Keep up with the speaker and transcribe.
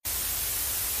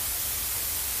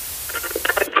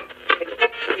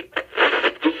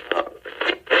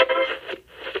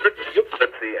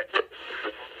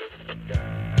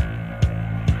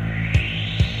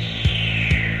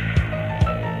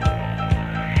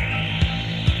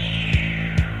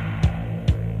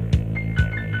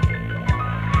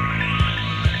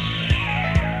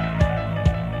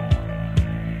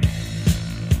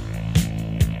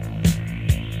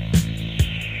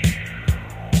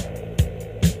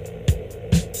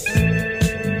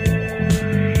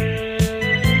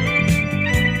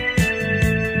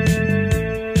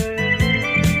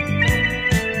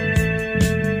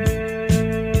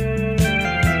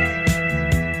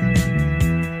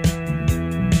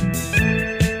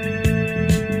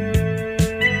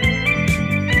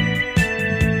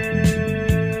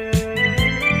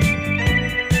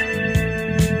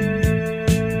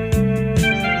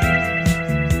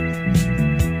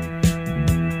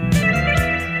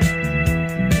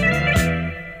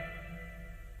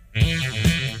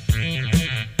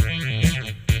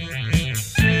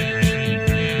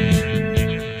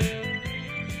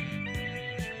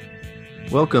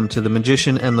Welcome to the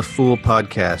Magician and the Fool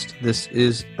podcast. This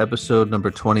is episode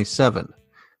number 27.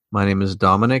 My name is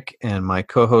Dominic, and my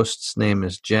co-host's name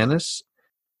is Janice.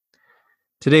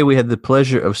 Today we had the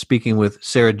pleasure of speaking with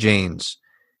Sarah Janes.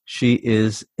 She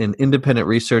is an independent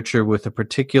researcher with a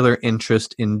particular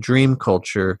interest in dream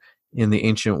culture in the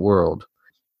ancient world.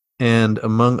 And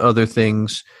among other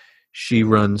things, she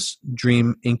runs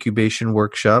dream incubation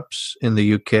workshops in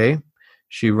the UK.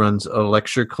 She runs a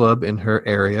lecture club in her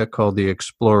area called the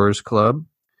Explorers Club.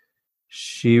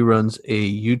 She runs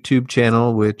a YouTube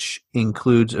channel which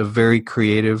includes a very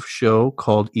creative show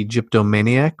called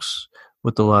Egyptomaniacs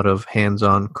with a lot of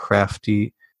hands-on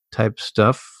crafty type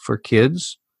stuff for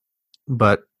kids,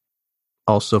 but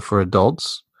also for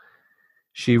adults.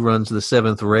 She runs The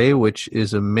Seventh Ray, which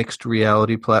is a mixed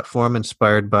reality platform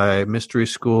inspired by mystery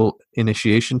school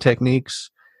initiation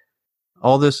techniques.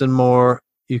 All this and more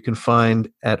you can find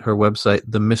at her website,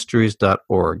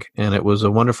 themysteries.org. And it was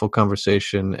a wonderful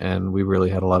conversation, and we really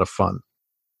had a lot of fun.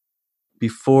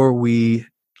 Before we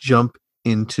jump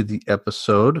into the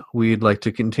episode, we'd like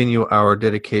to continue our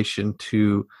dedication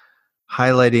to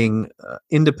highlighting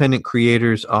independent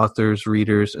creators, authors,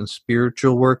 readers, and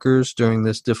spiritual workers during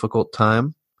this difficult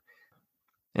time.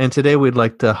 And today we'd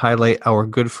like to highlight our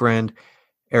good friend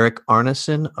Eric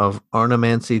Arneson of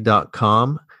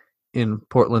arnemancy.com in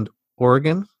Portland,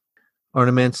 Oregon.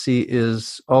 Arnemancy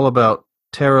is all about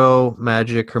tarot,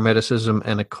 magic, hermeticism,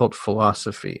 and occult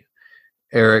philosophy.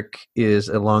 Eric is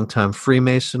a longtime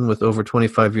Freemason with over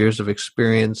 25 years of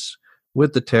experience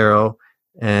with the tarot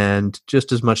and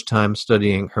just as much time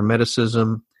studying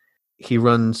hermeticism. He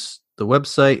runs the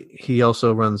website. He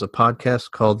also runs a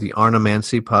podcast called the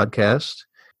Arnemancy Podcast,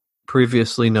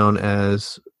 previously known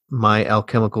as My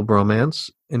Alchemical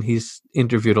Bromance, and he's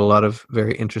interviewed a lot of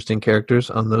very interesting characters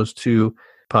on those two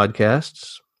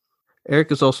podcasts. Eric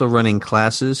is also running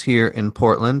classes here in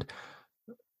Portland.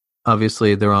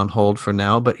 Obviously, they're on hold for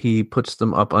now, but he puts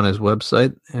them up on his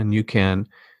website, and you can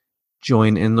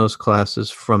join in those classes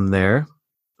from there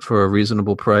for a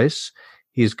reasonable price.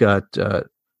 He's got an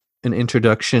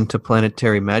Introduction to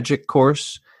Planetary Magic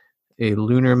course, a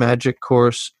Lunar Magic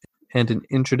course, and an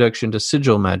Introduction to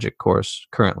Sigil Magic course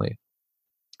currently.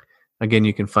 Again,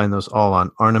 you can find those all on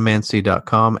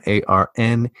arnemancy.com,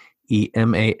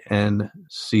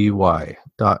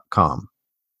 arnemancy.com.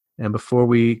 And before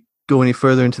we go any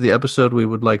further into the episode, we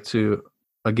would like to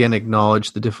again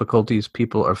acknowledge the difficulties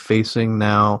people are facing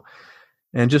now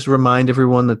and just remind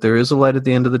everyone that there is a light at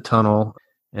the end of the tunnel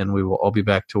and we will all be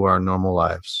back to our normal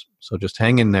lives. So just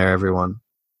hang in there, everyone.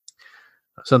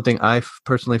 Something I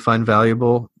personally find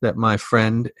valuable that my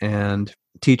friend and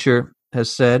teacher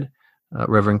has said,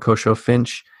 Reverend Kosho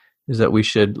Finch, is that we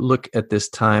should look at this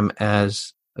time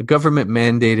as a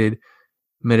government-mandated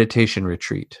meditation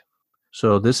retreat.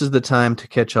 So this is the time to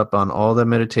catch up on all the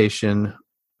meditation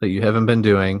that you haven't been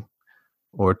doing,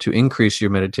 or to increase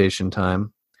your meditation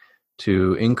time,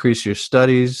 to increase your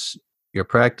studies, your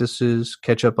practices,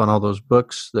 catch up on all those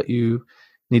books that you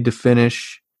need to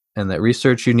finish, and that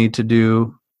research you need to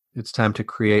do. It's time to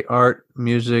create art,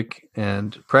 music,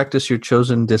 and practice your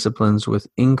chosen disciplines with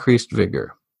increased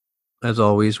vigor. As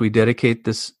always, we dedicate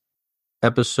this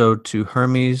episode to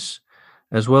Hermes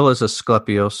as well as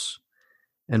Asclepios,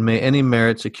 and may any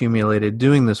merits accumulated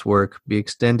doing this work be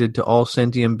extended to all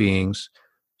sentient beings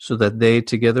so that they,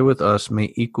 together with us,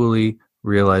 may equally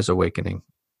realize awakening.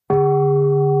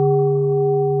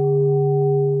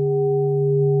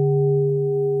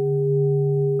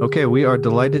 Okay, we are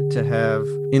delighted to have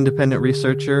independent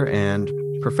researcher and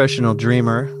professional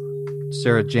dreamer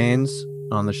Sarah Janes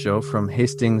on the show from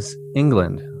Hastings,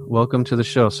 England. Welcome to the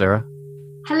show, Sarah.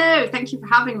 Hello, thank you for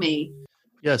having me.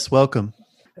 Yes, welcome.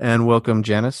 And welcome,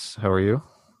 Janice. How are you?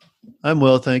 I'm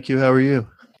well, thank you. How are you?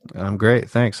 I'm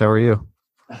great, thanks. How are you?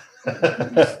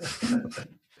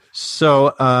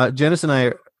 So, Janice and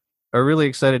I are really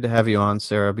excited to have you on,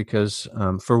 Sarah, because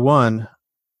for one,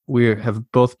 we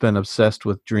have both been obsessed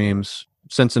with dreams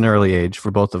since an early age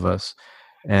for both of us.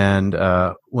 And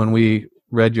when we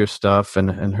read your stuff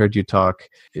and heard you talk,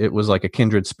 it was like a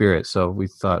kindred spirit. So we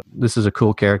thought, this is a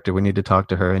cool character. We need to talk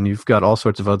to her. And you've got all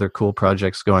sorts of other cool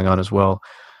projects going on as well.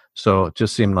 So it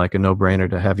just seemed like a no-brainer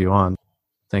to have you on.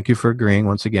 Thank you for agreeing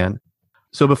once again.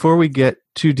 So before we get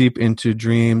too deep into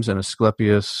dreams and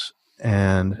Asclepius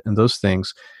and those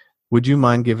things, would you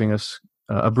mind giving us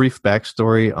a brief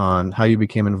backstory on how you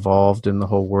became involved in the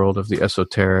whole world of the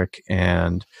esoteric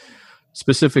and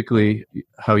specifically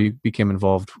how you became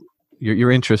involved, your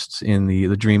interests in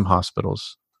the dream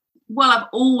hospitals? Well, I've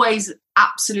always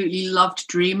absolutely loved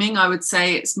dreaming. I would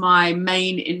say it's my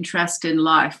main interest in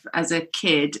life. As a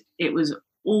kid, it was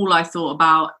all I thought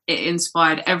about. It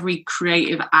inspired every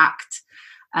creative act.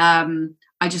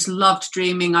 I just loved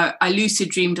dreaming. I lucid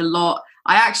dreamed a lot.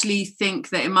 I actually think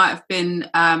that it might have been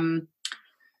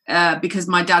because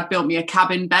my dad built me a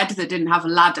cabin bed that didn't have a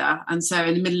ladder, and so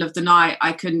in the middle of the night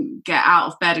I couldn't get out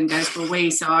of bed and go for a wee,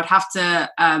 so I'd have to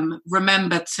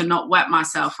remember to not wet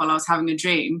myself while I was having a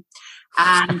dream.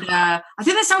 And I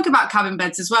think there's something about cabin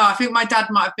beds as well. I think my dad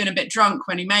might have been a bit drunk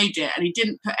when he made it, and he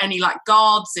didn't put any like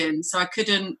guards in, so I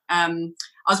couldn't I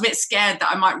was a bit scared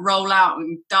that I might roll out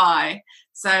and die,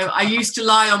 so I used to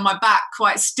lie on my back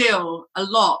quite still a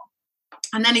lot.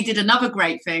 And then he did another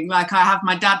great thing. Like, I have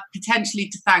my dad potentially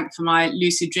to thank for my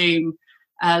lucid dream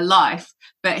life,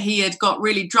 but he had got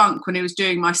really drunk when he was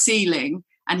doing my ceiling,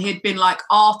 and he had been like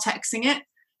artexing it.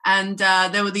 And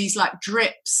there were these like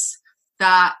drips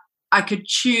that I could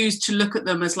choose to look at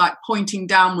them as like pointing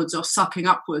downwards or sucking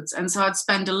upwards. And so I'd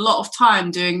spend a lot of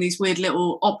time doing these weird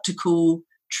little optical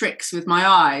tricks with my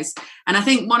eyes. And I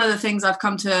think one of the things I've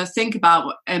come to think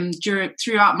about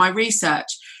throughout my research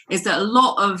is that a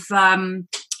lot of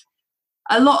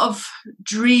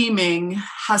dreaming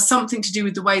has something to do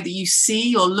with the way that you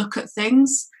see or look at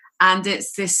things. And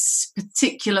it's this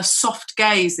particular soft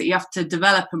gaze that you have to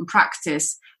develop and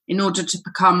practice in order to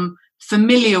become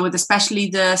familiar with, especially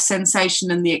the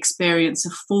sensation and the experience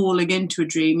of falling into a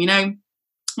dream. You know,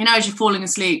 as you're falling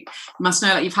asleep, you must know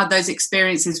that you've had those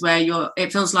experiences where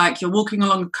it feels like you're walking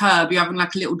along a curb, you're having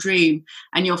like a little dream,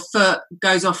 and your foot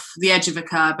goes off the edge of a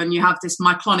curb, and you have this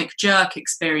myoclonic jerk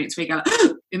experience where you go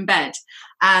like, in bed.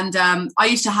 And I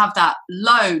used to have that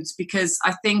loads because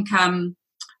I think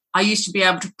I used to be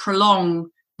able to prolong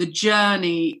the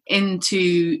journey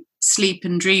into sleep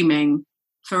and dreaming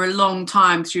for a long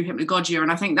time through hypnagogia.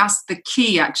 And I think that's the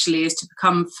key, actually, is to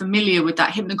become familiar with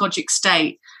that hypnagogic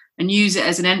state and use it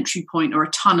as an entry point or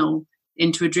a tunnel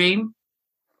into a dream.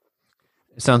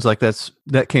 It sounds like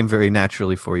that came very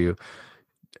naturally for you.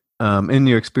 In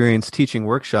your experience teaching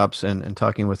workshops and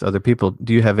talking with other people,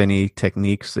 do you have any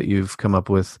techniques that you've come up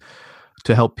with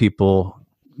to help people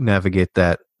navigate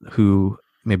that who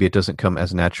maybe it doesn't come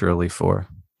as naturally for?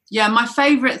 Yeah, my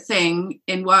favorite thing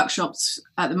in workshops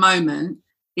at the moment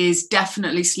is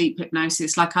definitely sleep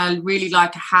hypnosis. Like, I really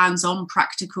like a hands-on,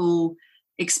 practical,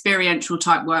 experiential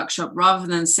type workshop rather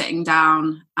than sitting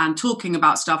down and talking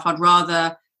about stuff. I'd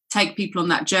rather take people on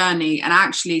that journey, and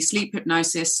actually sleep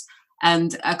hypnosis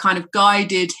and a kind of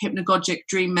guided hypnagogic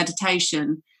dream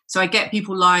meditation. So I get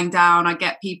people lying down, I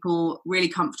get people really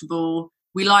comfortable,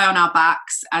 we lie on our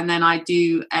backs, and then I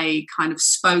do a kind of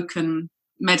spoken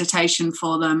meditation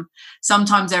for them.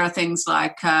 Sometimes there are things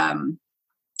like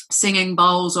singing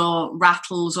bowls or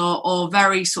rattles or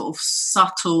very sort of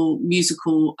subtle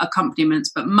musical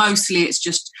accompaniments, but mostly it's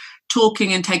just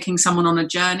talking and taking someone on a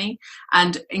journey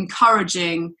and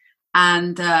encouraging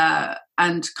and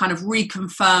kind of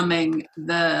reconfirming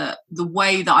the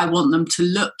way that I want them to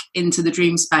look into the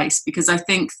dream space. Because I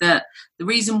think that the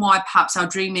reason why perhaps our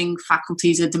dreaming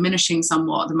faculties are diminishing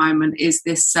somewhat at the moment is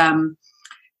this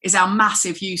is our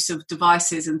massive use of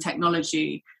devices and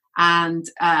technology. And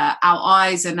our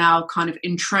eyes are now kind of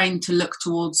entrained to look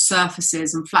towards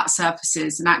surfaces and flat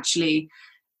surfaces. And actually,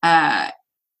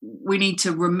 we need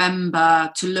to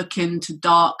remember to look into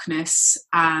darkness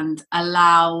and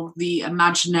allow the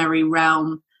imaginary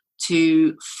realm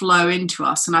to flow into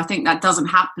us. And I think that doesn't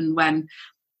happen when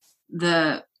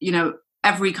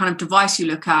every kind of device you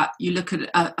look at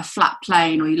a flat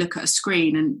plane, or you look at a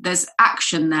screen, and there's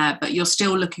action there, but you're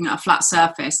still looking at a flat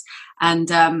surface. And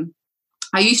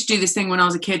I used to do this thing when I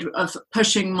was a kid of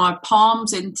pushing my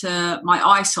palms into my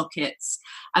eye sockets,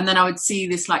 and then I would see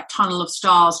this like tunnel of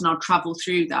stars, and I'd travel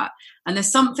through that. And there's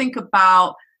something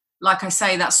about, like I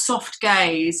say, that soft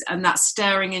gaze and that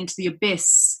staring into the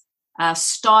abyss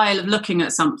style of looking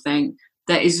at something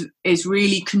that is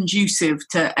really conducive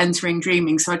to entering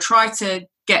dreaming. So I try to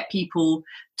get people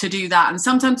to do that. And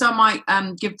sometimes I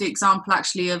might give the example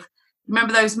actually of,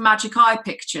 remember those magic eye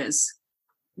pictures?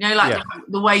 You know, like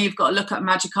the way you've got to look at a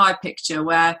magic eye picture,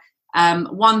 where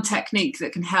one technique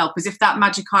that can help is if that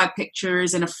magic eye picture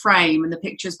is in a frame and the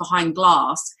picture is behind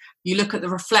glass, you look at the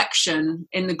reflection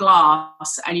in the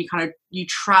glass and you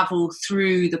travel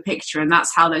through the picture, and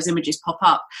that's how those images pop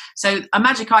up. So a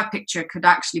magic eye picture could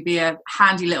actually be a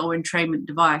handy little entrainment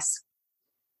device.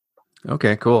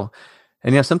 Okay, cool.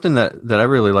 And yeah, something that I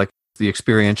really like, the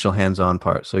experiential hands-on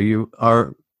part. So you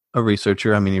are a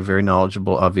researcher. I mean, you're very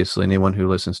knowledgeable, obviously. Anyone who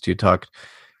listens to you talk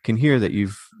can hear that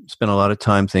you've spent a lot of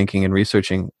time thinking and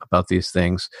researching about these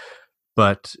things.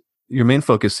 But your main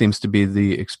focus seems to be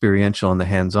the experiential and the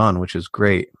hands-on, which is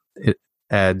great. It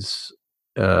adds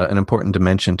an important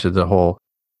dimension to the whole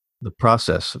the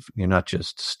process of, you're not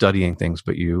just studying things,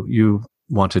 but you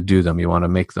want to do them. You want to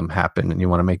make them happen, and you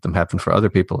want to make them happen for other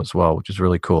people as well, which is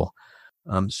really cool.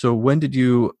 So when did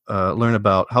you learn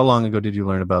about, how long ago did you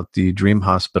learn about the dream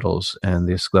hospitals and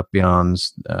the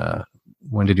Asclepions?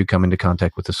 When did you come into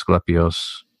contact with Asclepios?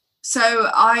 So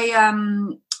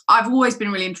I've always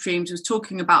been really into dreams. I was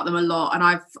talking about them a lot, and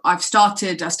I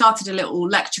started a little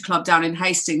lecture club down in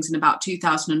Hastings in about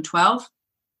 2012.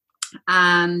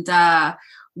 And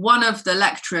one of the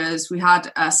lecturers, we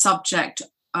had a subject,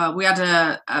 we had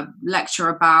a lecture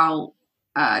about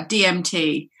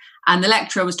DMT. And the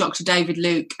lecturer was Dr. David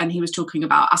Luke, and he was talking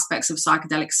about aspects of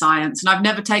psychedelic science. And I've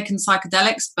never taken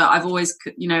psychedelics, but I've always,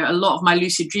 a lot of my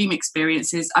lucid dream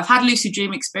experiences, I've had lucid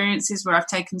dream experiences where I've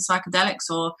taken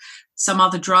psychedelics or some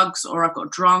other drugs, or I've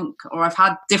got drunk, or I've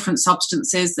had different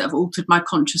substances that have altered my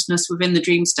consciousness within the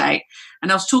dream state.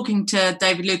 And I was talking to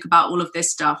David Luke about all of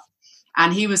this stuff.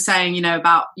 And he was saying,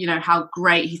 about, how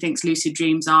great he thinks lucid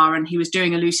dreams are. And he was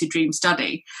doing a lucid dream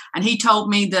study. And he told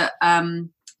me that,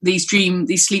 these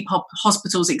sleep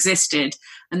hospitals existed,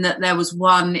 and that there was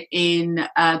one in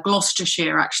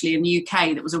Gloucestershire, actually, in the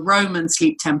UK, that was a Roman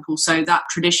sleep temple. So that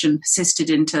tradition persisted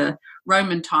into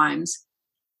Roman times.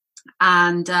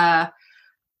 And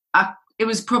it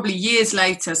was probably years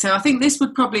later. So I think this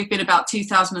would probably have been about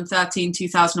 2013,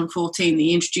 2014 that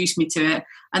he introduced me to it.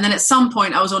 And then at some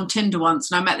point I was on Tinder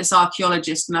once, and I met this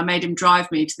archaeologist, and I made him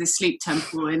drive me to this sleep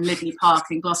temple in Lidley Park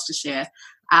in Gloucestershire.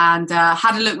 And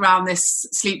had a look around this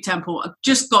sleep temple. I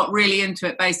just got really into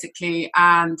it, basically,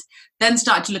 and then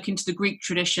started to look into the Greek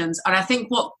traditions. And I think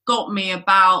what got me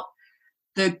about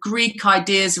the Greek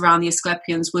ideas around the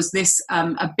Asclepions was this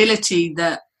ability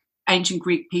that ancient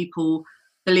Greek people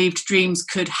believed dreams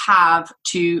could have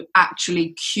to actually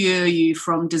cure you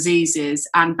from diseases,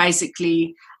 and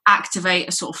basically activate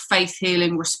a sort of faith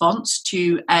healing response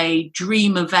to a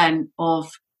dream event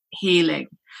of healing.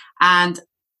 And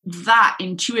that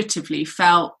intuitively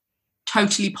felt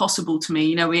totally possible to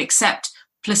me. We accept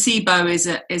placebo is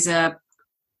a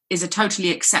totally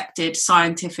accepted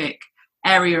scientific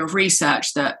area of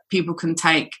research, that people can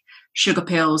take sugar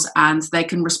pills and they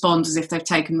can respond as if they've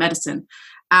taken medicine.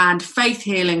 And faith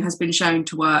healing has been shown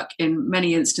to work in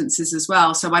many instances as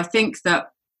well. So I think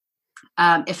that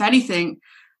if anything,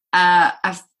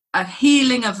 a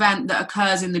healing event that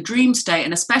occurs in the dream state,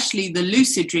 and especially the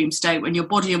lucid dream state, when your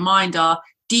body and mind are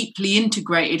deeply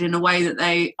integrated in a way that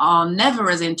they are never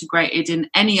as integrated in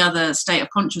any other state of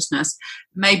consciousness,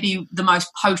 may be the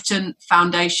most potent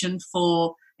foundation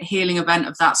for a healing event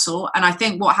of that sort. And I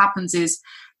think what happens is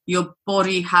your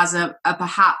body has a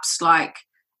perhaps like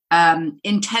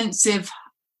intensive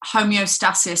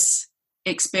homeostasis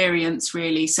experience,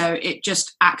 really. So it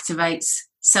just activates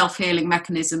self-healing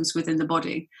mechanisms within the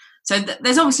body. So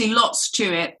there's obviously lots to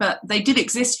it, but they did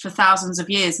exist for thousands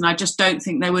of years, and I just don't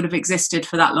think they would have existed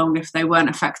for that long if they weren't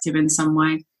effective in some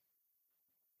way.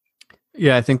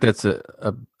 Yeah, I think that's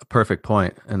a perfect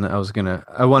point. And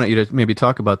I wanted you to maybe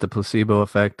talk about the placebo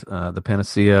effect, the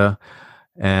panacea,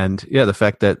 and the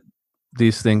fact that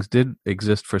these things did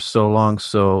exist for so long,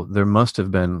 so there must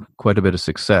have been quite a bit of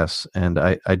success. And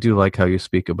I do like how you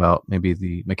speak about maybe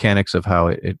the mechanics of how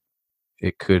it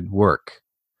could work.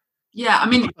 Yeah, I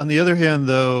mean, on the other hand,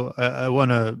 though, I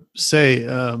want to say,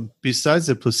 besides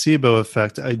the placebo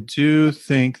effect, I do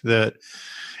think that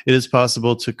it is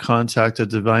possible to contact a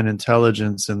divine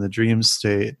intelligence in the dream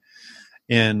state.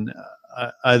 And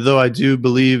though I do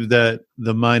believe that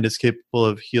the mind is capable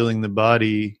of healing the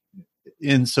body,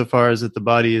 insofar as that the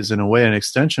body is in a way an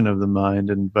extension of the mind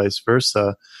and vice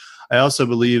versa, I also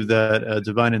believe that a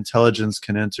divine intelligence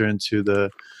can enter into the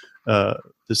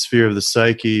sphere of the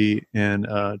psyche and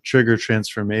trigger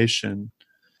transformation,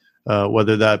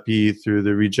 whether that be through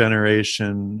the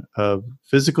regeneration of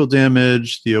physical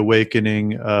damage, the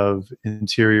awakening of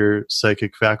interior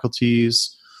psychic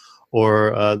faculties,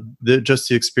 or just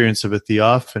the experience of a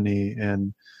theophany.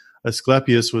 And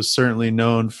Asclepius was certainly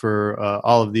known for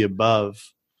all of the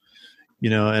above,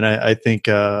 and I think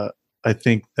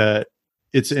that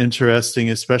it's interesting,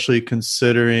 especially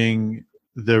considering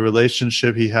the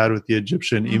relationship he had with the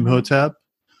Egyptian Imhotep.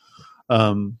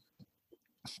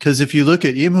 Because if you look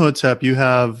at Imhotep, you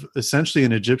have essentially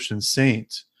an Egyptian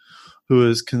saint who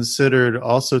is considered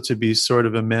also to be sort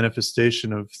of a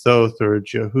manifestation of Thoth or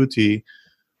Jehuti.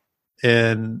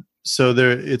 And so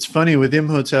it's funny with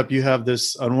Imhotep, you have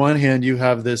this, on one hand, you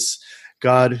have this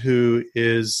god who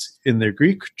is in the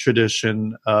Greek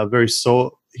tradition,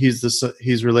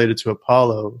 he's related to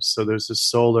Apollo. So there's this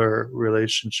solar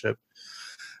relationship,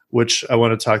 which I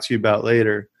want to talk to you about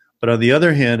later. But on the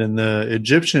other hand, in the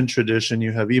Egyptian tradition,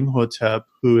 you have Imhotep,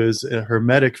 who is a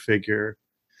hermetic figure.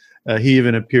 He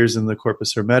even appears in the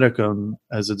Corpus Hermeticum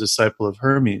as a disciple of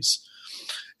Hermes.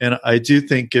 And I do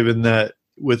think, given that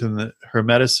within the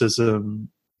Hermeticism,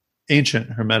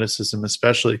 ancient Hermeticism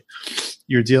especially,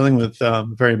 you're dealing with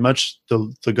very much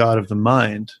the god of the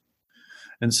mind.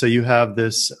 And so you have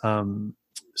this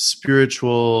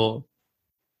spiritual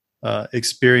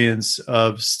experience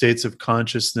of states of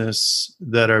consciousness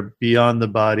that are beyond the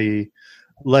body,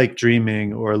 like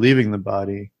dreaming or leaving the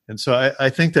body. And so I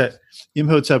think that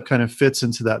Imhotep kind of fits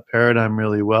into that paradigm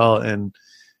really well. And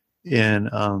in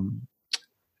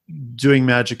doing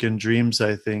magic in dreams,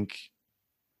 I think,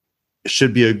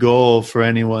 should be a goal for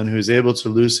anyone who's able to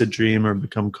lucid dream or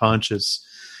become conscious.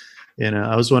 And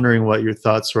I was wondering what your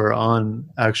thoughts were on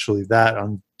actually that,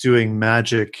 on doing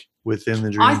magic within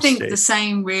the dream I think state. the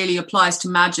same really applies to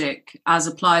magic as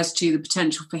applies to the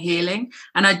potential for healing.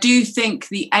 And I do think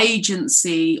the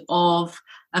agency of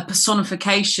a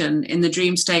personification in the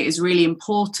dream state is really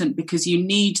important, because you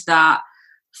need that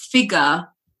figure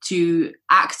to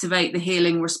activate the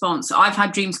healing response. I've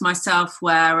had dreams myself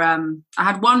where I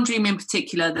had one dream in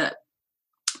particular that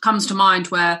comes to mind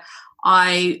where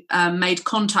I made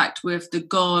contact with the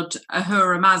god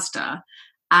Ahura Mazda,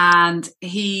 and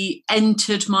he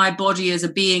entered my body as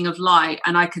a being of light,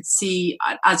 and I could see,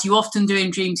 as you often do in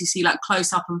dreams, you see like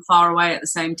close up and far away at the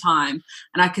same time,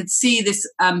 and I could see this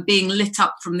being lit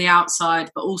up from the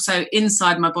outside, but also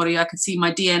inside my body I could see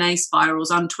my DNA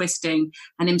spirals untwisting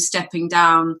and him stepping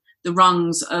down the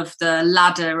rungs of the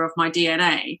ladder of my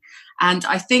DNA. And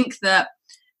I think that,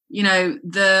 you know,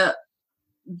 the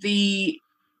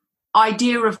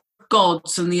idea of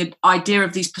gods and the idea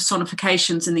of these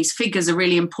personifications and these figures are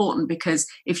really important, because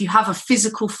if you have a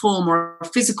physical form or a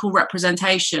physical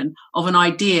representation of an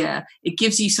idea, it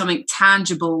gives you something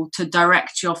tangible to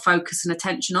direct your focus and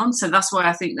attention on. So that's why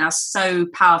I think that's so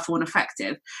powerful and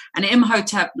effective. And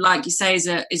Imhotep, like you say, is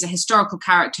a historical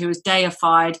character who was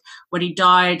deified. When he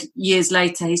died years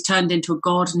later, he's turned into a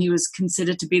god, and he was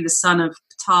considered to be the son of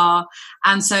Ptah.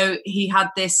 And so he had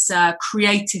this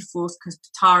creative force, because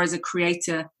Ptah is a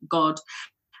creator god.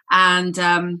 And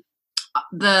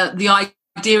the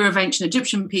idea of ancient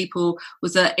Egyptian people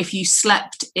was that if you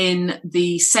slept in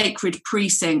the sacred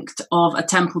precinct of a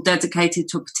temple dedicated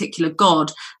to a particular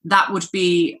god, that would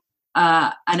be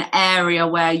an area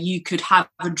where you could have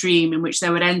a dream in which they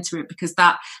would enter it, because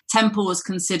that temple was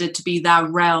considered to be their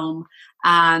realm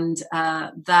and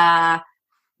their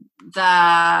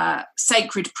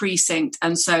sacred precinct.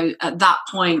 And so at that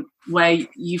point where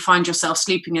you find yourself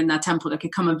sleeping in their temple, they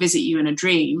could come and visit you in a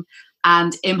dream.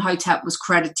 And Imhotep was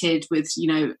credited with,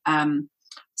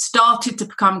 started to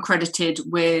become credited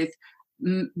with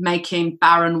making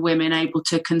barren women able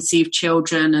to conceive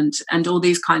children and all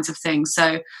these kinds of things.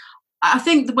 So I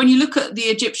think that when you look at the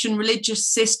Egyptian religious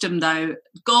system, though,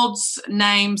 gods'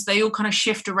 names, they all kind of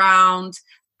shift around.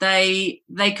 They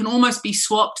can almost be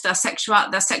swapped. Their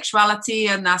sexuality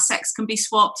and their sex can be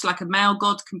swapped. Like a male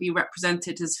god can be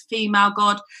represented as a female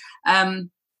god.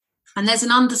 And there's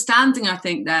an understanding, I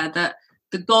think, there that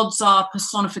the gods are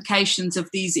personifications of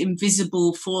these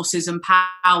invisible forces and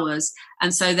powers.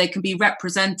 And so they can be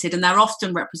represented, and they're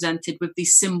often represented with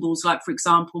these symbols. Like, for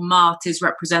example, Ma'at is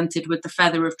represented with the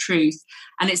feather of truth.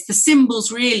 And it's the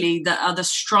symbols really that are the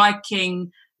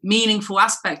striking, meaningful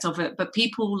aspect of it. But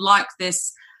people like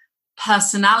this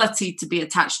personality to be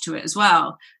attached to it as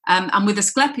well. And with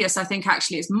Asclepius, I think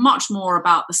actually it's much more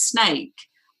about the snake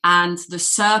and the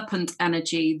serpent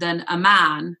energy than a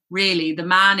man, really. The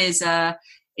man is a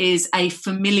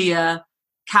familiar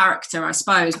character, I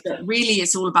suppose, but really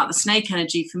it's all about the snake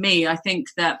energy for me. I think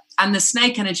that, and the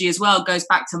snake energy as well goes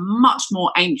back to much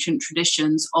more ancient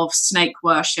traditions of snake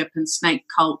worship and snake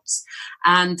cults.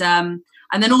 And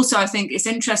then also I think it's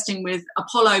interesting with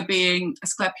Apollo being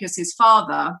Asclepius's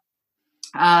father.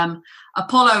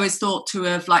 Apollo is thought to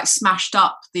have like smashed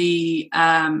up the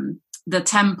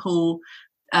temple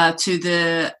to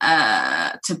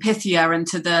Pythia and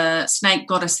to the snake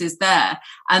goddesses there,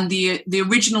 and the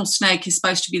original snake is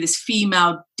supposed to be this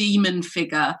female demon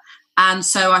figure. And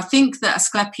so I think that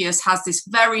Asclepius has this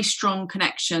very strong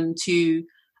connection to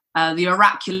the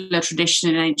oracular tradition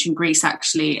in ancient Greece,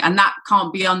 actually, and that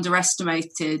can't be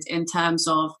underestimated in terms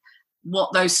of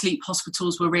what those sleep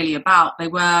hospitals were really about.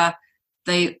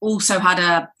 They also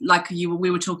had we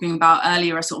were talking about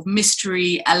earlier, a sort of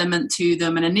mystery element to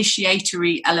them, an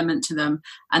initiatory element to them,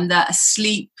 and that a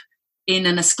sleep in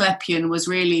an Asclepian was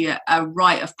really a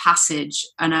rite of passage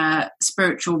and a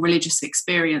spiritual religious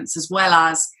experience, as well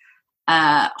as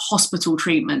hospital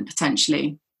treatment,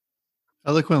 potentially.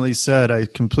 Eloquently said. I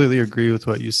completely agree with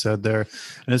what you said there,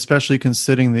 and especially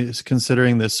considering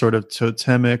this sort of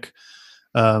totemic,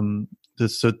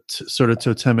 sort of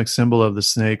totemic symbol of the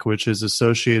snake, which is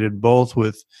associated both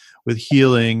with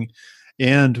healing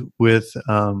and with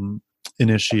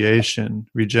initiation,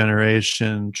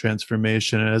 regeneration,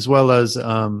 transformation, as well as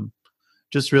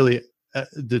just really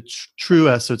the true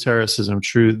esotericism,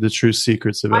 the true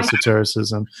secrets of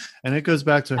esotericism. And it goes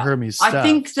back to Hermes' staff. I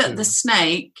think that too. the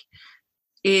snake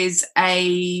is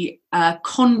a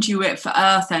conduit for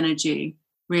earth energy,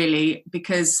 really,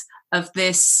 because of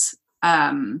this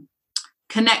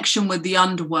connection with the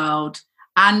underworld,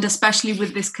 and especially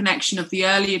with this connection of the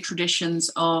earlier traditions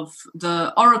of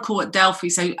the oracle at Delphi.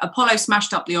 So Apollo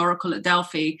smashed up the oracle at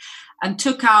Delphi and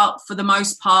took out, for the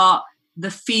most part,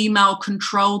 the female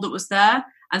control that was there.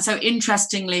 And so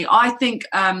interestingly, I think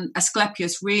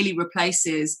Asclepius really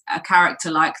replaces a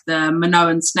character like the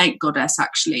Minoan snake goddess,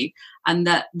 actually, and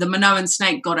that the Minoan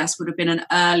snake goddess would have been an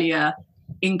earlier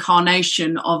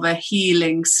incarnation of a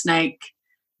healing snake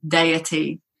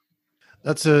deity.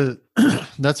 That's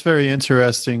very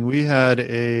interesting. We had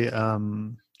a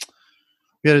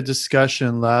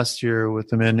discussion last year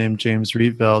with a man named James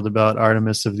Rietveld about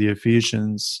Artemis of the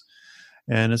Ephesians.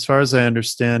 And as far as I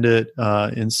understand it,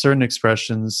 in certain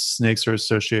expressions, snakes are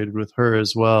associated with her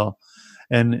as well.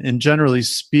 And generally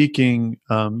speaking,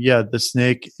 the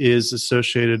snake is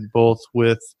associated both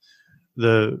with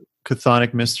the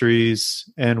chthonic mysteries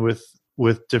and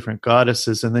with different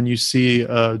goddesses. And then you see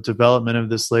a development of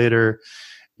this later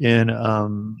in,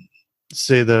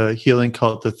 say, the healing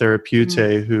cult, the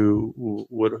Therapeutae, who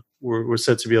were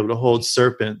said to be able to hold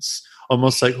serpents,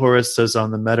 almost like Horus does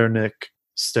on the Metternich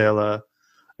stela,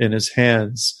 in his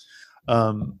hands.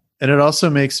 And it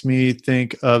also makes me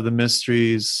think of the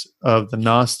mysteries of the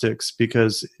Gnostics,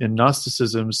 because in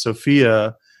Gnosticism,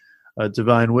 Sophia,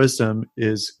 divine wisdom,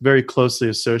 is very closely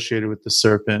associated with the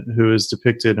serpent, who is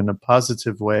depicted in a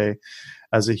positive way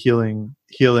as a healing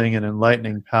and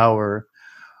enlightening power,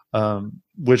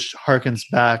 which harkens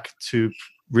back to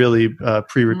really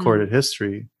pre-recorded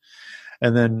history.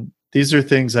 And then these are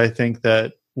things I think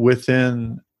that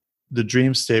within the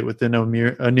dream state, within a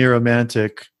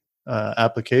neoromantic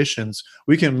applications,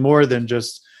 we can more than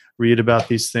just read about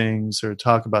these things or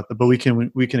talk about them, but we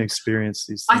can experience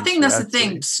these things. I think that's the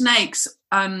thing. Snakes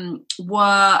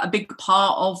were a big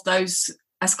part of those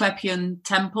Asclepian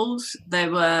temples. They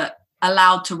were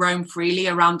allowed to roam freely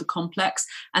around the complex,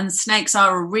 and snakes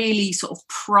are a really sort of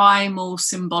primal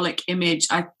symbolic image.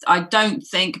 I don't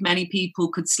think many people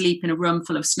could sleep in a room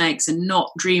full of snakes and not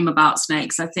dream about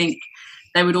snakes. I think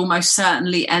they would almost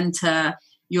certainly enter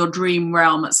your dream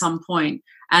realm at some point.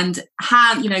 And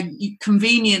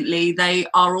conveniently, they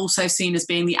are also seen as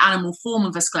being the animal form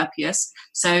of Asclepius.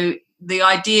 So the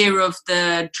idea of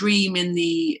the dream in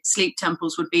the sleep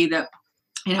temples would be that,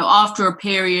 after a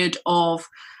period of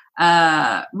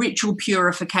ritual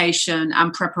purification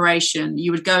and preparation,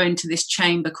 you would go into this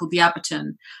chamber called the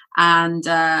abaton, and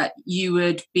you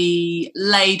would be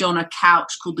laid on a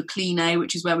couch called the cline,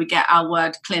 which is where we get our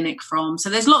word clinic from. So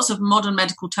there's lots of modern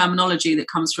medical terminology that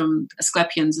comes from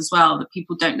Asclepians as well that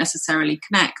people don't necessarily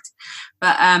connect.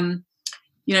 But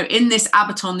in this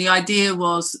abaton, the idea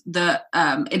was that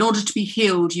in order to be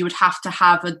healed, you would have to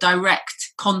have a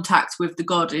direct contact with the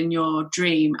god in your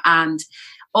dream. And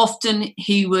often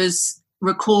he was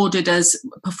recorded as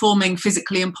performing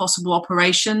physically impossible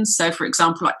operations. So, for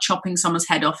example, like chopping someone's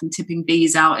head off and tipping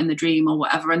bees out in the dream or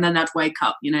whatever, and then they'd wake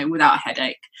up, without a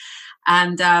headache.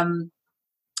 And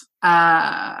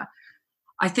I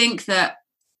think that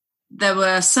there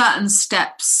were certain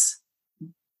steps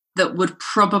that would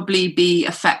probably be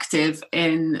effective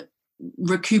in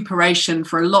recuperation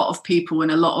for a lot of people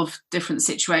in a lot of different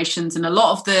situations, and a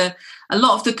lot of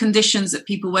the conditions that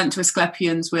people went to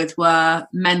Asclepians with were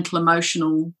mental,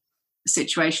 emotional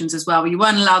situations as well. You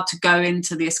weren't allowed to go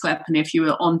into the Asclepian if you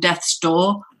were on death's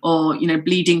door or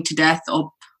bleeding to death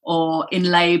or in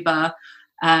labor.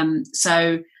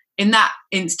 So in that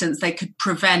instance, they could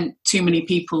prevent too many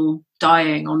people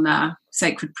dying on their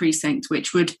sacred precinct,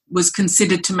 which was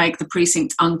considered to make the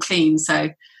precinct unclean.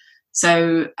 So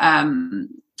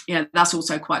that's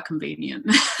also quite convenient.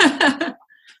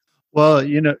 Well,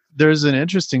 there's an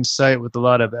interesting site with a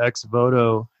lot of ex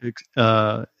voto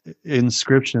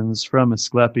inscriptions from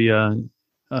Asclepia,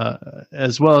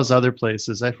 as well as other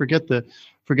places. I forget the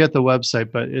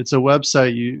website, but it's a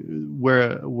website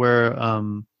where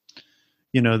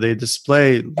they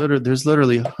display there's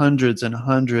literally hundreds and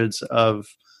hundreds of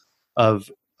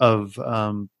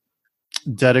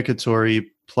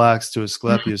dedicatory plaques to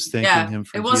Asclepius, thanking him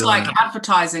for it was healing. Like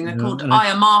advertising. They're called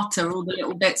Iamata, all the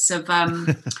little bits of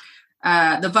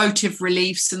the votive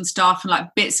reliefs and stuff, and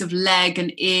like bits of leg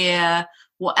and ear,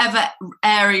 whatever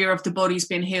area of the body's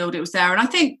been healed, it was there. And I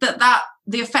think that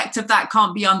the effect of that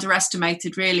can't be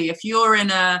underestimated, really. If you're in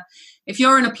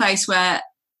a place where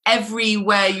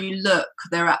everywhere you look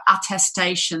there are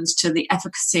attestations to the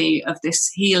efficacy of this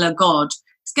healer god,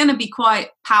 it's going to be quite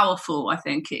powerful. I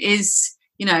think it is,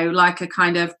 like a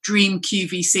kind of dream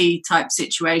QVC type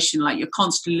situation, like you're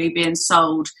constantly being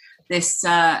sold this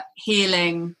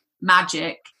healing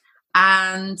magic.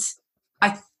 And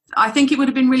I think it would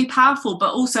have been really powerful,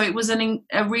 but also it was a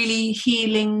really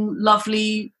healing,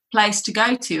 lovely place to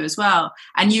go to as well.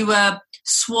 And you were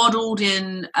swaddled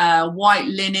in white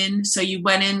linen, so you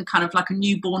went in kind of like a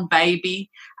newborn baby,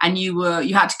 and you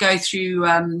had to go through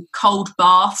cold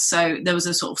baths, so there was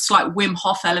a sort of slight Wim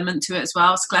Hof element to it as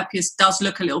well. Asclepius does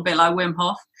look a little bit like Wim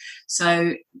Hof,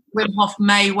 so Wim Hof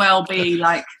may well be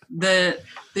like the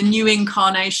new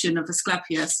incarnation of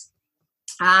Asclepius.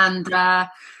 And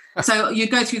so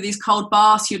you'd go through these cold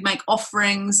baths, you'd make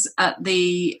offerings at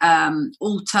the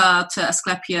altar to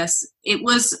Asclepius.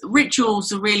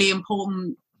 Rituals a really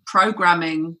important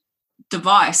programming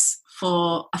device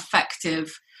for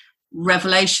effective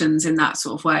revelations in that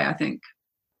sort of way, I think.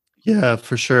 Yeah,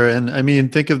 for sure. And I mean,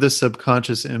 think of the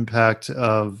subconscious impact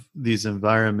of these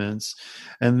environments.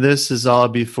 And this is all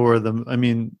before them. I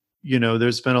mean,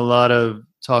 there's been a lot of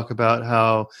talk about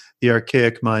how the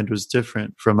archaic mind was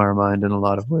different from our mind in a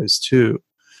lot of ways too.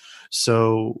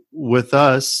 So with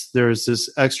us, there's this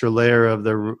extra layer of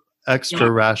the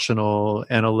extra rational,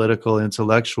 analytical,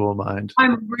 intellectual mind.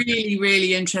 I'm really,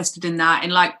 really interested in that, in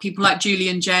like people like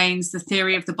Julian Jaynes, the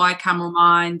theory of the bicameral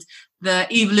mind, the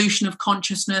evolution of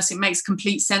consciousness. It makes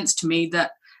complete sense to me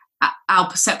that our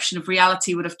perception of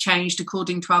reality would have changed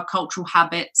according to our cultural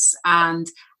habits and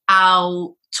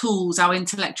our tools, our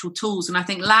intellectual tools. And I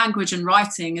think language and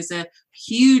writing is a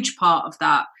huge part of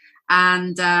that.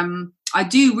 And I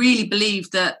do really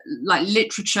believe that like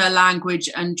literature, language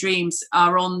and dreams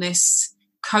are on this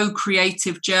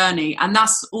co-creative journey. And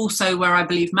that's also where I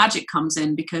believe magic comes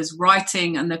in, because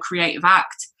writing and the creative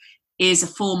act is a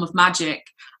form of magic.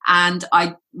 And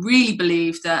I really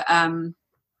believe that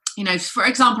for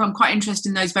example, I'm quite interested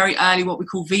in those very early, what we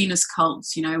call Venus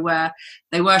cults, where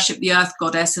they worship the earth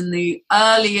goddess, and the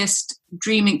earliest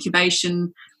dream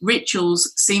incubation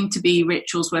rituals seem to be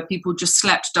rituals where people just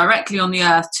slept directly on the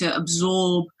earth to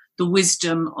absorb the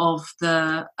wisdom of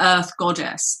the earth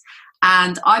goddess.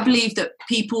 And I believe that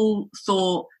people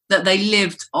thought that they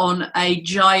lived on a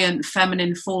giant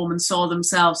feminine form and saw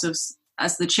themselves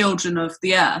as the children of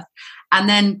the earth, and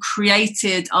then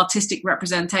created artistic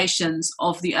representations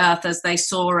of the earth as they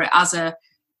saw it, as a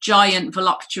giant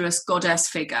voluptuous goddess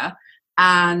figure.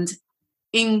 And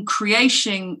in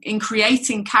creating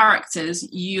characters,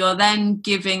 you are then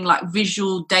giving like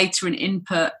visual data and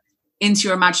input into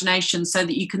your imagination so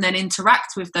that you can then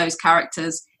interact with those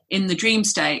characters in the dream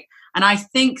state. And I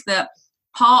think that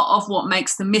part of what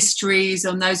makes the mysteries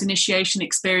and those initiation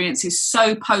experiences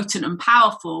so potent and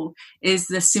powerful is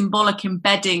the symbolic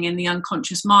embedding in the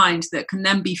unconscious mind that can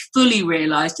then be fully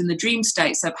realized in the dream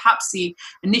state. So perhaps the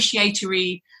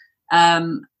initiatory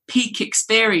peak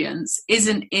experience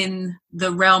isn't in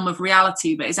the realm of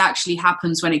reality, but it actually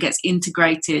happens when it gets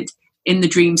integrated in the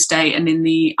dream state and in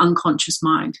the unconscious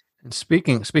mind. And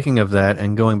speaking of that,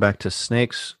 and going back to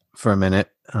snakes for a minute,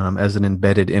 as an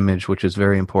embedded image, which is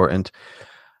very important,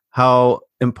 how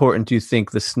important do you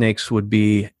think the snakes would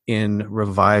be in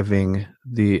reviving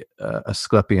the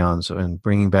Asclepions and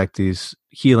bringing back these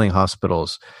healing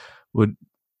hospitals?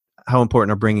 How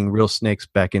important are bringing real snakes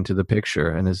back into the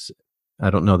picture? And I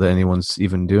don't know that anyone's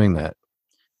even doing that.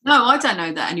 No, I don't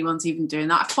know that anyone's even doing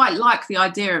that. I quite like the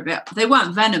idea of it. They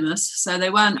weren't venomous, so they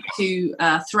weren't too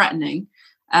threatening.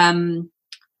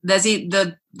 There's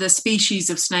the species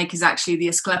of snake is actually the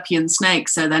Asclepian snake,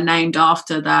 so they're named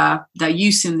after their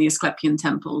use in the Asclepian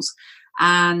temples.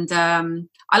 And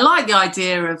I like the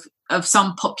idea of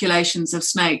some populations of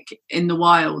snake in the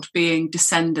wild being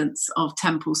descendants of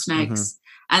temple snakes,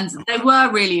 and they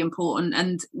were really important.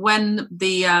 And when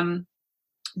the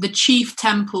chief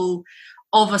temple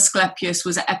of Asclepius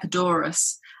was at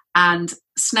Epidaurus, and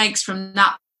snakes from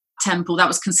that temple, that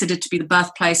was considered to be the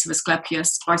birthplace of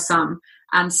Asclepius by some.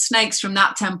 And snakes from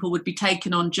that temple would be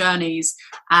taken on journeys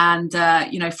and,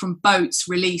 from boats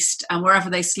released, and wherever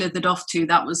they slithered off to,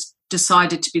 that was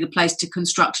decided to be the place to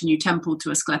construct a new temple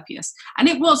to Asclepius. And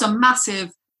it was a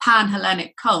massive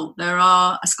pan-Hellenic cult. There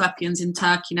are Asclepians in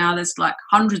Turkey now. There's like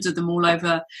hundreds of them all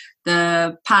over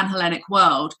the pan-Hellenic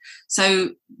world. So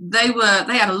they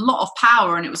had a lot of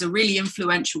power, and it was a really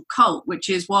influential cult, which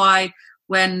is why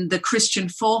when the Christian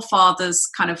forefathers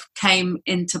kind of came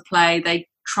into play, they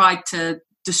tried to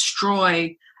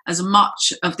destroy as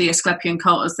much of the Asclepian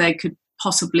cult as they could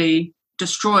possibly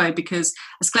destroy, because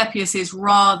Asclepius is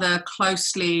rather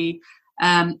closely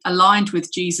aligned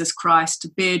with Jesus Christ, a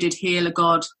bearded healer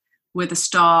god with a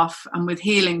staff and with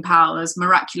healing powers,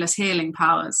 miraculous healing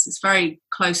powers. It's very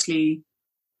closely,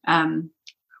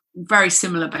 very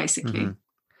similar, basically. Mm-hmm.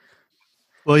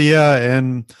 Well, yeah,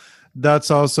 and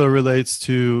that's also relates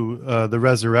to the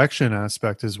resurrection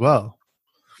aspect as well.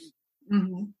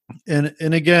 Mm-hmm.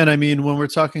 And again, I mean, when we're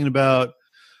talking about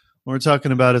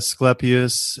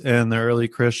Asclepius and the early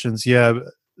Christians, yeah,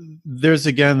 there's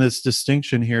again this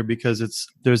distinction here, because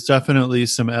there's definitely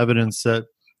some evidence that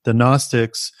the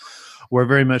Gnostics were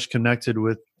very much connected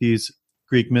with these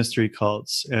Greek mystery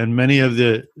cults, and many of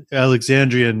the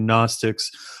Alexandrian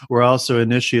Gnostics were also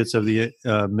initiates of the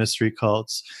mystery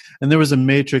cults. And there was a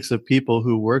matrix of people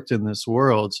who worked in this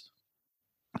world,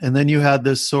 and then you had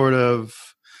this sort of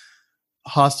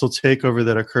hostile takeover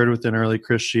that occurred within early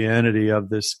Christianity of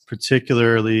this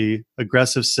particularly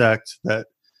aggressive sect that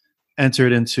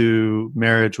entered into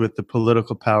marriage with the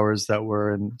political powers that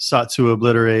were, and sought to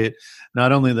obliterate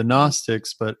not only the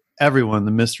Gnostics, but everyone,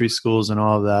 the mystery schools and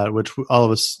all of that, which all of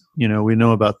us, we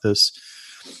know about this.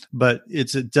 But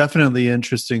it's definitely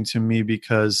interesting to me,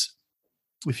 because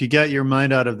if you get your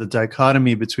mind out of the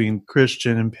dichotomy between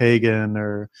Christian and pagan,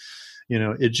 or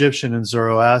Egyptian and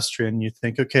Zoroastrian, you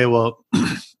think, okay, well,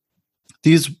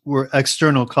 these were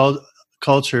external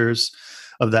cultures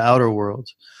of the outer world.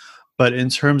 But in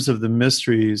terms of the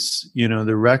mysteries,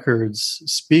 the records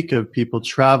speak of people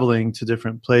traveling to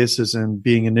different places and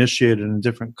being initiated in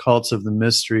different cults of the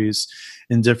mysteries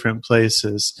in different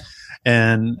places.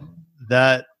 And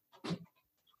that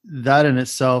in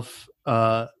itself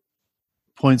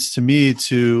points to me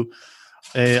to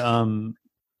an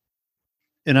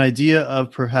idea of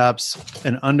perhaps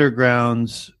an underground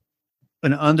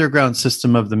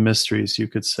system of the mysteries, you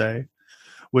could say,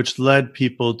 which led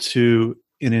people to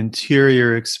an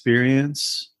interior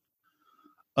experience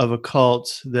of a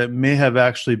cult that may have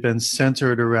actually been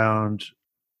centered around,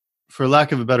 for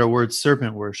lack of a better word,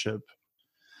 serpent worship.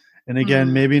 And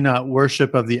again, maybe not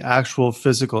worship of the actual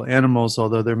physical animals,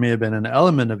 although there may have been an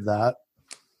element of that,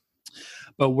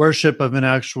 but worship of an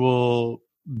actual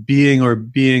being or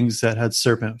beings that had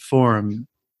serpent form.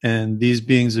 And these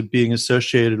beings are being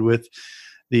associated with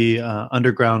the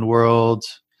underground world.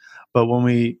 But when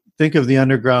we think of the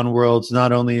underground world,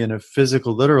 not only in a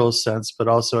physical, literal sense, but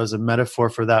also as a metaphor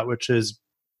for that which is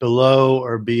below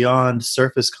or beyond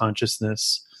surface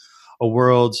consciousness, a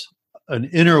world, an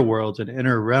inner world, an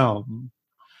inner realm,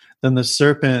 then the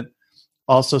serpent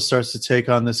also starts to take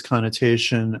on this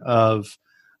connotation of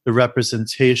the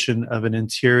representation of an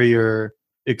interior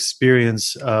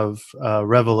experience of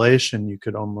revelation, you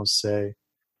could almost say.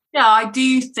 Yeah, I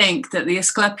do think that the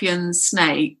Asclepian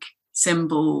snake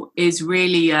symbol is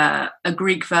really a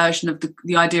Greek version of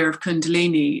the idea of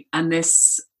Kundalini, and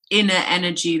this inner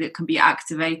energy that can be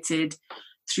activated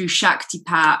through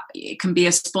Shaktipat. It can be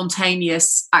a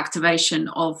spontaneous activation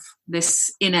of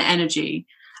this inner energy.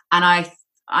 And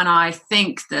I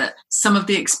think that some of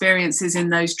the experiences in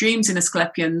those dreams in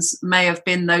Asclepians may have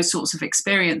been those sorts of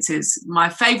experiences. My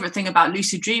favorite thing about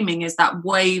lucid dreaming is that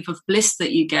wave of bliss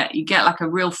that you get. You get like a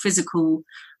real physical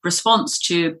response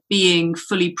to being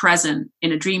fully present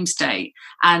in a dream state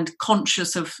and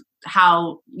conscious of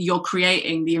how you're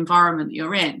creating the environment that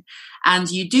you're in. And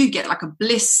you do get like a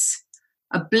bliss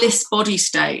body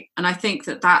state. And I think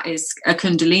that is a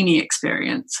Kundalini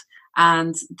experience.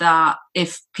 And that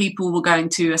if people were going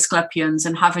to Asclepians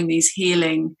and having these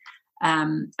healing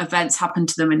events happen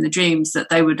to them in the dreams, that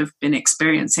they would have been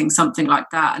experiencing something like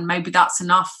that. And maybe that's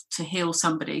enough to heal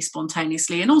somebody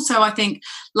spontaneously. And also, I think,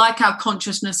 like our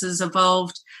consciousness has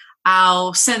evolved,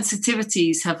 our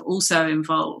sensitivities have also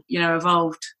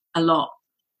evolved a lot.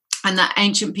 And that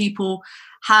ancient people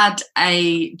had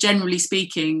generally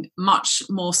speaking, much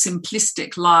more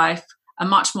simplistic life, a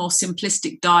much more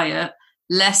simplistic diet,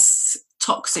 less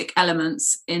toxic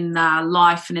elements in their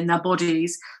life and in their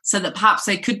bodies, so that perhaps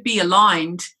they could be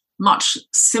aligned much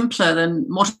simpler than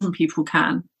modern people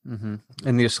can. Mm-hmm.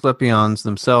 And the Asclepions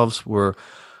themselves were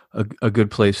a good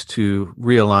place to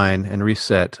realign and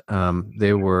reset.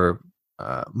 They were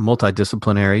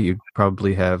multidisciplinary. You'd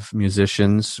probably have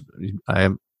musicians. I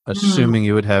am assuming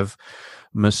you would have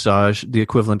the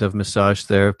equivalent of massage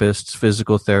therapists,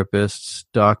 physical therapists,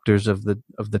 doctors of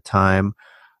the time.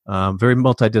 Very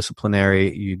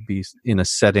multidisciplinary. You'd be in a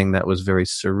setting that was very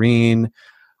serene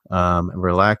and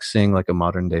relaxing, like a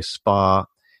modern day spa.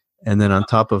 And then on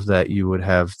top of that, you would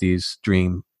have these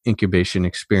dream incubation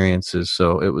experiences.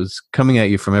 So it was coming at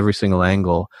you from every single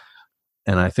angle.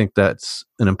 And I think that's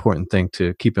an important thing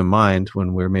to keep in mind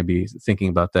when we're maybe thinking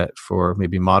about that for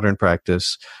maybe modern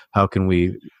practice. How can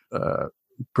we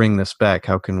bring this back?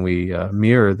 How can we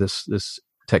mirror this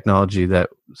technology that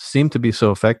seemed to be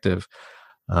so effective?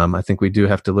 I think we do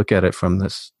have to look at it from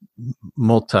this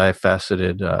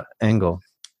multifaceted angle.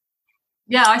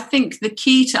 Yeah, I think the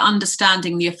key to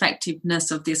understanding the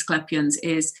effectiveness of the Asclepions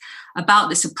is about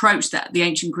this approach that the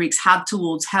ancient Greeks had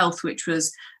towards health, which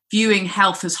was viewing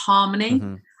health as harmony.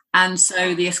 Mm-hmm. And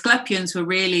so the Asclepions were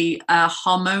really a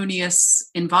harmonious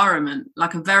environment,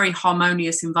 like a very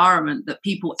harmonious environment that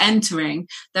people entering,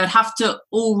 they would have to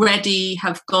already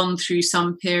have gone through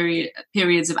some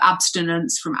periods of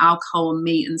abstinence from alcohol and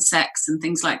meat and sex and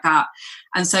things like that.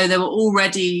 And so they were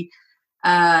already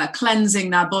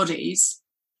cleansing their bodies.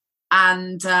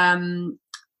 And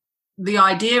the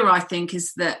idea, I think,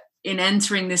 is that in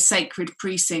entering this sacred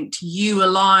precinct, you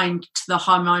aligned to the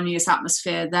harmonious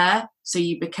atmosphere there. So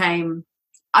you became,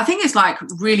 I think it's like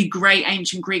really great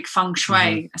ancient Greek feng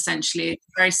shui, essentially,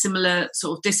 very similar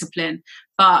sort of discipline.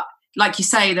 But like you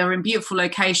say, they're in beautiful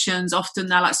locations. Often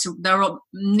they're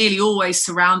nearly always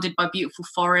surrounded by beautiful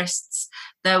forests.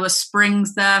 There were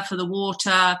springs there for the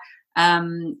water.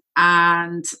 And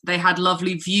they had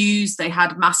lovely views. They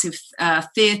had massive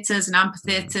theatres and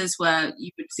amphitheatres where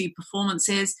you could see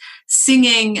performances.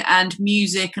 Singing and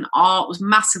music and art was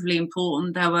massively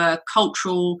important. There were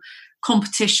cultural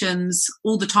competitions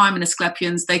all the time in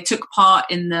Asclepions. They took part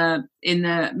in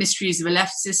the mysteries of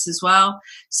Ephesus as well.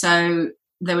 So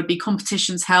there would be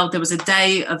competitions held. There was a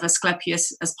day of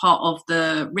Asclepius as part of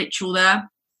the ritual there.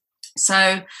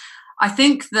 So I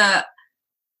think they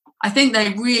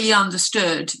really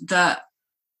understood that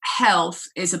health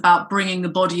is about bringing the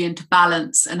body into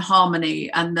balance and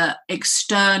harmony, and that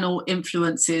external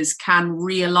influences can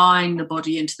realign the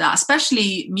body into that,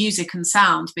 especially music and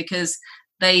sound, because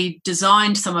they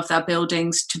designed some of their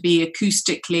buildings to be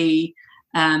acoustically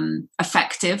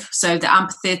effective. So the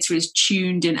amphitheatre is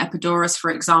tuned in Epidaurus,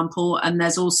 for example, and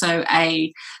there's also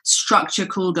a structure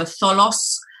called a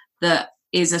tholos that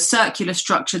is a circular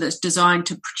structure that's designed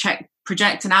to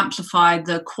project and amplify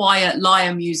the quiet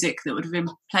lyre music that would have been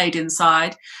played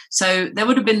inside. So there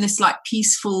would have been this like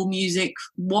peaceful music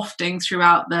wafting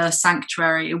throughout the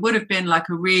sanctuary. It would have been like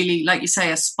a really, like you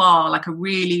say, a spa, like a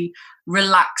really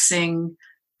relaxing,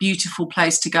 beautiful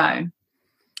place to go.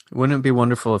 Wouldn't it be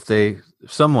wonderful if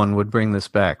someone would bring this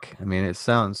back? I mean, it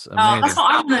sounds amazing. That's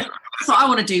what I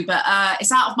want to do, but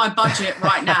it's out of my budget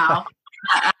right now.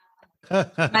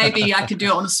 Maybe I could do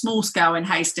it on a small scale in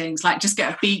Hastings, like just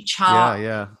get a beach hut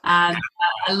and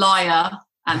a lyre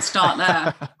and start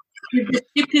there.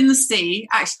 Dip in the sea.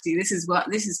 Actually, this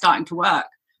is starting to work.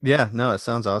 Yeah, no, it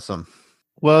sounds awesome.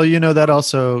 Well, that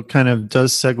also kind of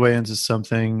does segue into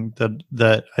something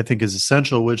that I think is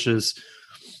essential, which is,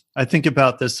 I think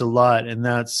about this a lot, and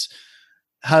that's,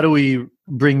 how do we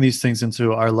bring these things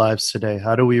into our lives today?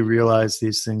 How do we realize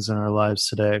these things in our lives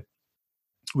today?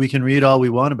 We can read all we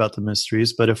want about the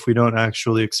mysteries, but if we don't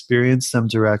actually experience them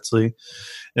directly,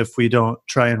 if we don't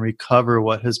try and recover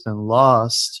what has been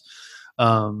lost,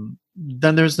 then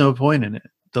there's no point in it.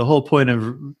 The whole point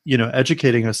of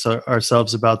educating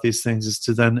ourselves about these things is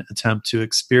to then attempt to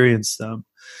experience them,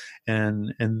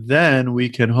 and then we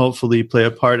can hopefully play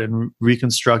a part in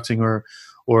reconstructing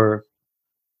or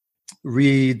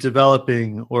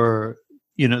redeveloping, or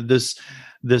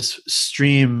this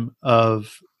stream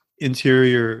of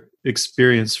interior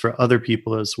experience for other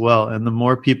people as well. And the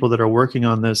more people that are working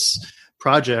on this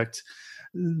project,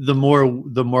 the more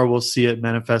we'll see it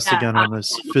manifest again on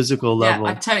this physical level.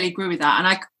 I totally agree with that. And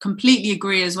I completely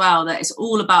agree as well that it's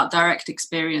all about direct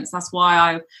experience. That's why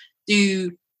I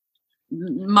do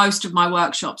most of my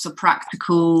workshops are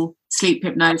practical sleep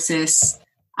hypnosis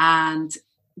and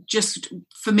just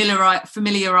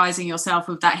familiarizing yourself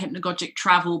with that hypnagogic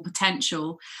travel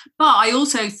potential. But I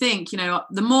also think,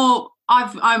 the more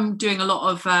I'm doing a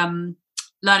lot of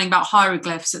learning about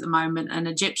hieroglyphs at the moment and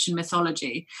Egyptian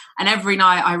mythology. And every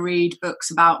night I read books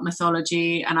about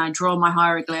mythology and I draw my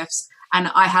hieroglyphs, and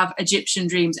I have Egyptian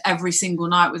dreams every single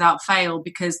night without fail,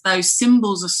 because those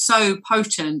symbols are so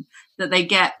potent that they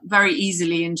get very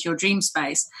easily into your dream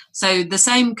space. So the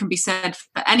same can be said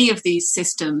for any of these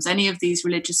systems, any of these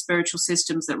religious spiritual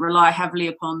systems that rely heavily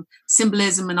upon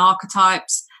symbolism and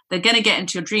archetypes. They're going to get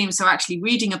into your dreams. So actually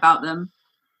reading about them,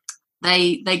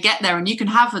 they get there, and you can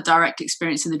have a direct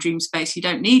experience in the dream space. You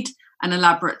don't need an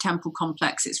elaborate temple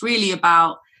complex. It's really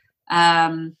about how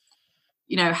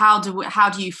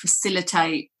do you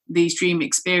facilitate these dream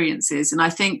experiences. And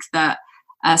I think that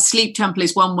sleep temple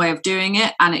is one way of doing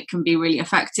it, and it can be really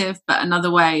effective. But another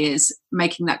way is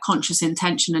making that conscious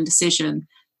intention and decision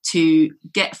to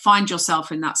find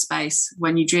yourself in that space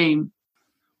when you dream.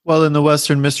 Well, in the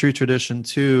Western mystery tradition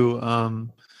too,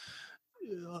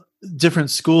 different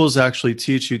schools actually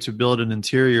teach you to build an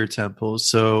interior temple.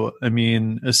 So, I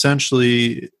mean,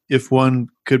 essentially, if one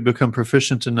could become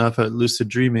proficient enough at lucid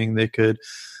dreaming, they could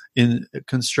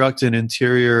construct an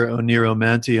interior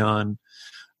oniromantion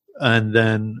and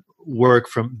then work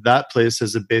from that place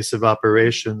as a base of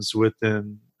operations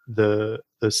within the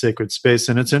sacred space.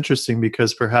 And it's interesting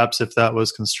because perhaps if that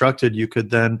was constructed, you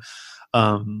could then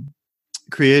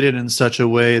create it in such a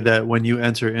way that when you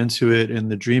enter into it in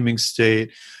the dreaming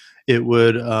state, it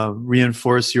would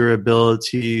reinforce your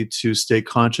ability to stay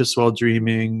conscious while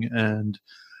dreaming and,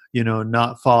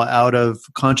 not fall out of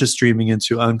conscious dreaming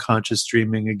into unconscious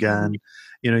dreaming again.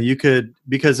 You could,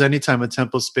 because anytime a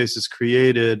temple space is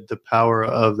created, the power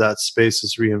of that space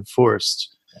is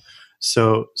reinforced.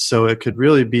 So it could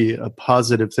really be a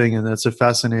positive thing. And that's a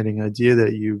fascinating idea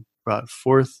that you brought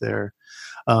forth there.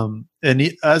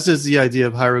 As is the idea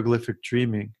of hieroglyphic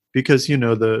dreaming, because,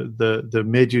 the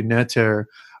Medu Neter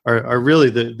are really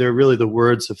they're really the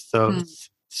words of Thoth.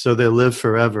 So they live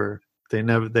forever.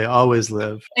 They always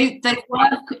live. They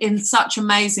work in such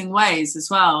amazing ways as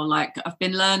well. Like, I've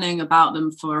been learning about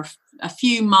them for a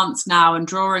few months now and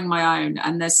drawing my own.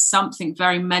 And there's something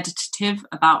very meditative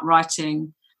about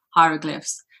writing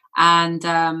hieroglyphs.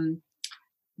 And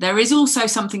there is also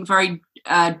something very,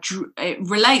 it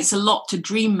relates a lot to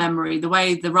dream memory, the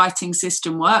way the writing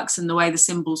system works and the way the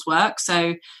symbols work.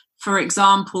 So, for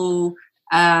example,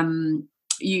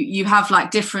 you have like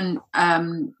different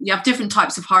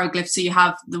types of hieroglyphs. So you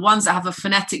have the ones that have a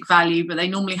phonetic value, but they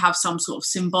normally have some sort of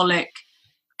symbolic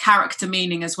character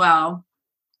meaning as well.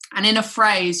 And in a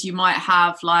phrase, you might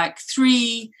have like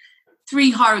three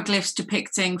hieroglyphs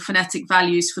depicting phonetic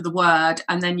values for the word,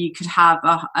 and then you could have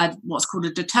a what's called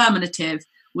a determinative,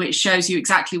 which shows you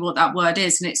exactly what that word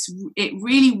is. And it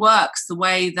really works in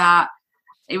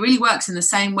the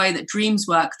same way that dreams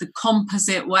work, the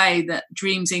composite way that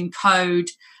dreams encode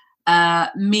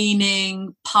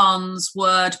meaning, puns,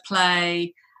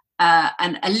 wordplay,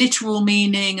 and a literal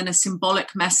meaning and a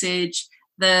symbolic message.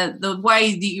 The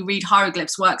way that you read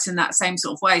hieroglyphs works in that same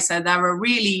sort of way. So they're a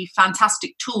really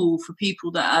fantastic tool for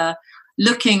people that are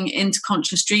looking into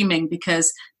conscious dreaming,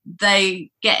 because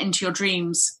they get into your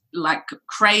dreams like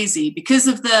crazy because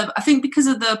of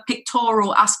the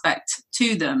pictorial aspect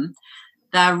to them.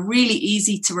 They're really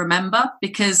easy to remember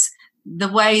because the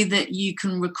way that you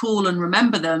can recall and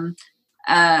remember them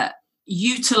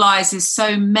utilizes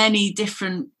so many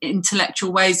different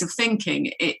intellectual ways of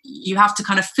thinking. You have to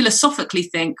kind of philosophically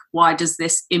think, why does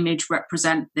this image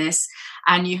represent this?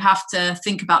 And you have to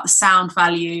think about the sound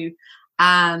value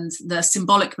and the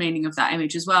symbolic meaning of that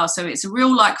image as well. So it's a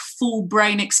real like full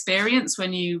brain experience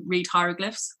when you read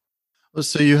hieroglyphs. Well,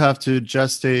 so you have to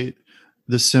gestate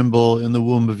the symbol in the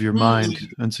womb of your mind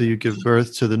until you give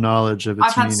birth to the knowledge of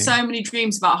its meaning. I've had so many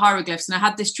dreams about hieroglyphs, and I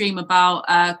had this dream about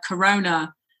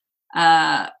Corona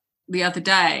the other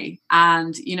day,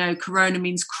 and Corona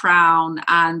means crown,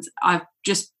 and I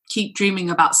just keep dreaming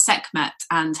about Sekhmet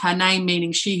and her name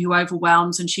meaning she who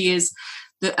overwhelms, and she is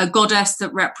a goddess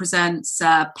that represents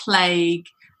plague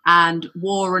and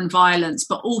war and violence,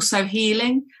 but also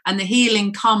healing, and the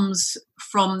healing comes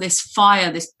from this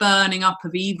fire, this burning up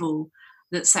of evil,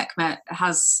 that Sekhmet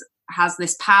has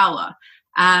this power.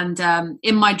 And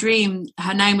in my dream,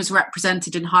 her name was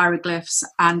represented in hieroglyphs,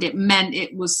 and it meant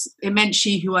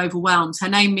she who overwhelms. Her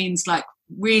name means like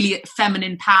really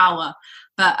feminine power,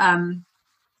 but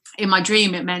in my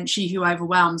dream it meant she who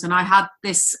overwhelms. And I had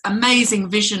this amazing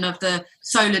vision of the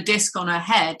solar disk on her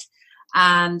head,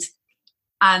 and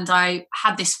I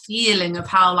had this feeling of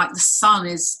how like the sun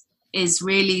is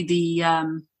really the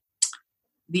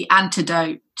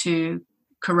antidote to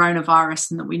coronavirus,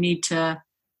 and that we need to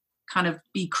kind of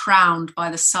be crowned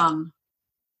by the sun.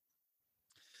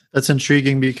 That's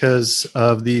intriguing because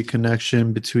of the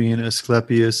connection between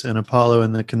Asclepius and Apollo,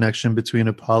 and the connection between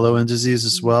Apollo and disease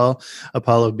as well.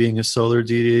 Apollo being a solar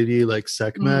deity like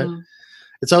Sekhmet.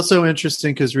 It's also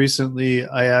interesting because recently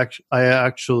I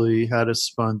actually had a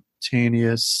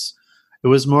spontaneous, it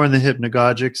was more in the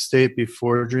hypnagogic state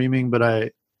before dreaming, but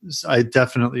I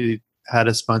definitely had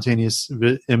a spontaneous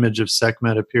image of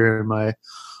Sekhmet appear in my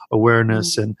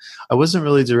awareness, and I wasn't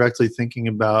really directly thinking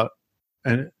about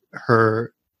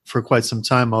her for quite some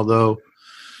time, although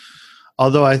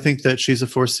I think that she's a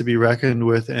force to be reckoned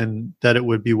with, and that it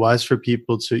would be wise for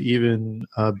people to even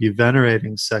be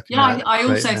venerating Sekhmet. Yeah, I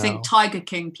also think Tiger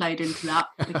King played into that,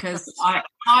 because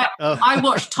I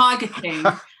watched Tiger King,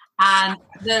 and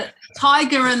the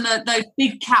tiger and those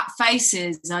big cat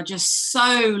faces are just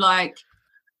so like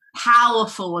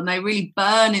powerful, and they really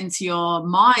burn into your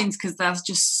minds because they're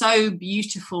just so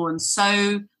beautiful and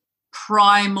so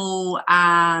primal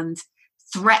and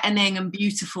threatening and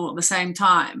beautiful at the same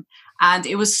time. And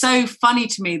it was so funny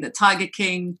to me that Tiger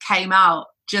King came out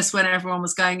just when everyone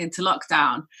was going into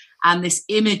lockdown, and this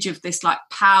image of this like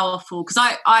powerful, because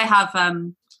I have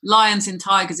lions and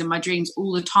tigers in my dreams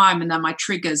all the time, and they're my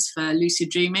triggers for lucid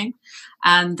dreaming.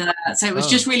 And so it was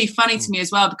just really funny to me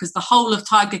as well, because the whole of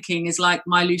Tiger King is like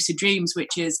my lucid dreams,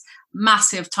 which is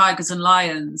massive tigers and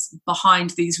lions behind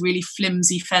these really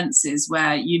flimsy fences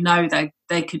where you know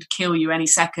they could kill you any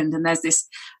second, and there's this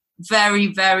very,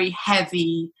 very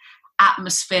heavy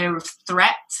atmosphere of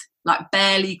threat, like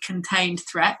barely contained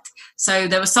threat. So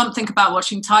there was something about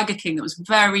watching Tiger King that was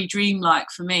very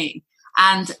dreamlike for me,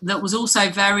 and that was also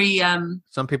very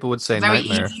some people would say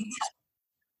nightmare.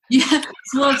 Yeah,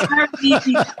 well, it's very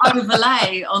easy to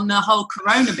overlay on the whole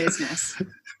corona business.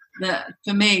 That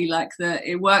for me,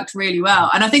 it worked really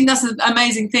well. And I think that's an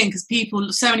amazing thing,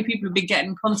 because so many people have been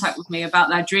getting in contact with me about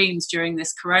their dreams during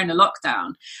this corona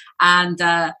lockdown. And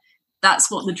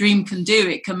that's what the dream can do.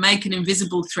 It can make an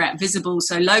invisible threat visible.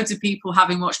 So loads of people,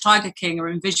 having watched Tiger King, are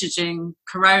envisaging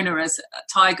corona as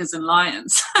tigers and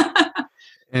lions.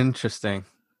 Interesting.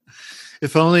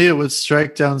 If only it would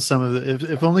strike down some of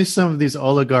the, if only some of these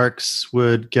oligarchs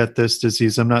would get this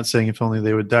disease. I'm not saying if only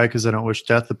they would die, because I don't wish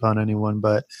death upon anyone,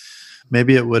 but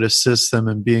maybe it would assist them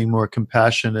in being more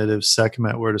compassionate if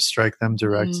Sekhmet were to strike them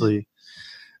directly,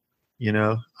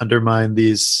 undermine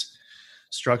these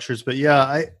structures. But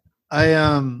yeah,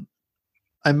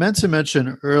 I meant to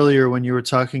mention earlier when you were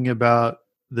talking about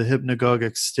the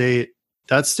hypnagogic state,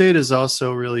 that state is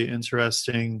also really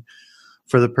interesting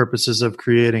for the purposes of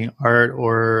creating art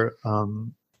or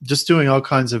just doing all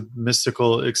kinds of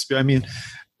mystical experience. I mean,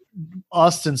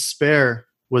 Austin Spare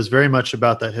was very much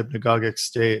about that hypnagogic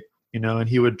state, and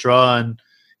he would draw on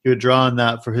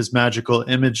that for his magical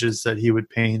images that he would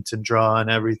paint and draw and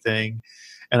everything.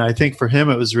 And I think for him,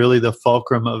 it was really the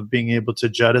fulcrum of being able to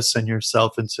jettison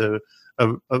yourself into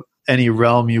any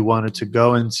realm you wanted to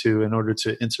go into in order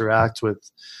to interact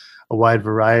with a wide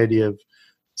variety of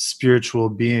spiritual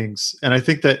beings. And I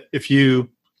think that if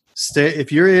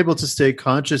you're able to stay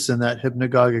conscious in that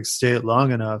hypnagogic state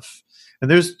long enough,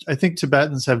 and I think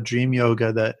Tibetans have dream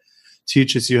yoga that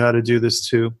teaches you how to do this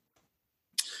too,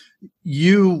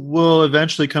 you will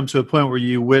eventually come to a point where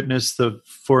you witness the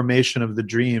formation of the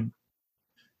dream.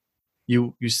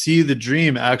 You see the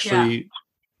dream actually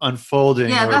unfolding.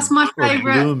 Yeah, that's my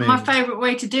favorite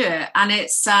way to do it. And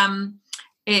it's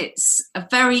a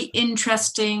very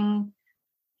interesting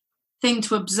thing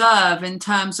to observe in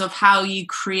terms of how you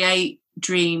create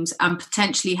dreams and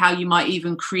potentially how you might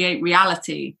even create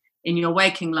reality in your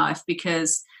waking life,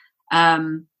 because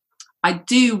I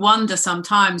do wonder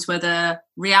sometimes whether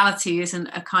reality isn't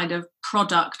a kind of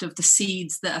product of the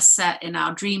seeds that are set in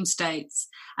our dream states.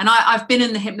 And I've been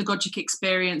in the hypnagogic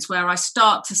experience where I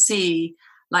start to see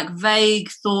like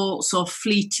vague thoughts or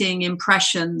fleeting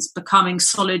impressions becoming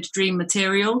solid dream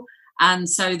material. And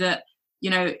so that,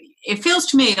 it feels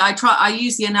to me, I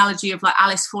use the analogy of like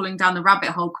Alice falling down the rabbit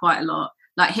hole quite a lot.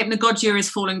 Like hypnagogia is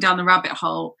falling down the rabbit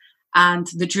hole, and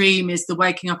the dream is the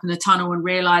waking up in the tunnel and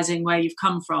realizing where you've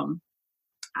come from.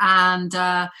 And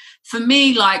for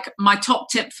me, like my top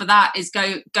tip for that is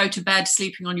go to bed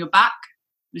sleeping on your back.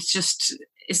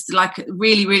 It's like a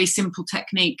really, really simple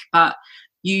technique, but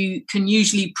you can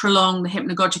usually prolong the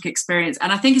hypnagogic experience.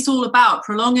 And I think it's all about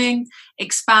prolonging,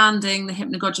 expanding the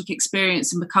hypnagogic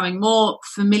experience and becoming more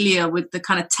familiar with the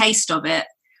kind of taste of it,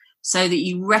 so that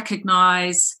you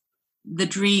recognize the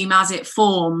dream as it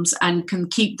forms and can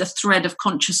keep the thread of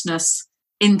consciousness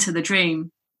into the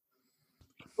dream.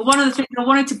 But one of the things I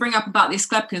wanted to bring up about the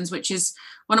Asclepians, which is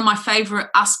one of my favorite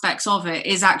aspects of it,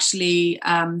 is actually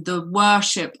the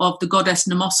worship of the goddess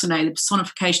Mnemosyne, the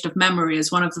personification of memory,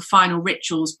 as one of the final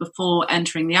rituals before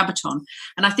entering the Abaton.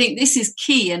 And I think this is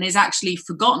key and is actually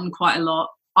forgotten quite a lot,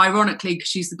 ironically, because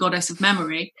she's the goddess of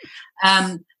memory.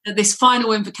 At this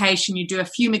final invocation, you do a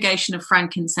fumigation of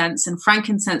frankincense, and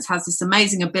frankincense has this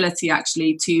amazing ability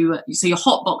actually so you're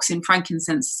hotboxing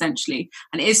frankincense essentially,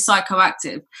 and it is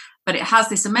psychoactive. But it has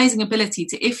this amazing ability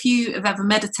to, if you have ever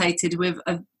meditated with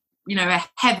a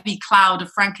heavy cloud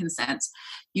of frankincense,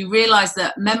 you realize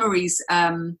that memories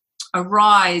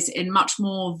arise in much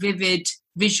more vivid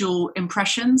visual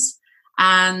impressions.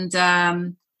 And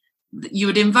you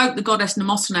would invoke the goddess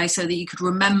Mnemosyne so that you could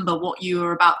remember what you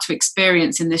were about to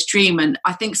experience in this dream. And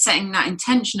I think setting that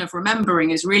intention of remembering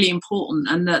is really important,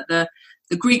 and that the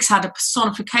Greeks had a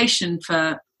personification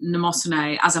for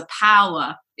Mnemosyne as a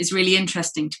power is really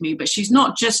interesting to me. But she's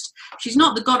not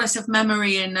the goddess of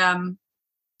memory in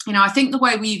I think the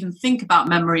way we even think about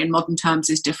memory in modern terms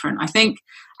is different. I think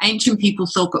ancient people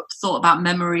thought about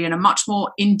memory in a much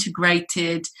more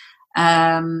integrated,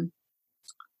 I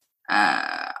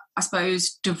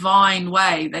suppose, divine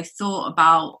way. They thought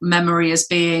about memory as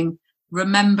being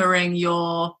remembering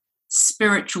your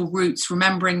spiritual roots,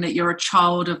 remembering that you're a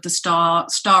child of the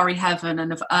starry heaven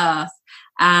and of earth.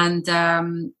 And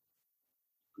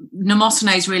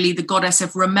Mnemosyne is really the goddess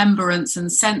of remembrance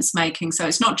and sense making. So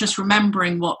it's not just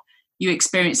remembering what you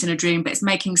experience in a dream, but it's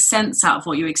making sense out of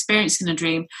what you experience in a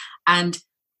dream, and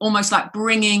almost like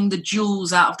bringing the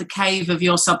jewels out of the cave of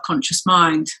your subconscious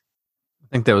mind. I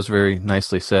think that was very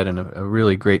nicely said, and a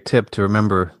really great tip to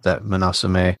remember that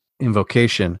Mnemosyne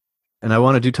invocation. And I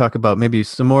want to talk about maybe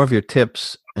some more of your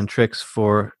tips and tricks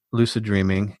for lucid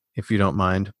dreaming, if you don't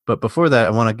mind. But before that,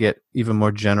 I want to get even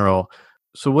more general.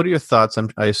 So what are your thoughts?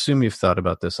 I assume you've thought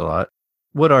about this a lot.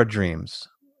 What are dreams?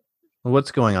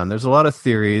 What's going on? There's a lot of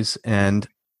theories, and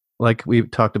like we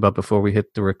talked about before we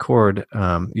hit the record,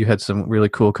 you had some really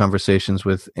cool conversations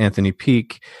with Anthony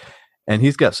Peake, and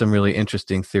he's got some really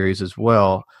interesting theories as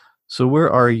well. So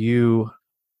where are you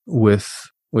with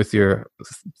your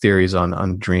theories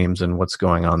on dreams and what's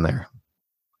going on there?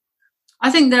 I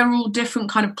think they're all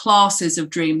different kind of classes of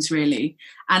dreams, really.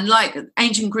 And like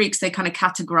ancient Greeks, they kind of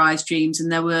categorized dreams,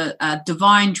 and there were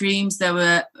divine dreams, there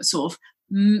were sort of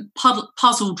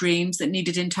puzzle dreams that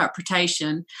needed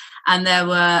interpretation, and there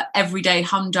were everyday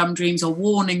humdrum dreams or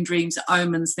warning dreams,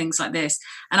 omens, things like this.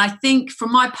 And I think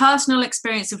from my personal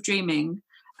experience of dreaming,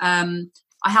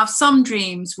 I have some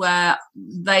dreams where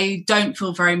they don't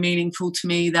feel very meaningful to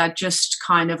me. They're just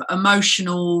kind of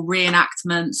emotional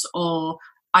reenactments, or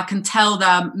I can tell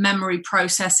they're memory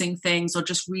processing things or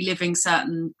just reliving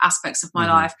certain aspects of my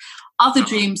life. Other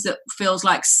dreams that feels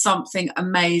like something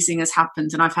amazing has happened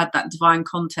and I've had that divine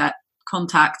contact.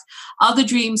 Other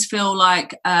dreams feel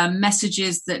like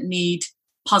messages that need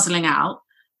puzzling out.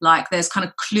 Like there's kind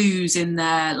of clues in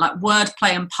there, like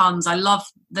wordplay and puns.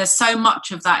 There's so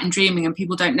much of that in dreaming, and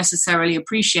people don't necessarily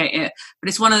appreciate it. But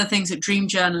it's one of the things that dream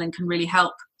journaling can really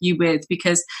help you with,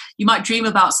 because you might dream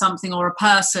about something or a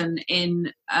person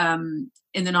in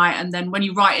the night, and then when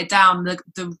you write it down,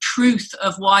 the truth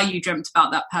of why you dreamt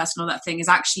about that person or that thing is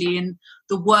actually in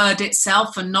the word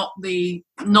itself, and not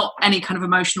any kind of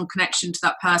emotional connection to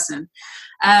that person.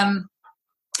 And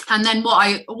then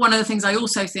one of the things I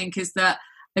also think is that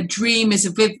a dream is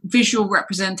a visual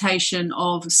representation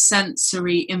of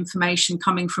sensory information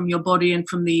coming from your body and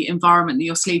from the environment that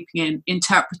you're sleeping in,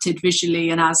 interpreted visually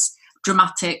and as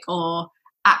dramatic or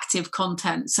active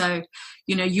content. So,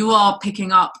 you are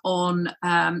picking up on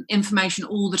information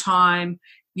all the time.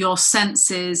 Your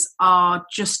senses are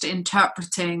just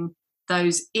interpreting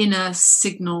those inner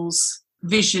signals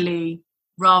visually,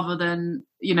 rather than,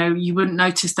 you wouldn't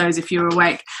notice those if you were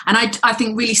awake. And I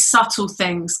think really subtle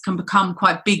things can become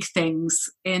quite big things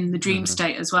in the dream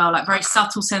state as well, like very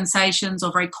subtle sensations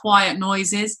or very quiet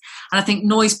noises. And I think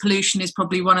noise pollution is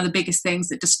probably one of the biggest things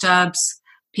that disturbs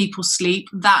people's sleep.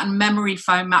 That and memory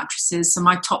foam mattresses. So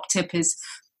my top tip is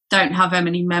don't have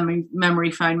any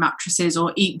memory foam mattresses,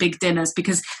 or eat big dinners.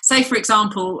 Because say, for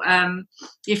example,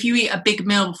 if you eat a big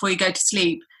meal before you go to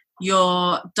sleep,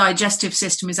 your digestive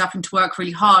system is having to work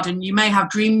really hard, and you may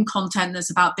have dream content that's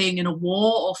about being in a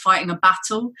war or fighting a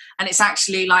battle, and it's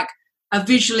actually like a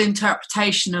visual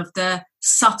interpretation of the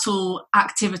subtle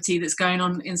activity that's going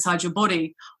on inside your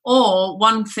body. Or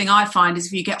one thing I find is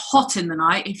if you get hot in the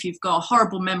night, if you've got a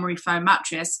horrible memory foam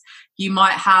mattress, you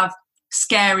might have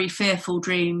scary, fearful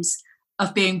dreams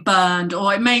of being burned,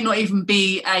 or it may not even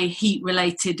be a heat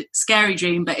related scary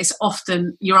dream, but it's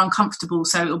often you're uncomfortable,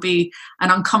 so it'll be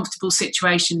an uncomfortable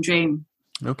situation dream.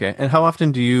 Okay. And how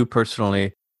often do you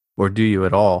personally, or do you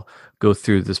at all, go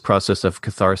through this process of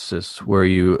catharsis where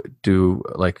you do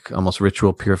like almost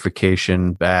ritual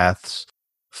purification, baths,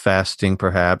 fasting,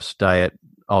 perhaps diet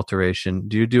alteration?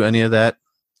 Do you do any of that?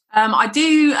 I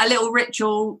do a little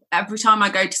ritual every time I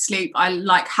go to sleep.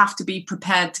 I have to be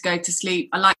prepared to go to sleep.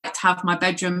 I like to have my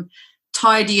bedroom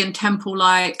tidy and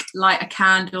temple-like, light a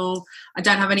candle. I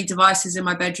don't have any devices in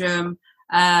my bedroom.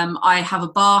 I have a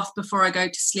bath before I go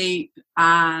to sleep,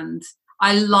 and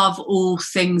I love all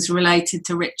things related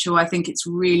to ritual. I think it's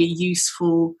really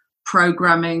useful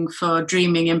programming for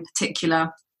dreaming in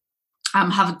particular.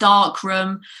 Have a dark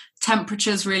room.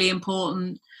 Temperature is really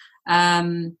important.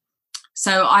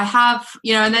 So I have,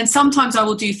 and then sometimes I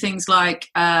will do things like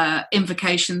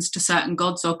invocations to certain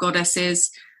gods or goddesses.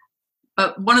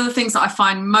 But one of the things that I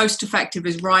find most effective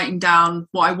is writing down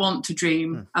what I want to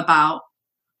dream about,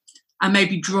 and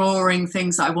maybe drawing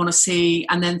things that I want to see,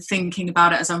 and then thinking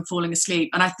about it as I'm falling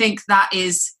asleep. And I think that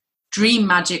is dream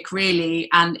magic, really,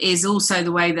 and is also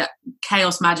the way that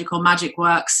chaos magic or magic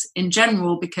works in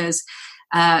general, because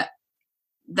that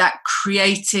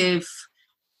creative,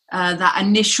 that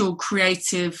initial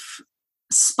creative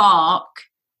spark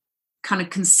kind of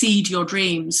can seed your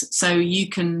dreams. So you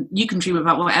can dream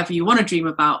about whatever you want to dream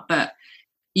about, but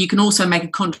you can also make a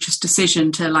conscious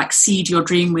decision to like seed your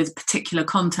dream with particular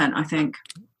content, I think.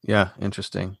 Yeah,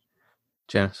 interesting.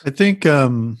 Janice? I think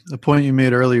the point you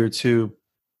made earlier too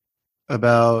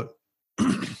about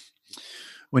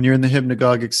when you're in the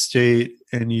hypnagogic state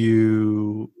and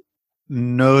you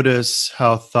notice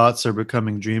how thoughts are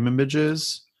becoming dream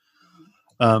images,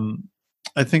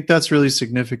 I think that's really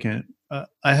significant.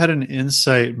 I had an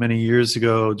insight many years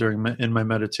ago in my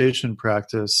meditation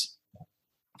practice,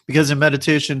 because in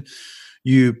meditation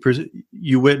you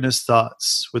witness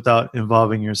thoughts without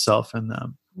involving yourself in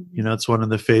them. You know, it's one of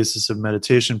the phases of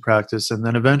meditation practice, and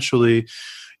then eventually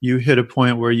you hit a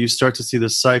point where you start to see the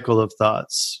cycle of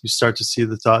thoughts. You start to see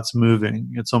the thoughts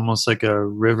moving. It's almost like a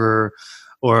river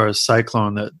or a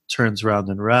cyclone that turns round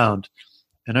and round.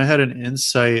 And I had an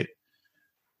insight,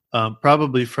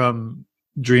 probably from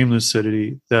dream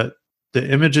lucidity, that the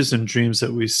images and dreams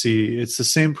that we see, it's the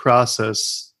same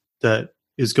process that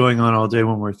is going on all day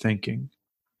when we're thinking.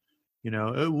 You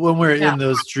know, when we're in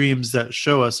those dreams that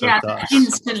show us our thoughts.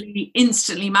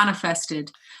 Instantly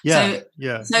manifested. Yeah.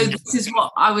 So this is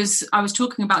what I was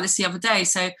talking about this the other day.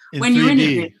 So when 3D. you're in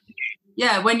a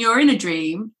dream, when you're in a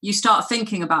dream, you start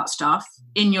thinking about stuff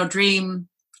in your dream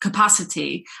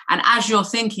capacity, and as you're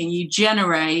thinking, you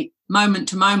generate moment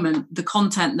to moment the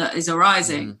content that is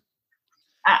arising.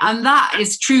 And that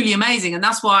is truly amazing. And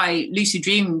that's why lucid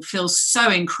dreaming feels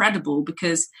so incredible,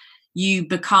 because you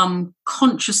become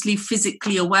consciously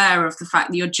physically aware of the fact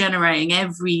that you're generating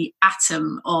every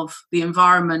atom of the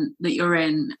environment that you're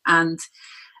in. And,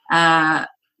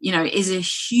 it's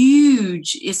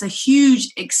a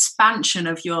huge expansion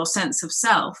of your sense of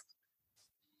self.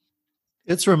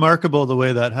 It's remarkable the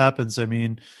way that happens. I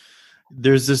mean,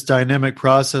 there's this dynamic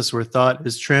process where thought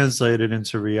is translated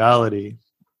into reality.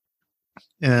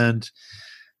 And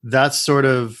that's sort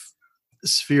of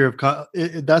sphere of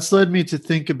that's led me to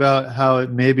think about how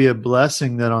it may be a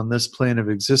blessing that on this plane of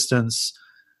existence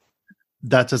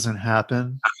that doesn't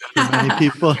happen for many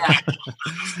people.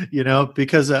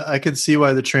 Because I can see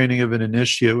why the training of an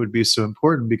initiate would be so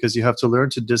important, because you have to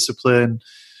learn to discipline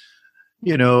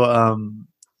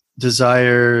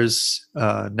desires,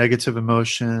 negative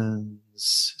emotions,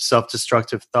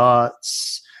 self-destructive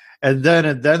thoughts, and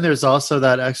then there's also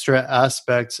that extra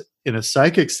aspect in a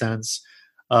psychic sense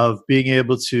of being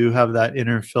able to have that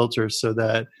inner filter so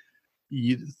that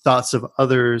thoughts of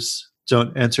others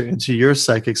don't enter into your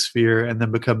psychic sphere and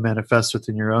then become manifest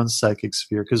within your own psychic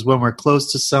sphere. Because when we're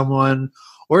close to someone,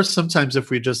 or sometimes if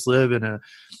we just live in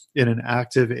an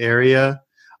active area,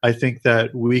 I think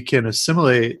that we can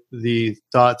assimilate the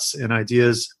thoughts and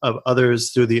ideas of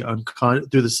others through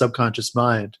the subconscious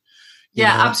mind.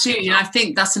 Yeah, absolutely. And I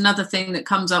think that's another thing that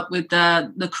comes up with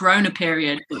the corona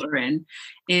period that we're in,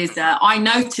 is I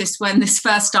noticed when this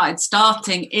first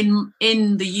starting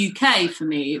in the UK for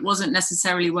me, it wasn't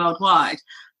necessarily worldwide,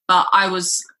 but I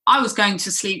was going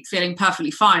to sleep feeling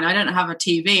perfectly fine. I don't have a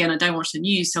TV and I don't watch the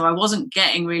news, so I wasn't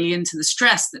getting really into the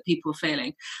stress that people were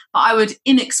feeling. But I would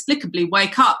inexplicably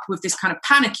wake up with this kind of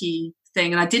panicky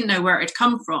thing, and I didn't know where it had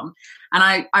come from. And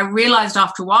I realized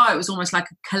after a while it was almost like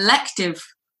a collective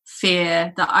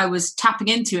fear that I was tapping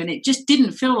into, and it just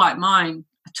didn't feel like mine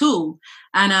at all.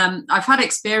 And I've had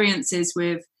experiences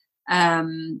with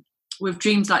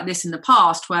dreams like this in the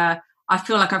past, where I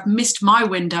feel like I've missed my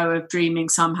window of dreaming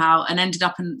somehow and ended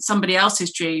up in somebody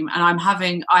else's dream, and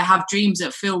I have dreams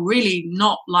that feel really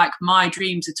not like my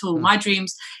dreams at all. My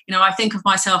dreams, I think of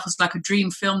myself as like a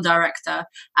dream film director,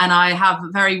 and I have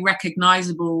a very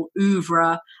recognizable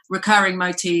oeuvre, recurring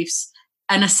motifs,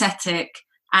 an aesthetic,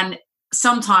 and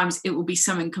sometimes it will be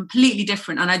something completely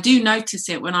different. And I do notice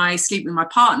it when I sleep with my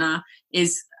partner,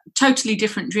 is totally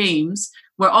different dreams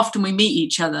where often we meet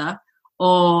each other,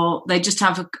 or they just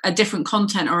have a different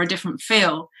content or a different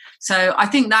feel. So I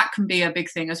think that can be a big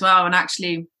thing as well. And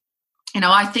actually,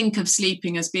 I think of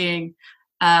sleeping as being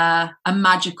a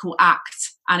magical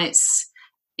act, and it's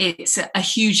a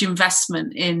huge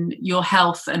investment in your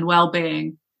health and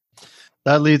well-being.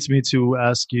 That leads me to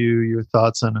ask you your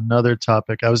thoughts on another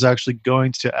topic. I was actually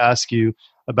going to ask you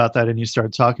about that, and you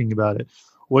started talking about it.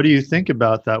 What do you think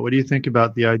about that? What do you think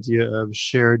about the idea of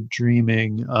shared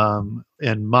dreaming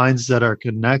and minds that are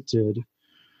connected?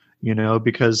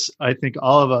 Because I think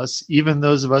all of us, even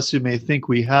those of us who may think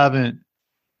we haven't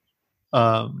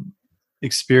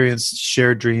experienced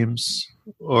shared dreams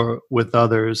or with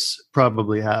others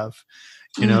probably have.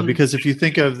 Because if you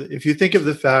think of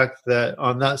the fact that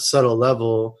on that subtle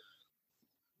level,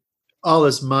 all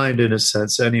is mind in a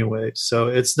sense anyway, so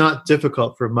it's not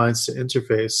difficult for minds to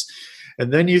interface.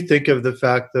 And then you think of the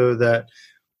fact, though, that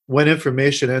when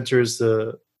information enters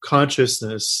the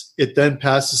consciousness, it then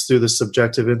passes through the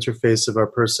subjective interface of our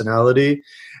personality.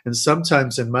 And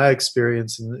sometimes, in my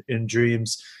experience in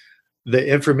dreams, the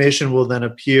information will then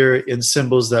appear in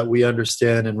symbols that we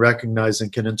understand and recognize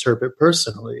and can interpret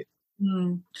personally.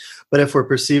 But if we're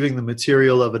perceiving the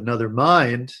material of another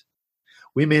mind,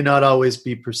 we may not always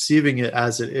be perceiving it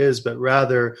as it is, but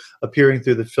rather appearing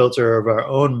through the filter of our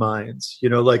own minds,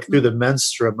 like through the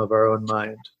menstruum of our own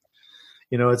mind.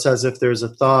 It's as if there's a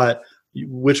thought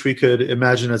which we could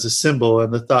imagine as a symbol,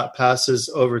 and the thought passes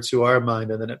over to our mind,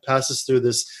 and then it passes through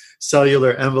this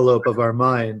cellular envelope of our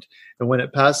mind. And when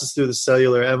it passes through the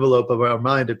cellular envelope of our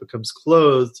mind, it becomes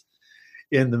clothed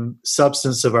in the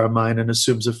substance of our mind and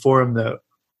assumes a form that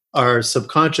our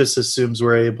subconscious assumes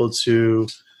we're able to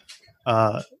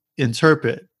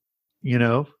interpret,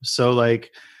 So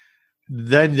like,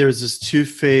 then there's this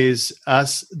two-phase,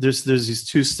 there's these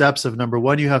two steps of, number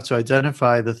one, you have to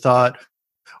identify the thought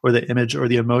or the image or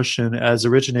the emotion as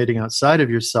originating outside of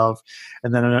yourself.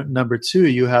 And then number two,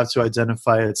 you have to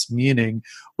identify its meaning,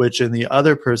 which in the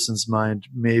other person's mind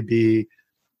may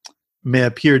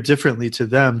appear differently to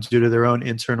them due to their own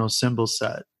internal symbol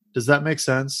set. Does that make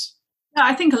sense? Yeah,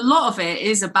 I think a lot of it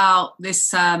is about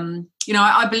this,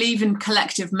 I believe in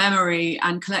collective memory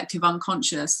and collective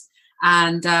unconscious.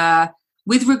 And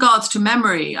with regards to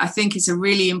memory, I think it's a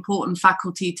really important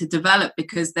faculty to develop,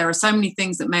 because there are so many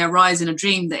things that may arise in a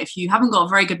dream that if you haven't got a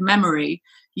very good memory,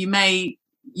 you may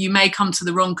come to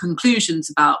the wrong conclusions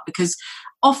about. Because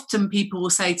often people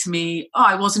will say to me,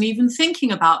 I wasn't even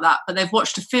thinking about that, but they've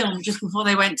watched a film just before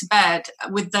they went to bed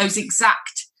with those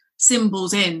exact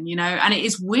symbols in, and it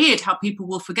is weird how people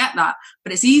will forget that.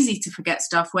 But it's easy to forget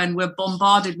stuff when we're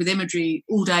bombarded with imagery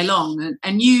all day long.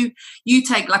 And you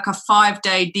take like a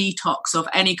 5-day detox of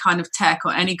any kind of tech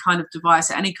or any kind of device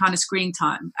or any kind of screen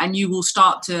time, and you will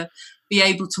start to be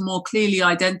able to more clearly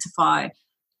identify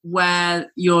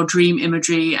where your dream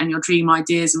imagery and your dream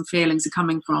ideas and feelings are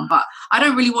coming from. But I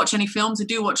don't really watch any films. I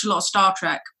do watch a lot of Star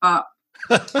Trek, but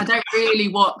I don't really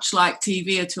watch like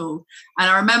TV at all. And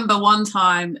I remember one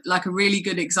time, like a really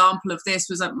good example of this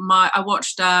was I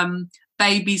watched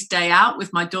Baby's Day Out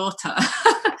with my daughter.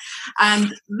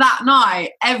 And that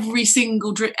night, every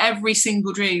single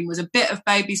dream was a bit of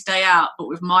Baby's Day Out, but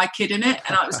with my kid in it.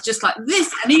 And I was just like,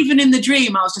 this, and even in the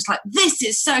dream, I was just like, this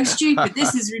is so stupid.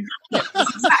 This is ridiculous. This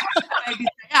is exactly Baby's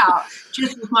Day Out,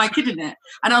 just with my kid in it.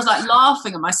 And I was like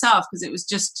laughing at myself, because it was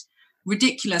just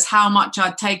ridiculous how much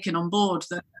I'd taken on board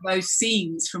those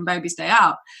scenes from Baby's Day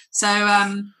Out. So,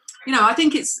 I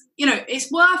think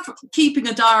it's worth keeping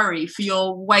a diary for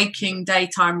your waking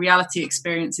daytime reality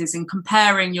experiences and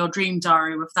comparing your dream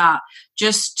diary with that,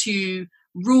 just to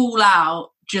rule out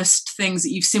just things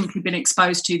that you've simply been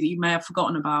exposed to that you may have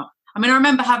forgotten about. I mean, I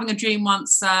remember having a dream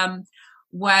once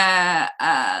where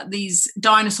these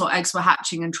dinosaur eggs were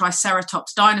hatching and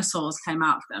Triceratops dinosaurs came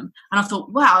out of them. And I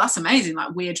thought, wow, that's amazing,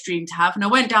 like weird dream to have. And I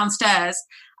went downstairs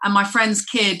and my friend's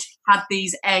kid had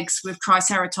these eggs with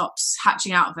Triceratops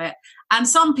hatching out of it. And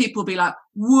some people be like,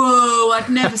 whoa, I'd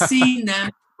never seen them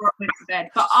before I went to bed.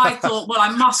 But I thought, well, I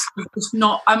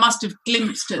must have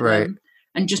glimpsed at them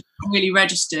and just really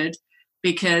registered,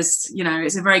 because,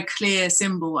 it's a very clear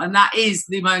symbol. And that is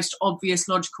the most obvious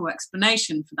logical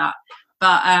explanation for that.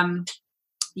 But,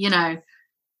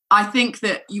 I think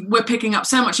that we're picking up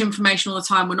so much information all the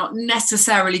time. We're not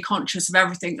necessarily conscious of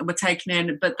everything that we're taking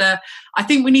in. But I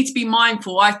think we need to be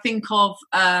mindful. I think of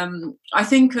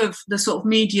the sort of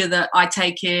media that I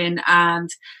take in, and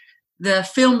the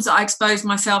films that I expose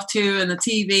myself to, and the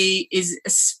TV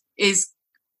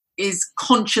is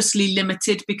consciously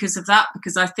limited because of that.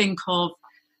 Because I think of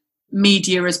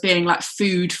media as being like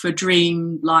food for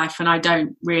dream life, and I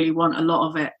don't really want a lot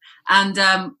of it.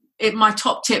 And my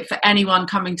top tip for anyone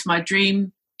coming to my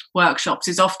dream workshops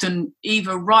is often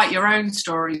either write your own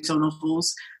stories or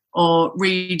novels, or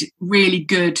read really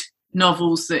good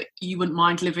novels that you wouldn't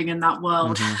mind living in that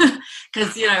world.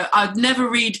 Because I'd never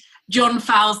read John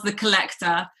Fowles' The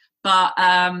Collector, but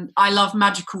I love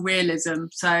magical realism,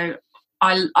 so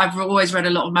I've always read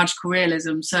a lot of magical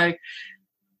realism. So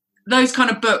those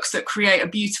kind of books that create a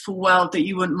beautiful world that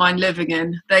you wouldn't mind living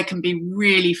in, they can be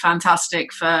really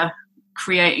fantastic for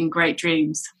creating great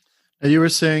dreams. You were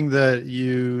saying that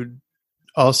you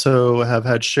also have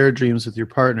had shared dreams with your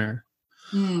partner.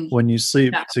 when you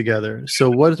sleep together. So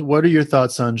what are your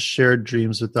thoughts on shared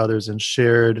dreams with others and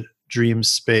shared dream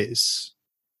space?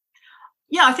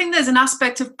 Yeah, I think there's an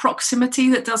aspect of proximity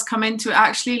that does come into it,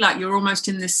 actually. Like, you're almost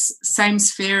in this same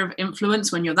sphere of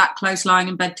influence when you're that close lying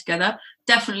in bed together.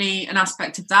 Definitely an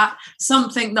aspect of that.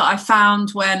 Something that I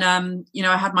found when,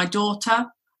 I had my daughter.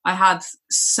 I had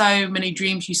so many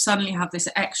dreams. You suddenly have this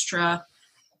extra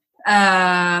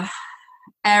area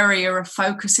of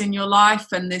focus in your life,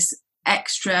 and this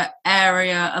extra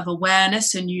area of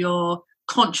awareness, and your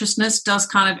consciousness does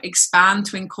kind of expand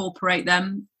to incorporate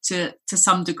them to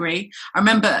some degree. I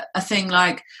remember a thing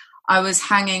like I'd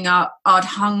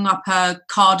hung up her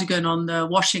cardigan on the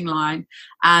washing line,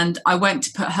 and I went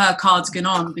to put her cardigan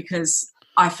on because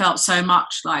I felt so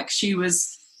much like she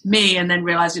was me, and then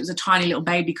realized it was a tiny little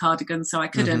baby cardigan, so I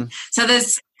couldn't. So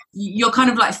you're kind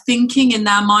of like thinking in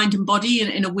their mind and body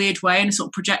in a weird way, in a sort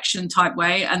of projection type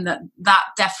way, and that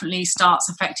definitely starts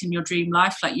affecting your dream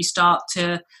life. Like,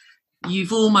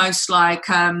 you've almost like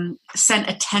sent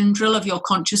a tendril of your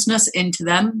consciousness into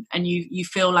them, and you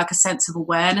feel like a sense of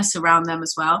awareness around them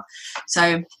as well.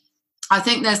 So I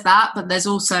think there's that, but there's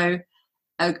also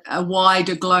a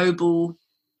wider global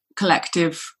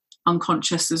collective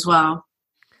unconscious as well.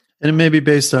 And it may be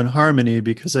based on harmony,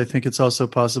 because I think it's also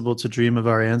possible to dream of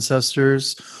our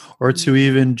ancestors, or to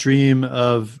even dream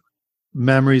of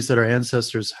memories that our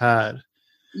ancestors had.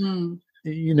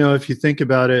 If you think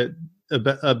about it,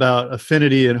 about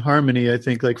affinity and harmony, I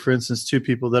think, like, for instance, two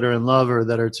people that are in love or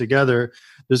that are together,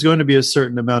 there's going to be a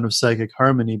certain amount of psychic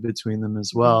harmony between them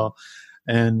as well.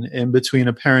 And between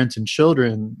a parent and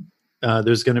children,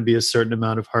 there's going to be a certain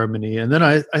amount of harmony. And then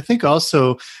I think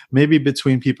also maybe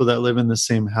between people that live in the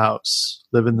same house,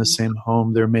 live in the same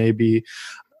home, there may be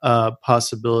a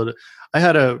possibility. I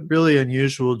had a really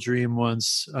unusual dream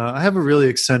once. I have a really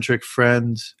eccentric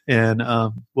friend, and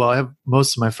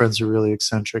most of my friends are really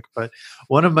eccentric, but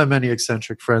one of my many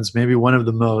eccentric friends, maybe one of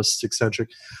the most eccentric.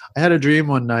 I had a dream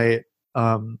one night.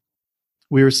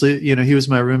 We were he was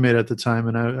my roommate at the time,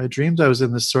 and I dreamed I was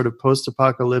in this sort of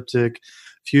post-apocalyptic,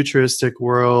 futuristic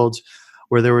world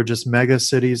where there were just mega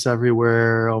cities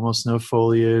everywhere, almost no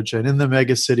foliage, and in the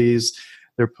mega cities,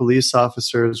 their police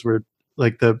officers were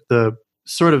like the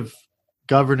sort of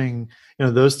governing,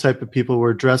 those type of people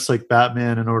were dressed like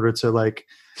Batman in order to like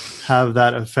have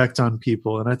that effect on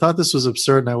people. And I thought this was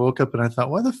absurd. And I woke up and I thought,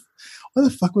 why the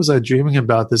fuck was I dreaming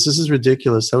about this? This is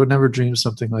ridiculous. I would never dream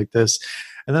something like this.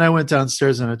 And then I went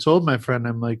downstairs and I told my friend,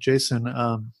 I'm like, Jason,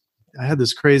 I had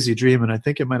this crazy dream, and I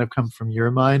think it might have come from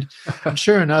your mind. And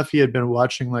sure enough, he had been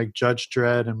watching like Judge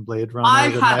Dredd and Blade Runner.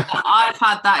 I've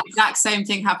had that exact same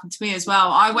thing happen to me as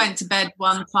well. I went to bed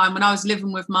one time when I was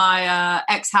living with my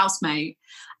ex-housemate,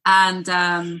 and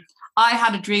I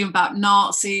had a dream about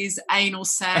Nazis, anal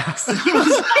sex. It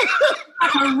was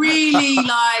like a really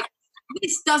like,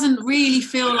 this doesn't really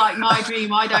feel like my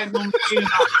dream. I don't normally dream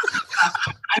about this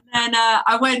stuff. And then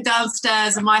I went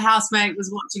downstairs, and my housemate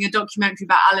was watching a documentary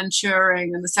about Alan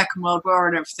Turing and the Second World War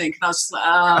and everything. And I was just like,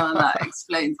 oh, that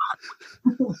explains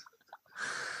that.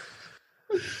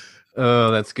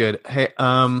 Oh, that's good. Hey,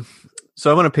 so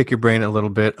I want to pick your brain a little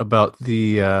bit about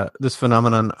the this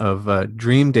phenomenon of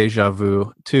dream deja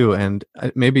vu too, and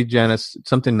maybe, Janice,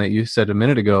 something that you said a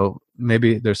minute ago.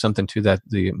 Maybe there's something to that,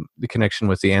 the connection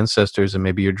with the ancestors, and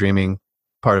maybe you're dreaming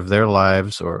part of their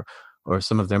lives or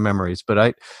some of their memories. But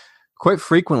I quite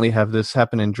frequently have this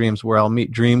happen in dreams, where I'll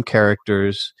meet dream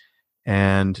characters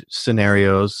and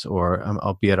scenarios, or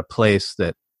I'll be at a place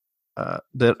that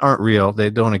aren't real. They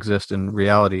don't exist in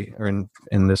reality or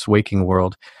in this waking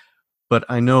world. But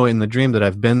I know in the dream that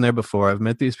I've been there before. I've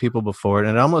met these people before, and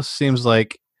it almost seems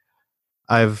like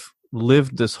I've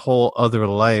lived this whole other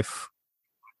life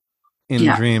in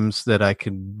dreams that I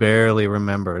could barely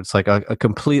remember. It's like a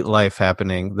complete life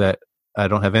happening that I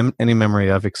don't have any memory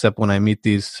of, except when I meet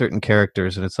these certain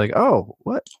characters, and it's like, oh,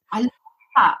 what?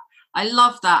 I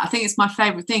love that. I think it's my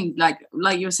favorite thing. Like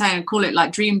you were saying, I call it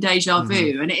like dream deja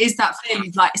vu. And it is that feeling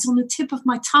of like, it's on the tip of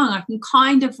my tongue. I can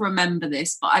kind of remember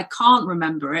this, but I can't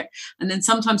remember it. And then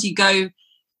sometimes you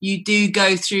do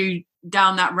go through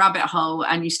down that rabbit hole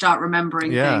and you start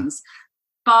remembering things.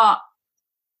 But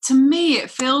to me,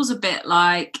 it feels a bit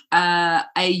like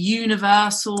a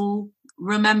universal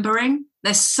remembering.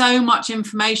 There's so much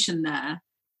information there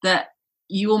that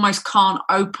you almost can't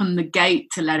open the gate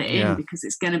to let it in, because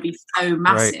it's going to be so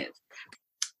massive.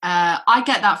 Right. I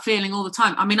get that feeling all the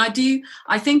time. I mean, I do.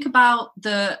 I think about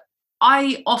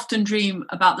I often dream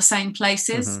about the same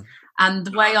places. And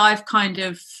the way I've kind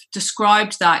of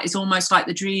described that is almost like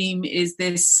the dream is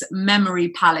this memory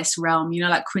palace realm,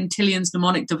 like Quintilian's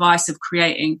mnemonic device of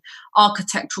creating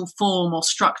architectural form or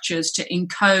structures to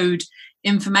encode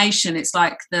information. It's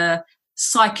like the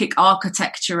psychic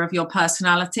architecture of your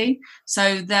personality.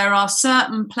 So there are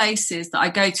certain places that I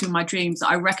go to in my dreams that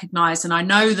I recognize, and I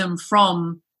know them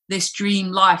from this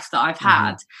dream life that I've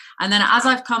had. And then as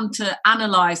I've come to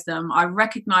analyze them, I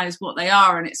recognize what they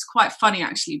are. And it's quite funny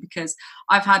actually, because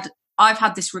I've had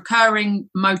this recurring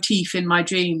motif in my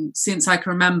dream since I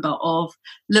can remember, of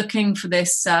looking for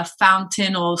this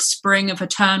fountain or spring of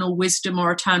eternal wisdom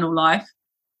or eternal life.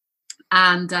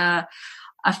 And a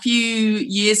few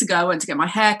years ago, I went to get my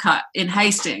hair cut in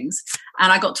Hastings,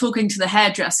 and I got talking to the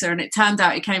hairdresser, and it turned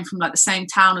out he came from like the same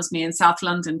town as me in South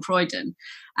London, Croydon.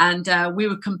 And we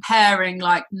were comparing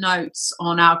like notes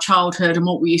on our childhood and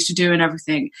what we used to do and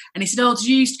everything. And he said, "Oh, did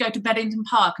you used to go to Beddington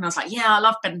Park?" And I was like, "Yeah, I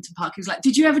love Beddington Park." He was like,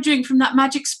 "Did you ever drink from that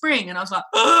magic spring?" And I was like,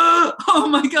 "Oh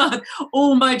my God,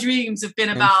 all my dreams have been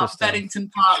about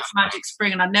Beddington Park's magic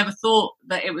spring." And I never thought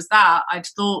that it was that. I'd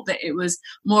thought that it was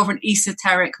more of an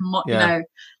esoteric,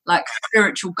 like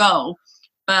spiritual goal.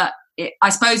 But I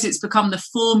suppose it's become the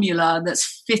formula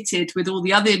that's fitted with all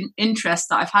the other interests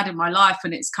that I've had in my life,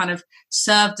 and it's kind of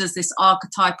served as this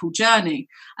archetypal journey.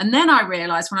 And then I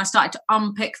realized when I started to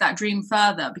unpick that dream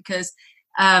further, because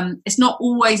it's not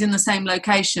always in the same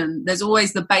location. There's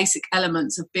always the basic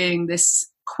elements of being this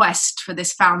quest for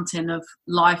this fountain of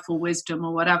life or wisdom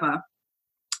or whatever.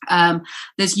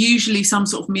 There's usually some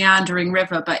sort of meandering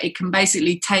river, but it can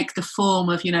basically take the form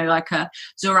of, like a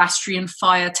Zoroastrian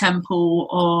fire temple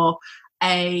or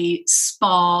a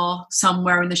spa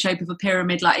somewhere in the shape of a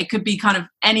pyramid. Like it could be kind of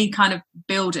any kind of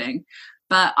building.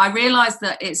 But I realized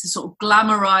that it's a sort of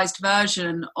glamorized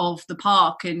version of the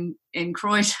park in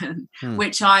Croydon,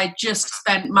 which I just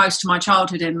spent most of my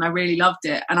childhood in, and I really loved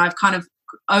it. And I've kind of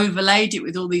overlaid it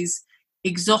with all these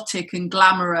exotic and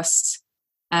glamorous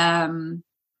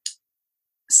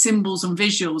symbols and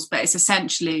visuals, but it's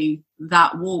essentially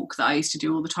that walk that I used to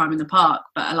do all the time in the park,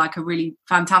 but like a really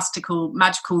fantastical,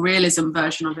 magical realism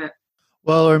version of it.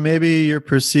 Well, or maybe you're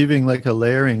perceiving like a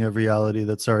layering of reality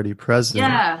that's already present.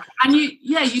 Yeah, and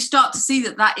you start to see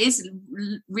that is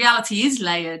reality is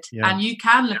layered, and you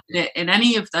can look at it in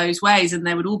any of those ways, and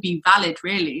they would all be valid,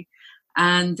 really.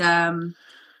 And I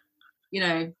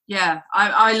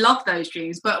love those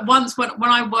dreams. But once when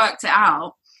I worked it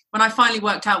out. When I finally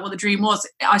worked out what the dream was,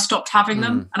 I stopped having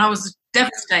them, and I was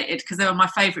devastated because they were my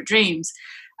favorite dreams.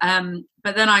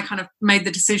 But then I kind of made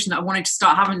the decision that I wanted to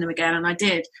start having them again, and I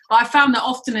did. But I found that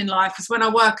often in life is when I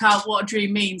work out what a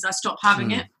dream means, I stop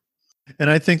having it. And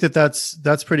I think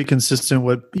that's pretty consistent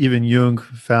what even Jung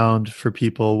found for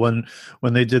people when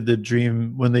they did the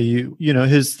dream, when they,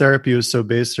 his therapy was so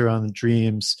based around the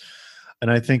dreams. And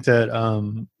I think that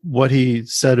what he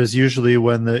said is usually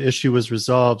when the issue was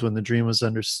resolved, when the dream was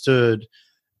understood,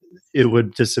 it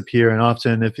would disappear. And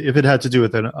often if it had to do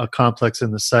with a complex in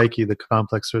the psyche, the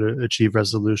complex would achieve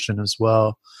resolution as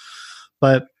well.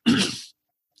 But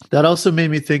that also made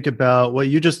me think about what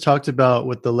you just talked about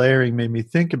with the layering, made me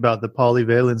think about the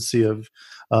polyvalency of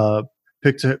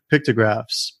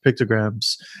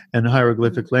pictograms and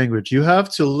hieroglyphic language. You have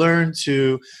to learn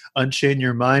to unchain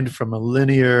your mind from a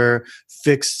linear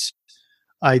fixed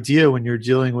idea when you're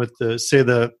dealing with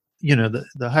the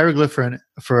hieroglyph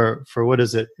for what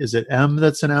is it M,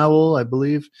 that's an owl, I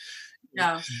believe.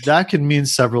 Yeah, that can mean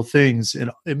several things,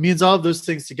 and it means all of those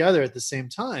things together at the same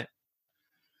time.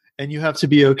 And you have to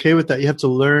be okay with that. You have to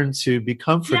learn to be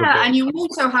comfortable. Yeah, and you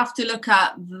also have to look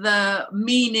at the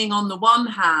meaning on the one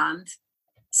hand,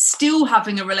 still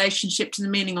having a relationship to the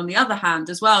meaning on the other hand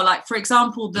as well. Like, for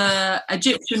example, the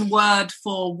Egyptian word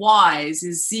for wise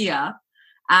is Zia,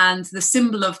 and the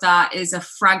symbol of that is a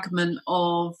fragment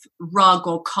of rug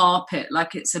or carpet,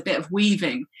 like it's a bit of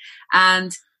weaving.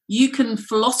 And you can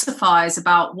philosophize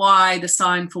about why the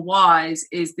sign for wise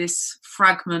is this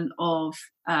fragment of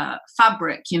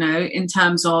fabric, in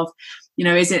terms of,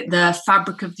 is it the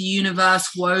fabric of the universe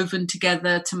woven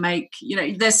together to make,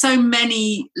 there's so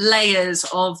many layers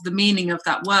of the meaning of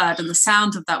that word and the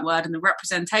sound of that word and the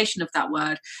representation of that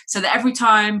word, so that every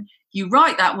time you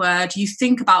write that word, you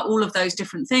think about all of those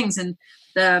different things. And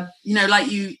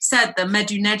like you said, the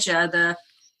Medu Neja, the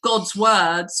God's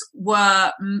words,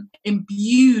 were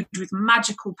imbued with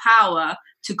magical power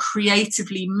to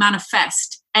creatively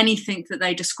manifest anything that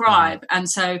they describe. And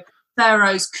so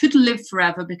pharaohs could live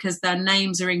forever because their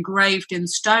names are engraved in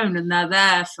stone and they're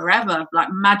there forever, like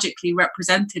magically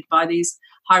represented by these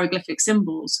hieroglyphic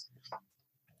symbols.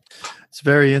 It's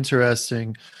very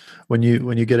interesting when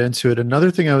you get into it.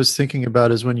 Another thing I was thinking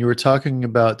about is when you were talking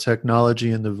about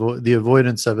technology and the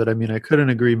avoidance of it. I mean, I couldn't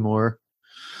agree more.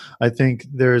 I think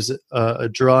there's a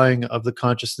drawing of the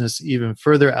consciousness even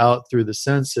further out through the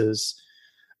senses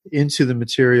into the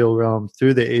material realm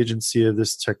through the agency of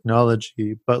this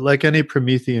technology. But like any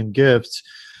Promethean gift,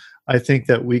 I think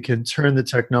that we can turn the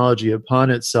technology upon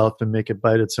itself and make it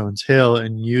bite its own tail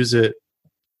and use it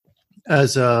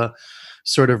as a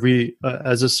sort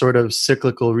of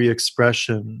cyclical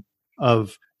re-expression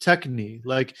of technique.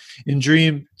 Like in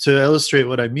dream, to illustrate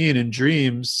what I mean, in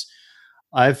dreams,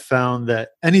 I've found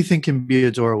that anything can be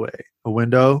a doorway. A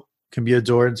window can be a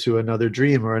door into another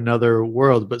dream or another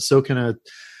world, but so can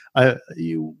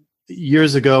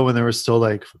years ago when there were still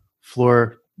like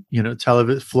floor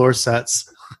sets,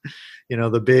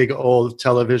 the big old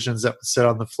televisions that would sit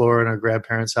on the floor in our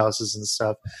grandparents' houses and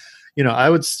stuff. I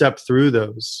would step through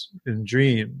those in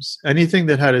dreams. Anything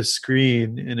that had a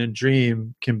screen in a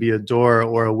dream can be a door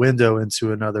or a window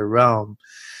into another realm.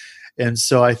 And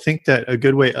so I think that a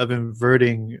good way of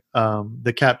inverting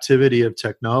the captivity of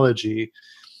technology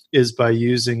is by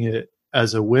using it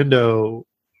as a window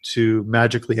to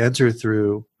magically enter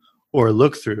through or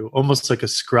look through, almost like a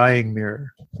scrying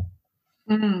mirror.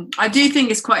 I do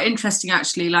think it's quite interesting,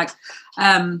 actually. Like,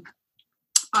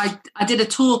 I did a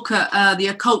talk at the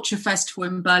Occulture Festival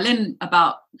in Berlin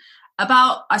about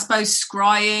I suppose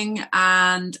scrying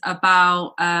and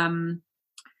about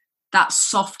that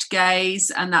soft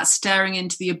gaze and that staring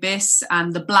into the abyss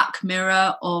and the black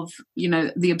mirror of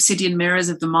the obsidian mirrors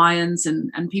of the Mayans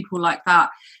and people like that,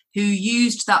 who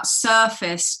used that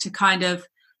surface to kind of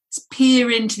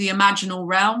peer into the imaginal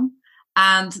realm.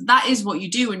 And that is what you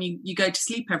do when you go to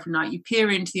sleep every night. You peer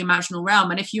into the imaginal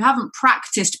realm. And if you haven't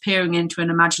practiced peering into an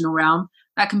imaginal realm,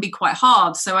 that can be quite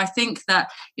hard. So I think that,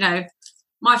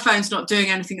 my phone's not doing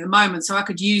anything at the moment, so I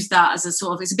could use that as a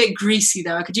sort of, it's a bit greasy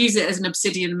though, I could use it as an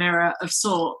obsidian mirror of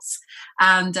sorts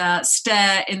and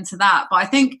stare into that. But I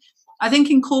think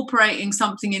incorporating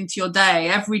something into your day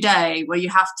every day where you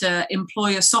have to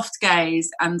employ a soft gaze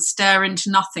and stare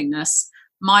into nothingness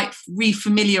might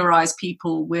refamiliarize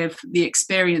people with the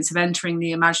experience of entering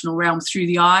the imaginal realm through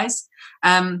the eyes.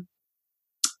 What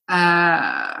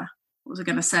was I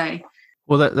going to say?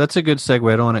 Well, that's a good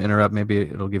segue. I don't want to interrupt. Maybe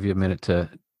it'll give you a minute to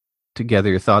gather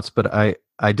your thoughts. But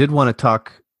I did want to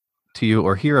talk to you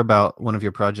or hear about one of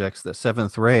your projects, the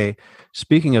Seventh Ray.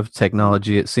 Speaking of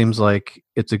technology, it seems like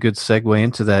it's a good segue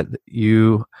into that.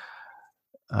 You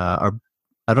are,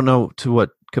 I don't know to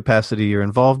what capacity you're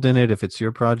involved in it, if it's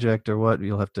your project or what,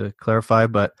 you'll have to clarify,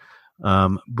 but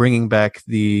bringing back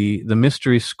the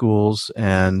mystery schools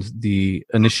and the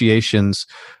initiations,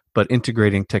 but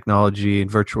integrating technology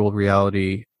and virtual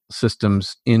reality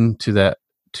systems into that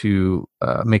to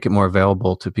make it more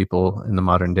available to people in the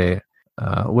modern day.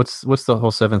 What's the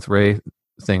whole Seventh Ray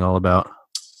thing all about?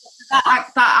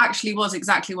 That actually was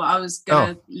exactly what I was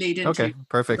going to lead into. Okay,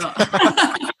 perfect.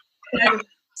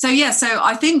 So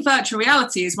I think virtual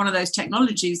reality is one of those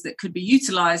technologies that could be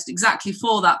utilized exactly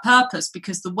for that purpose,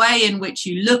 because the way in which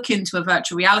you look into a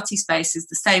virtual reality space is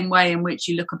the same way in which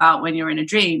you look about when you're in a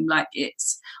dream. Like,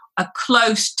 it's a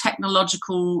close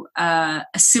technological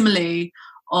facsimile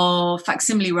of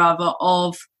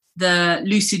the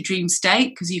lucid dream state,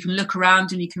 because you can look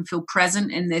around and you can feel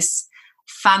present in this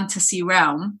fantasy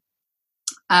realm.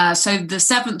 So the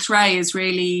Seventh Ray is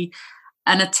really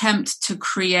an attempt to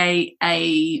create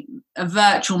a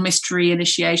virtual mystery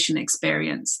initiation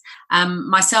experience.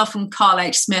 Myself and Carl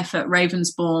H. Smith at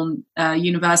Ravensbourne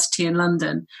University in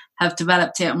London have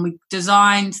developed it, and we've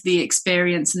designed the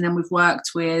experience, and then we've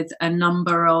worked with a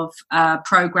number of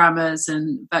programmers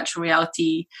and virtual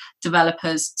reality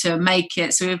developers to make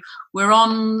it. So we're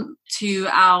on to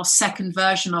our second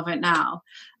version of it now.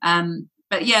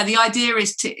 But yeah, the idea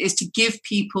is to give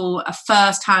people a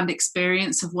first-hand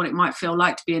experience of what it might feel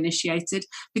like to be initiated.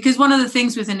 Because one of the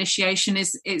things with initiation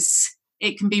is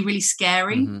it can be really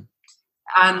scary. Mm-hmm.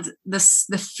 And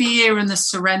the fear and the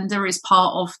surrender is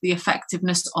part of the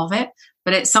effectiveness of it.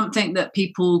 But it's something that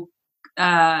people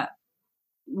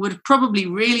would probably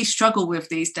really struggle with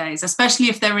these days, especially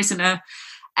if there isn't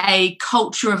a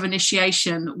culture of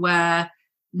initiation where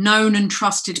known and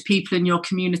trusted people in your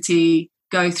community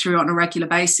go through on a regular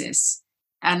basis.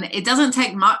 And it doesn't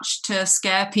take much to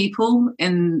scare people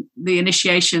in the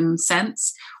initiation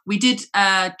sense. We did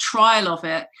a trial of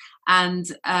it, and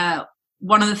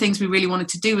one of the things we really wanted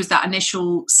to do was that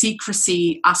initial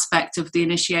secrecy aspect of the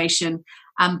initiation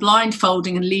and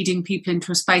blindfolding and leading people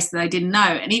into a space that they didn't know.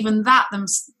 And even that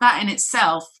in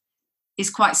itself is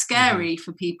quite scary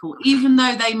for people, even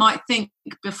though they might think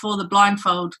before the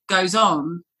blindfold goes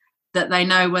on that they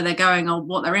know where they're going or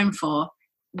what they're in for,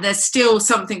 there's still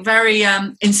something very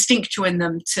instinctual in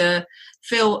them to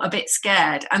feel a bit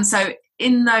scared. And so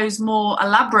in those more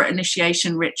elaborate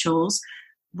initiation rituals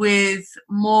with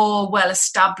more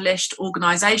well-established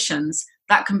organizations,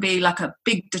 that can be like a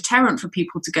big deterrent for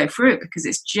people to go through it, because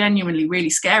it's genuinely really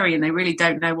scary and they really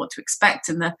don't know what to expect.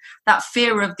 And that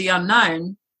fear of the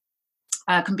unknown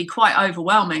can be quite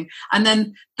overwhelming. And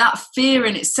then that fear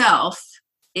in itself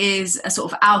is a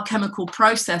sort of alchemical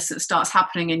process that starts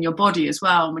happening in your body as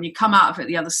well. And when you come out of it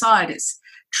the other side, it's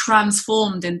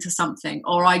transformed into something,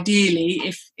 or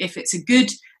ideally, if it's a good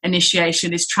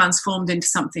initiation, is transformed into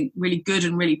something really good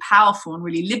and really powerful and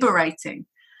really liberating.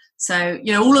 So,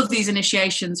 all of these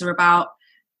initiations are about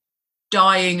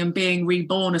dying and being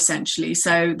reborn, essentially.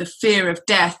 So the fear of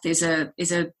death is a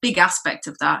big aspect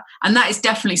of that. And that is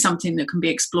definitely something that can be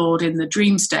explored in the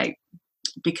dream state,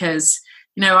 because,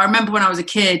 I remember when I was a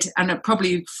kid, and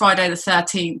probably Friday the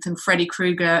 13th and Freddy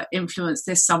Krueger influenced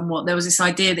this somewhat. There was this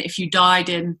idea that if you died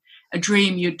in a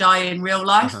dream, you'd die in real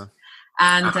life.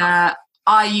 And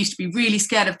I used to be really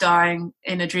scared of dying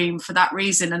in a dream for that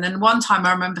reason. And then one time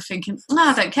I remember thinking, no,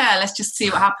 I don't care. Let's just see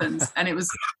what happens. And it was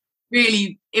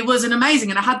an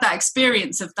amazing. And I had that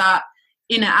experience of that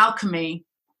inner alchemy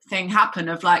thing happen,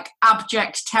 of like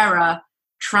abject terror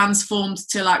transformed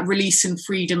to like release and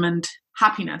freedom and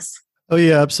happiness. Oh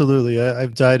yeah, absolutely.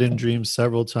 I've died in dreams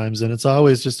several times, and it's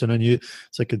always just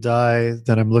it's like a die.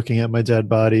 Then I'm looking at my dead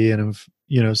body, and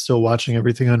I'm, still watching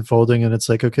everything unfolding, and it's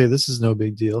like, okay, this is no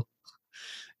big deal.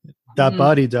 That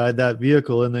body died, that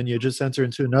vehicle, and then you just enter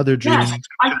into another dream.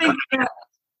 Yeah,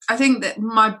 I think that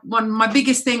one of my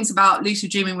biggest things about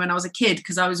lucid dreaming when I was a kid,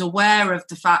 because I was aware of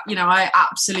the fact, I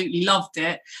absolutely loved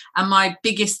it, and my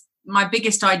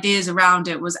biggest ideas around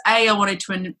it was, I wanted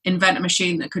to invent a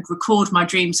machine that could record my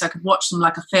dreams so I could watch them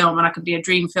like a film, and I could be a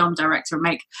dream film director and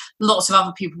make lots of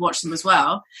other people watch them as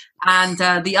well. And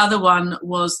the other one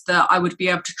was that I would be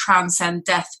able to transcend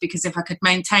death, because if I could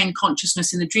maintain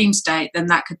consciousness in the dream state, then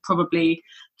that could probably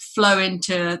flow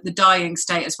into the dying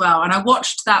state as well. And I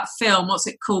watched that film, what's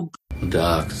it called? The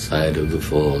dark side of the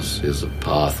Force is a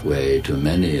pathway to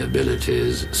many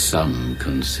abilities some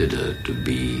consider to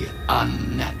be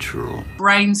unnatural.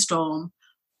 Brainstorm.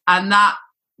 And that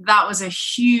was a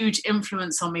huge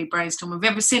influence on me, Brainstorm. Have you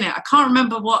ever seen it? I can't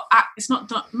remember what it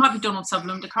might be Donald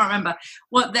Sutherland, I can't remember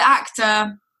what the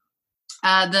actor.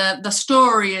 The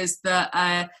story is that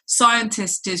a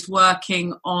scientist is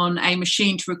working on a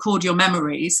machine to record your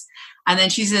memories, and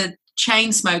then she's a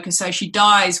chain smoker, so she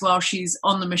dies while she's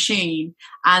on the machine,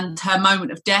 and her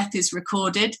moment of death is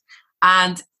recorded.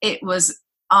 And it was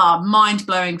a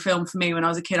mind-blowing film for me when I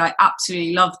was a kid. I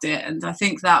absolutely loved it, and I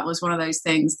think that was one of those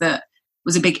things that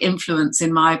was a big influence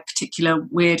in my particular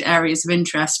weird areas of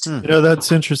interest.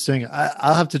 That's interesting.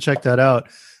 I'll have to check that out.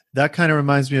 That kind of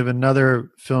reminds me of another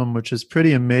film which is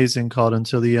pretty amazing, called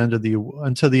Until the End of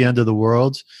the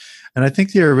World. And I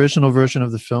think the original version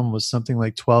of the film was something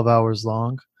like 12 hours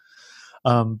long.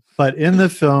 But in the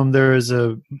film, there is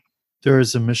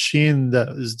a machine that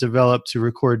is developed to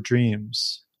record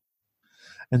dreams.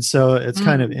 And so it's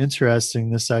kind of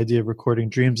interesting, this idea of recording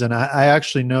dreams. And I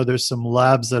actually know there's some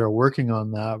labs that are working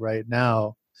on that right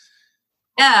now.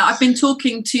 Yeah, I've been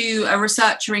talking to a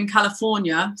researcher in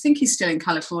California, I think he's still in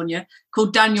California,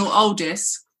 called Daniel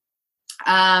Oldis.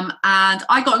 And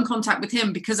I got in contact with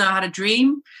him because I had a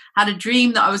dream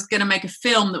that I was going to make a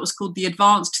film that was called The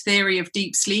Advanced Theory of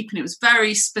Deep Sleep. And it was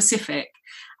very specific.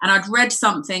 And I'd read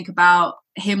something about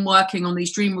him working on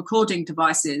these dream recording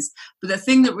devices. But the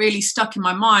thing that really stuck in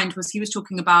my mind was he was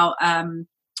talking about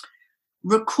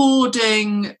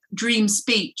recording dream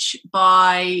speech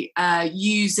by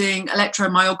using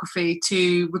electromyography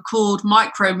to record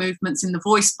micro movements in the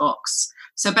voice box.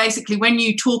 So basically, when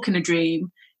you talk in a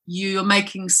dream, you're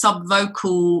making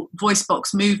subvocal voice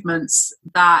box movements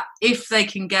that, if they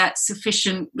can get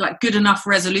sufficient, like good enough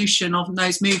resolution of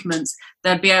those movements,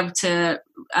 they'd be able to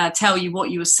tell you what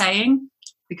you were saying,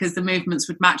 because the movements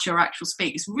would match your actual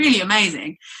speech. It's really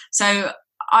amazing. So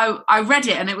I read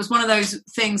it, and it was one of those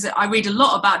things that I read a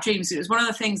lot about dreams. It was one of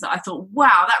the things that I thought,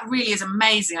 wow, that really is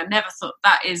amazing. I've never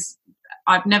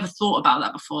thought about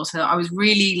that before. So I was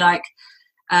really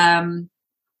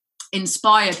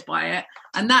inspired by it.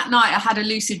 And that night I had a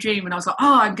lucid dream, and I was like,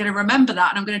 oh, I'm going to remember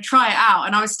that, and I'm going to try it out.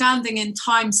 And I was standing in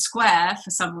Times Square for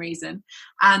some reason,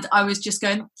 and I was just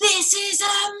going, this is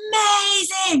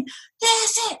amazing.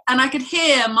 And I could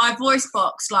hear my voice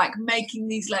box making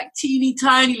these teeny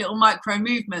tiny little micro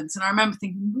movements. And I remember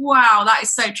thinking, wow, that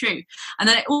is so true. And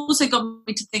then it also got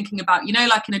me to thinking about, in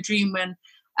a dream when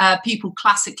people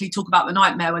classically talk about the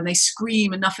nightmare when they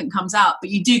scream and nothing comes out, but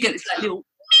you do get this little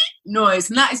noise,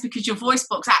 and that is because your voice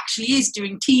box actually is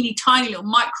doing teeny tiny little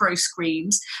micro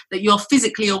screams that you're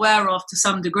physically aware of to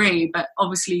some degree, but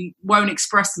obviously won't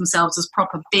express themselves as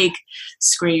proper big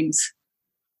screams.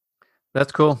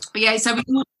 That's cool. But yeah, so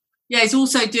he's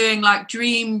also doing like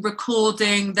dream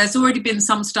recording. There's already been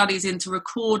some studies into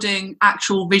recording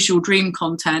actual visual dream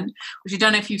content, which I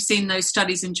don't know if you've seen those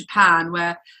studies in Japan,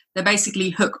 where they basically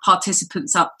hook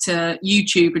participants up to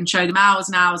YouTube and show them hours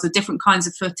and hours of different kinds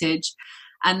of footage.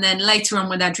 And then later on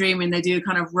when they're dreaming, they do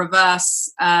kind of reverse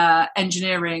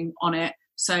engineering on it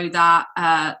so that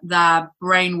their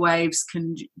brain waves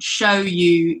can show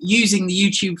you, using the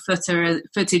YouTube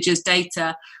footage as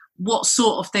data, what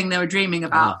sort of thing they were dreaming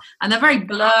about. And they're very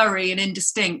blurry and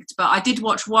indistinct, but I did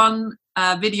watch one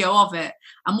video of it,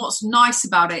 and what's nice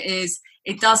about it is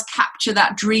it does capture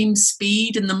that dream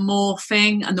speed and the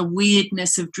morphing and the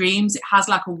weirdness of dreams. It has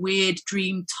like a weird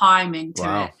dream timing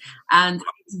to it, and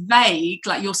it's vague.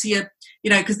 Like you'll see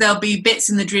because there'll be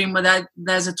bits in the dream where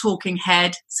there's a talking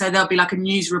head, so there'll be like a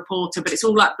news reporter, but it's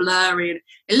all like blurry and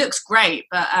it looks great,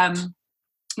 but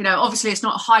obviously it's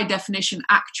not high definition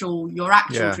your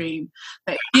actual dream,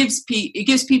 but it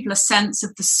gives people a sense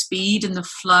of the speed and the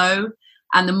flow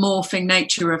and the morphing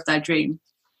nature of their dream.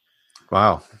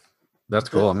 Wow, that's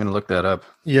cool. I'm going to look that up.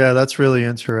 Yeah, that's really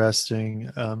interesting.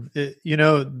 I've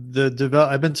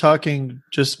been talking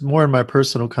just more in my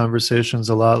personal conversations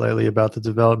a lot lately about the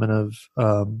development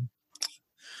of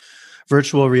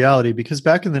virtual reality, because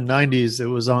back in the 90s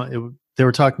they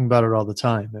were talking about it all the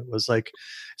time. It was like,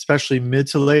 especially mid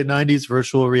to late 90s,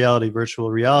 virtual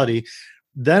reality.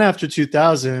 Then after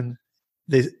 2000,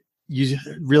 you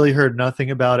really heard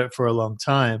nothing about it for a long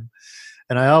time.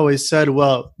 And I always said,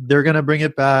 well, they're going to bring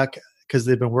it back because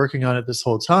they've been working on it this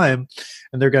whole time,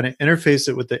 and they're going to interface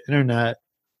it with the internet.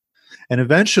 And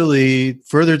eventually,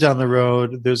 further down the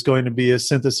road, there's going to be a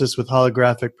synthesis with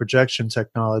holographic projection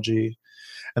technology,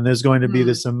 and there's going to be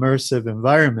this immersive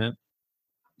environment,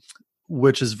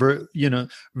 which is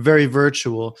very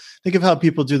virtual. Think of how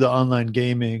people do the online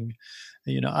gaming.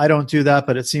 I don't do that,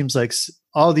 but it seems like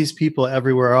all these people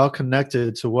everywhere are all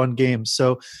connected to one game.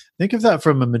 So think of that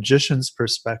from a magician's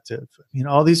perspective.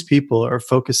 All these people are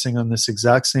focusing on this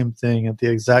exact same thing at the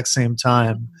exact same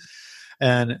time,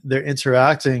 and they're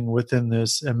interacting within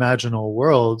this imaginal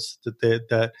world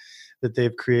that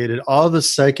they've created. All the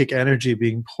psychic energy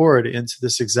being poured into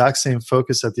this exact same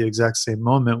focus at the exact same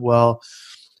moment. Well,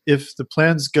 if the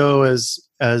plans go as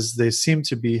they seem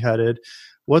to be headed,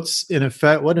 what in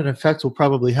effect will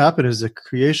probably happen is the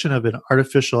creation of an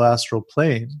artificial astral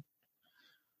plane.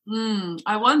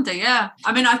 I wonder, yeah.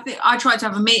 I mean, I tried to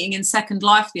have a meeting in Second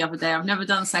Life the other day. I've never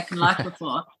done Second Life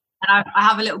before. And I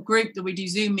have a little group that we do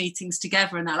Zoom meetings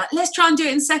together, and they're like, let's try and do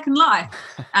it in Second Life.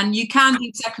 And you can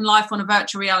do Second Life on a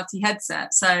virtual reality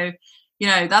headset. So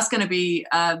that's going to be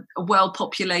a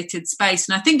well-populated space.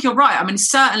 And I think you're right. I mean,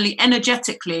 certainly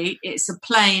energetically, it's a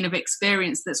plane of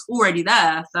experience that's already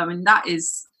there. So, I mean, that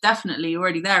is definitely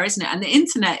already there, isn't it? And the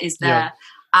internet is there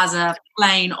as a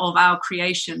plane of our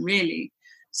creation, really.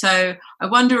 So I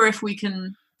wonder if we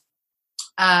can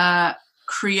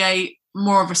create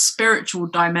more of a spiritual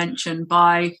dimension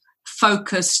by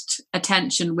focused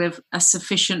attention with a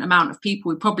sufficient amount of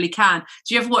people. We probably can.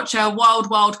 Do you ever watch Wild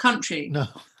Wild Country?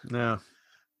 No.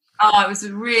 Oh, it was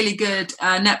a really good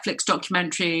Netflix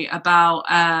documentary about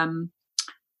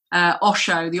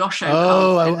Osho, the Osho.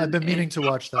 Oh, I've been meaning to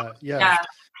watch that. Yeah.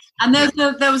 And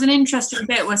there was an interesting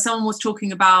bit where someone was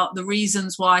talking about the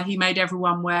reasons why he made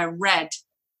everyone wear red.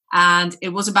 And it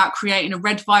was about creating a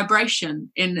red vibration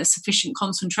in a sufficient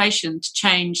concentration to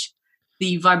change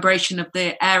the vibration of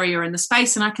the area and the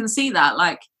space. And I can see that,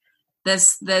 like,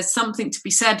 there's something to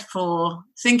be said for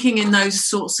thinking in those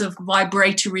sorts of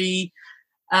vibratory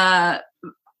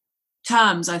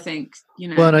terms, I think.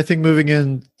 Well, and I think moving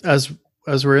in as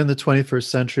we're in the 21st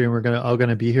century, and we're all going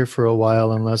to be here for a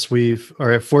while, unless we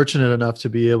are fortunate enough to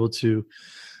be able to,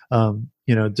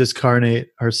 discarnate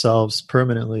ourselves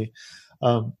permanently.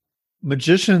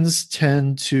 Magicians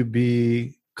tend to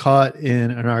be caught in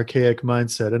an archaic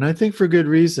mindset, and I think for good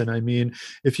reason. I mean,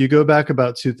 if you go back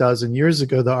about 2,000 years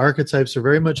ago, the archetypes are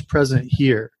very much present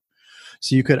here,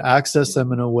 so you could access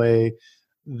them in a way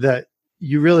that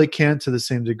you really can't to the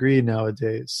same degree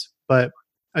nowadays. But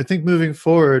I think moving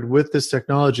forward with this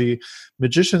technology,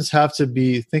 magicians have to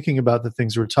be thinking about the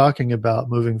things we're talking about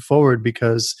moving forward,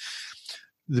 because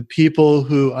the people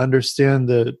who understand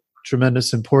the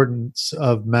tremendous importance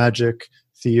of magic,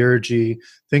 theurgy,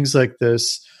 things like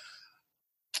this,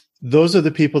 those are the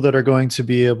people that are going to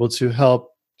be able to help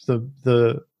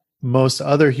the most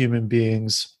other human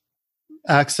beings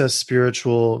access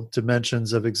spiritual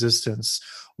dimensions of existence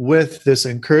with this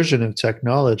incursion of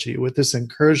technology, with this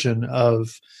incursion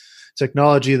of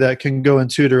technology that can go in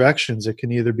two directions. It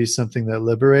can either be something that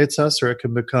liberates us, or it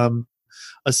can become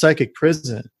a psychic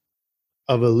prison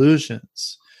of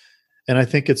illusions. And I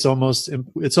think it's almost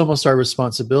our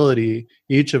responsibility,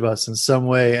 each of us in some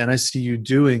way, and I see you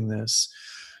doing this,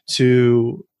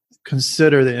 to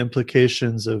consider the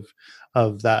implications of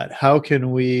that. How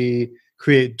can we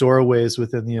create doorways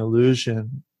within the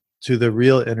illusion to the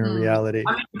real inner reality?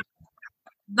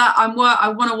 I mean, I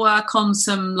want to work on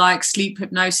some like sleep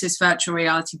hypnosis virtual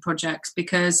reality projects,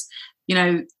 because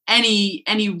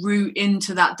any route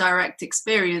into that direct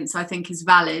experience I think is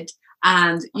valid.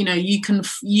 And you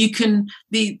can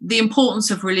the importance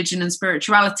of religion and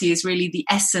spirituality is really the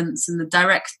essence and the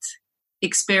direct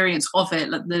experience of it,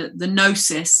 like the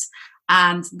gnosis.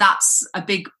 And that's a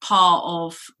big part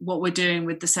of what we're doing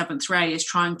with the seventh ray, is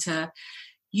trying to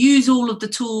use all of the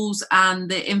tools and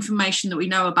the information that we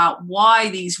know about why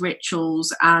these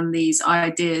rituals and these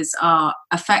ideas are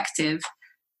effective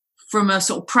from a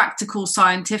sort of practical,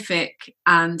 scientific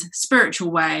and spiritual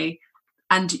way,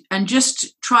 and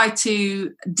just try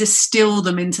to distill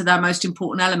them into their most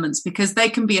important elements, because they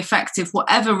can be effective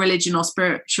whatever religion or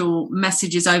spiritual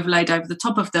message is overlaid over the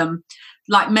top of them.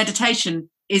 Like meditation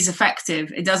is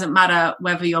effective. It doesn't matter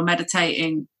whether you're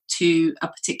meditating to a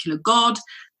particular god.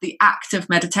 The act of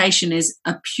meditation is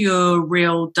a pure,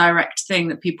 real, direct thing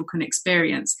that people can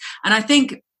experience. And I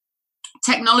think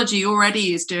technology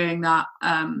already is doing that.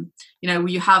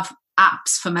 You have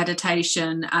apps for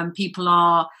meditation, and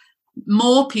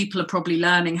more people are probably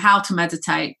learning how to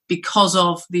meditate because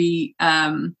of the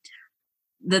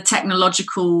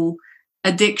technological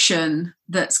addiction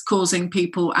that's causing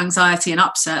people anxiety and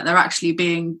upset. They're actually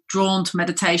being drawn to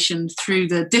meditation through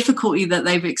the difficulty that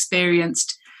they've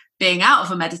experienced being out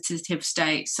of a meditative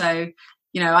state. So,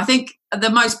 I think the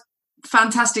most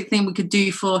fantastic thing we could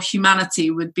do for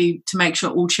humanity would be to make sure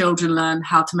all children learn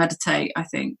how to meditate, I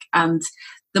think. And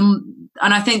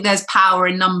I think there's power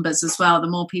in numbers as well. The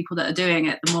more people that are doing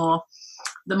it, the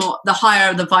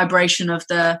higher the vibration of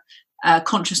the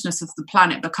consciousness of the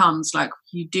planet becomes. Like,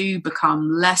 you do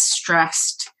become less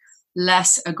stressed,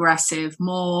 less aggressive,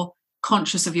 more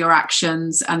conscious of your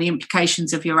actions and the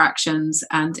implications of your actions.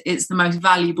 And it's the most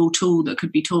valuable tool that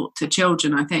could be taught to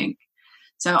children, I think.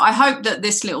 So I hope that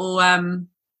this little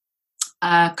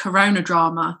corona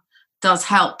drama does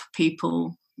help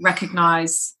people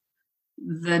recognize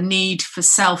the need for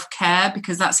self-care,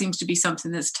 because that seems to be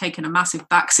something that's taken a massive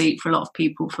backseat for a lot of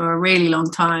people for a really long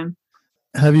time.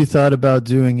 Have you thought about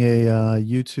doing a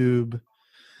YouTube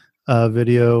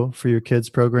video for your kids'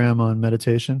 program on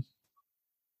meditation?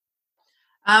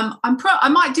 I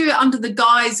might do it under the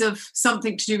guise of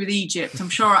something to do with Egypt. I'm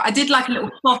sure I did like a little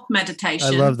cloth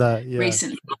meditation. I love that. Yeah.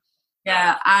 Recently.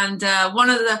 Yeah. And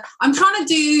I'm trying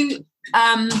to do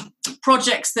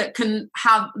projects that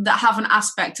have an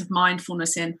aspect of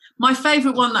mindfulness in. My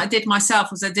favorite one that I did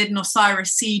myself was I did an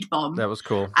Osiris seed bomb. That was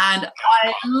cool. And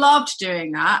I loved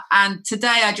doing that. And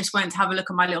today I just went to have a look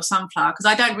at my little sunflower, because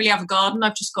I don't really have a garden.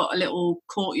 I've just got a little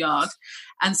courtyard.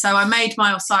 And so I made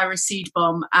my Osiris seed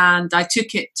bomb, and I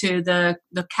took it to the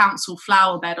council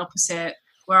flower bed opposite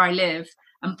where I live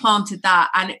and planted that.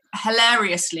 And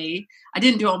hilariously, I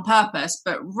didn't do it on purpose,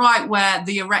 but right where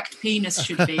the erect penis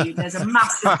should be, there's a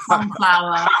massive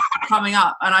sunflower coming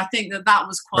up. And I think that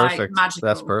was quite magical.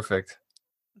 That's perfect.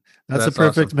 That's a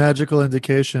perfect awesome. Magical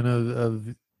indication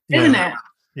of isn't it?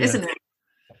 Yeah. Isn't it?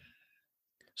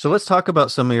 So let's talk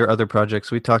about some of your other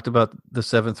projects. We talked about the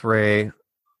Seventh Ray,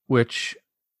 which,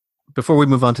 before we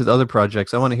move on to the other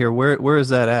projects, I want to hear where is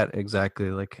that at exactly?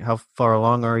 Like, how far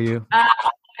along are you?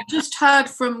 I just heard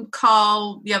from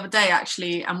Carl the other day,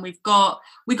 actually, and we got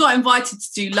invited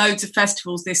to do loads of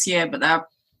festivals this year, but they're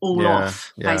all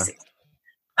off, basically.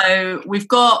 So we've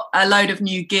got a load of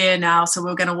new gear now, so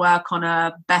we're going to work on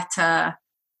a better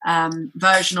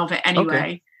version of it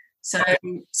anyway.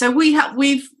 Okay. So we've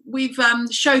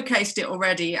showcased it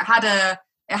already.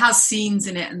 It has scenes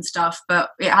in it and stuff,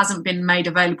 but it hasn't been made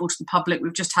available to the public.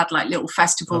 We've just had like little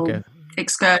festival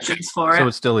excursions for it. So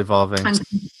it's still evolving.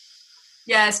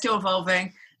 Yeah, it's still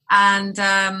evolving. And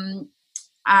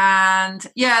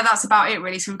yeah, that's about it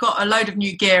really. So we've got a load of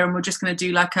new gear, and we're just going to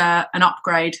do like an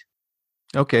upgrade.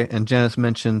 Okay. And Janice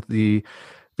mentioned the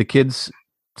kids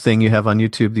thing you have on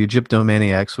YouTube, the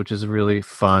Egyptomaniacs, which is a really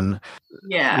fun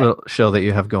little show that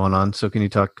you have going on. So can you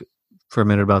talk for a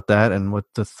minute about that and what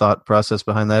the thought process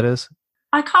behind that is?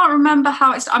 I can't remember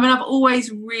how it's... I mean, I've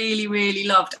always really, really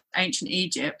loved ancient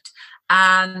Egypt.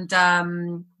 And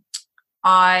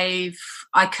I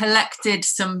collected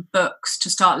some books to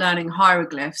start learning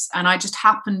hieroglyphs, and I just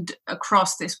happened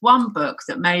across this one book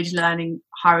that made learning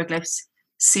hieroglyphs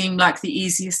seem like the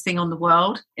easiest thing in the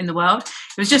world. It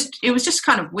was just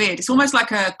kind of weird. It's almost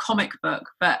like a comic book,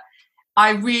 but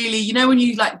I really, when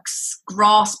you like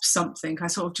grasp something, I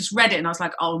sort of just read it and I was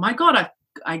like, oh my God,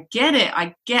 I get it.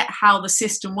 I get how the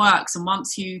system works. And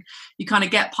once you kind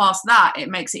of get past that, it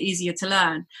makes it easier to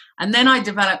learn. And then I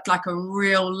developed like a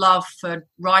real love for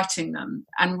writing them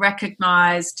and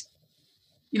recognized,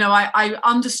 I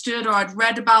understood, or I'd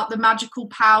read about the magical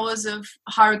powers of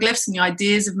hieroglyphs and the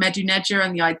ideas of Medu Neja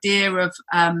and the idea of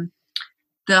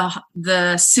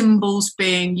the symbols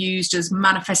being used as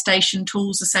manifestation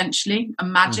tools, essentially,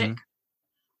 and magic.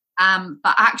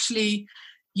 But actually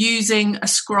using a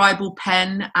scribal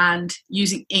pen and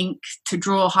using ink to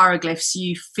draw hieroglyphs,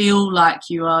 you feel like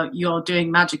you're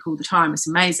doing magic all the time. It's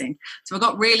amazing. So I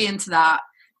got really into that,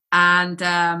 and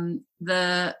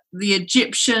the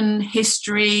Egyptian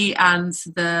history and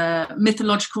the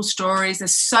mythological stories.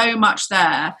 There's so much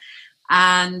there,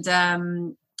 and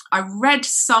I read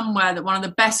somewhere that one of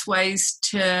the best ways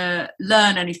to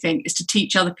learn anything is to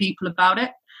teach other people about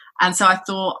it. And so I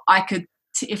thought I could,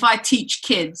 if I teach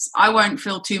kids, I won't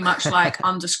feel too much like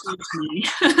under scrutiny,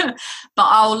 but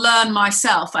I'll learn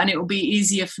myself, and it will be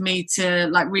easier for me to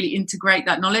like really integrate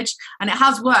that knowledge. And it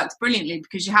has worked brilliantly,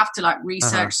 because you have to like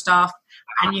research stuff,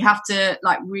 and you have to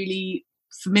like really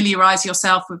familiarize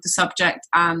yourself with the subject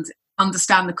and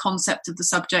understand the concept of the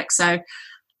subject. So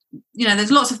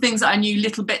there's lots of things that I knew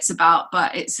little bits about,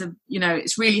 but it's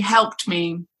really helped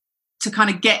me to kind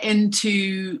of get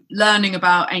into learning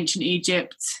about ancient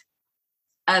Egypt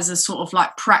as a sort of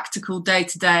like practical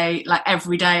day-to-day, like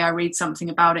every day I read something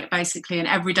about it basically, and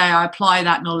every day I apply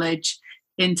that knowledge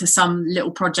into some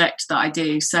little project that I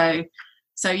do. So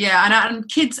yeah, and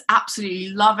kids absolutely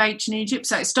love ancient Egypt.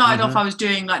 So it started off, I was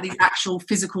doing like these actual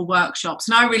physical workshops,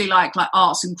 and I really like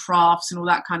arts and crafts and all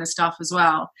that kind of stuff as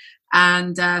well.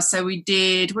 And so we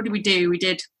did, what did we do?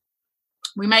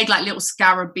 We made like little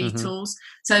scarab beetles.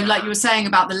 So like you were saying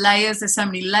about the layers, there's so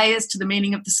many layers to the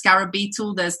meaning of the scarab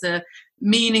beetle. There's the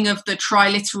meaning of the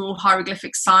triliteral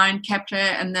hieroglyphic sign, Kepler,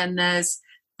 and then there's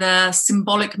the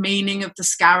symbolic meaning of the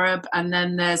scarab, and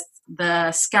then there's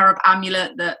the scarab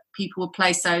amulet that people will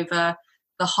place over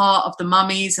the heart of the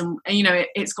mummies. And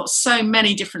it's got so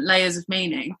many different layers of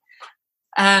meaning.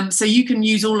 So you can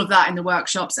use all of that in the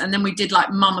workshops. And then we did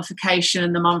like mummification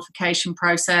and the mummification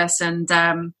process, and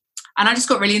I just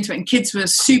got really into it, and kids were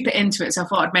super into it, so I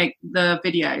thought I'd make the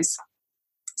videos.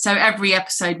 So every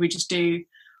episode we just do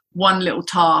one little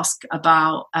task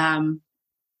about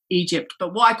Egypt,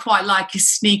 but what I quite like is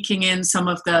sneaking in some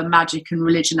of the magic and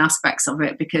religion aspects of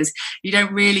it, because you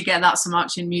don't really get that so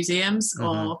much in museums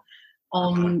or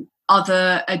on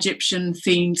other Egyptian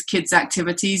themed kids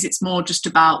activities. It's more just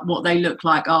about what they look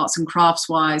like arts and crafts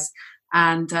wise.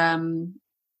 And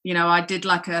I did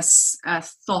like a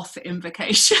Thoth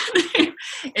invocation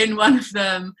in one of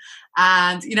them,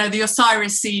 and the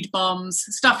Osiris seed bombs,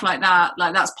 stuff like that.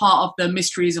 Like that's part of the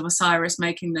mysteries of Osiris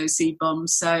making those seed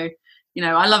bombs. So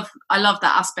I love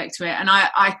that aspect to it, and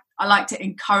I like to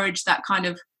encourage that kind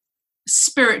of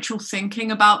spiritual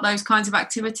thinking about those kinds of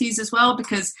activities as well,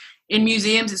 because in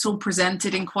museums it's all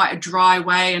presented in quite a dry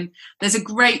way. And there's a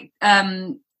great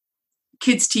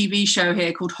kids TV show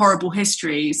here called Horrible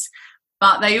Histories,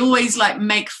 but they always like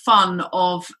make fun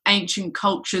of ancient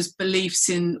cultures' beliefs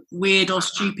in weird or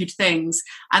stupid things.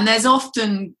 And there's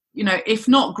often, if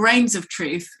not grains of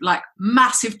truth, like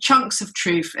massive chunks of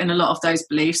truth in a lot of those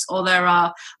beliefs, or there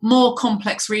are more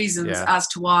complex reasons as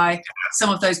to why some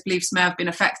of those beliefs may have been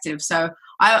effective. So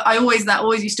that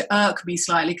always used to irk me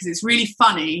slightly, because it's really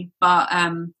funny, but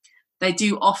they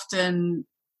do often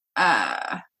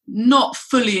not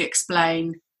fully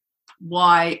explain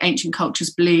why ancient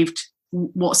cultures believed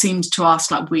what seems to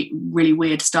us like really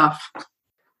weird stuff.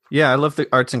 Yeah, I love the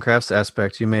arts and crafts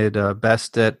aspect. You made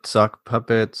Bastet sock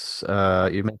puppets.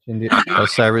 You mentioned the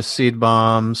Osiris seed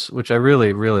bombs, which I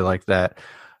really, really like that.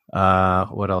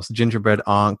 What else? Gingerbread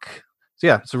ankh. So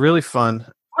yeah, it's really fun.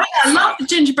 I love the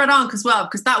gingerbread ankh as well,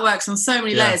 because that works on so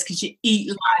many layers, because you eat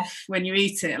life when you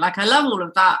eat it. Like I love all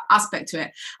of that aspect to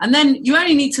it. And then you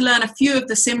only need to learn a few of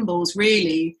the symbols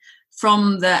really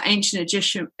from the ancient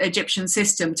Egyptian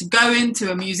system to go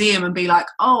into a museum and be like,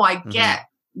 oh, I get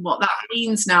what that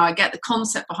means now. I get the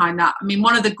concept behind that. I mean,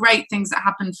 one of the great things that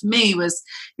happened for me was,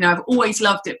 I've always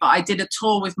loved it, but I did a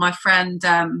tour with my friend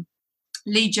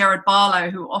Lee Gerard Barlow,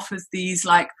 who offers these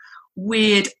like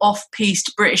weird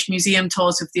off-piste British museum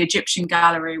tours of the Egyptian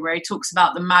Gallery, where he talks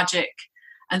about the magic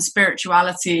and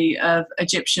spirituality of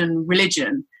Egyptian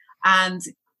religion. And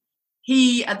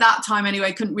he, at that time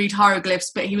anyway, couldn't read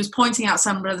hieroglyphs, but he was pointing out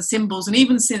some of the symbols. And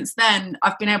even since then,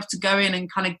 I've been able to go in and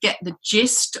kind of get the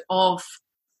gist of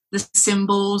the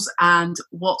symbols and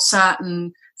what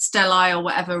certain stellae or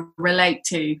whatever relate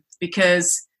to,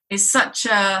 because it's such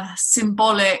a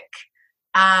symbolic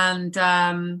and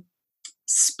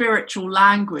spiritual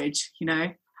language, you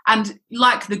know. And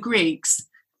like the Greeks,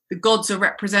 the gods are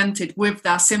represented with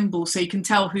their symbols, so you can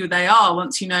tell who they are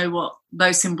once you know what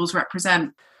those symbols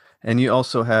represent. And you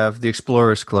also have the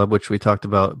Explorers Club, which we talked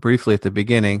about briefly at the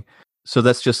beginning. So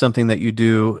that's just something that you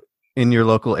do in your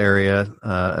local area,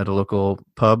 at a local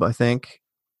pub, I think,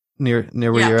 near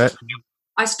where you're at.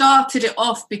 I started it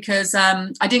off because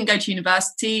I didn't go to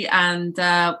university, and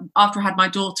after I had my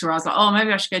daughter, I was like, oh,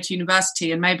 maybe I should go to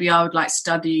university and maybe I would like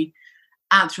study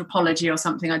anthropology or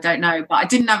something, I don't know. But I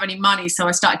didn't have any money, so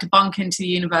I started to bunk into the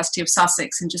University of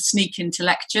Sussex and just sneak into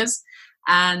lectures.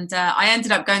 And I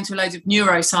ended up going to loads of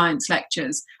neuroscience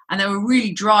lectures, and they were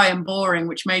really dry and boring,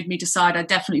 which made me decide I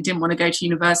definitely didn't want to go to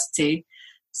university.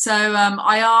 So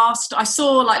I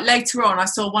saw like later on, I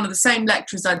saw one of the same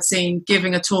lecturers I'd seen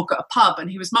giving a talk at a pub, and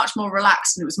he was much more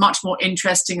relaxed and it was much more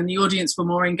interesting and the audience were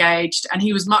more engaged, and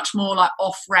he was much more like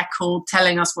off record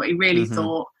telling us what he really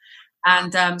thought.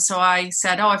 And so I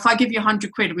said, oh, if I give you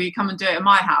 100 quid, will you come and do it at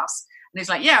my house? And he's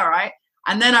like, yeah, all right.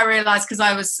 And then I realized, because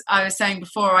I was saying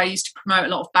before, I used to promote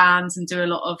a lot of bands and do a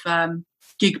lot of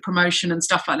gig promotion and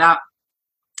stuff like that.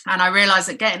 And I realized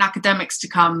that getting academics to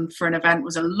come for an event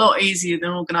was a lot easier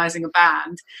than organizing a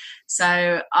band.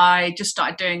 So I just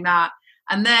started doing that.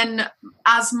 And then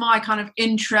as my kind of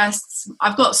interests,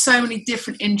 I've got so many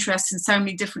different interests in so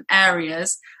many different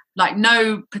areas, like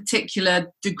no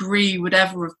particular degree would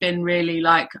ever have been really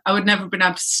like, I would never have been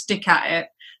able to stick at it.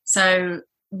 So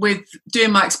with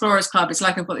doing my Explorers Club, it's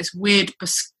like I've got this weird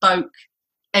bespoke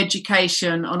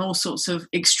education on all sorts of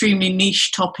extremely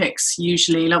niche topics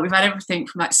usually. Like we've had everything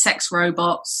from like sex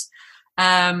robots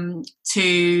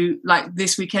to like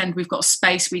this weekend we've got a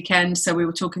space weekend, so we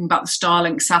were talking about the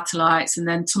Starlink satellites, and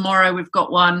then tomorrow we've got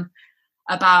one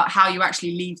about how you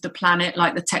actually leave the planet,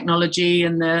 like the technology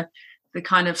and the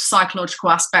kind of psychological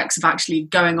aspects of actually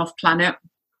going off planet.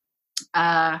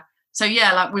 So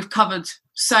yeah, like we've covered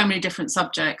so many different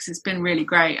subjects. It's been really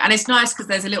great. And it's nice because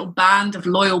there's a little band of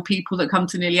loyal people that come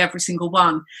to nearly every single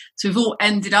one. So we've all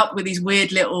ended up with these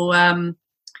weird little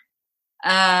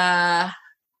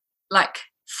like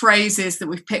phrases that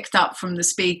we've picked up from the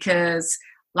speakers,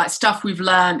 like stuff we've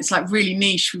learned. It's like really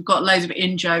niche. We've got loads of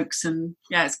in-jokes, and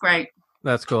yeah, it's great.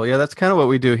 That's cool. Yeah, that's kind of what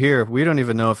we do here. We don't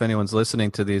even know if anyone's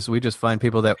listening to these. We just find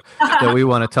people that we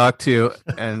want to talk to.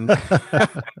 And that's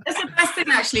the best thing,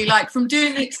 actually. Like from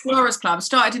doing the Explorers Club,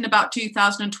 started in about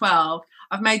 2012.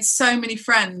 I've made so many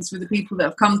friends with the people that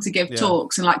have come to give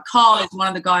talks. And like Carl is one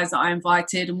of the guys that I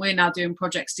invited, and we're now doing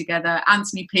projects together.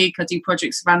 Anthony Peake, I do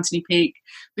projects with Anthony Peake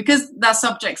because they're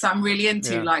subjects I'm really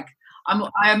into. Yeah. Like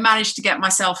I managed to get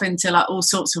myself into like all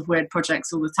sorts of weird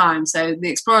projects all the time. So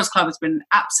the Explorers Club has been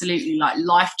absolutely like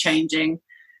life-changing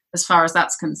as far as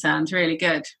that's concerned. Really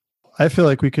good. I feel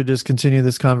like we could just continue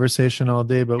this conversation all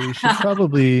day, but we should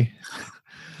probably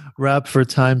wrap for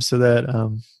time so that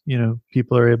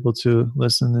people are able to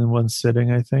listen in one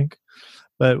sitting, I think.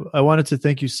 But I wanted to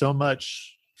thank you so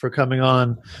much for coming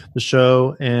on the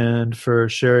show and for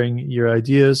sharing your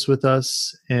ideas with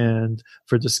us and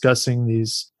for discussing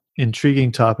these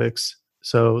intriguing topics.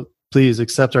 So please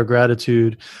accept our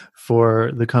gratitude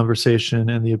for the conversation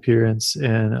and the appearance.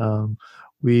 And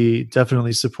we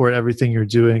definitely support everything you're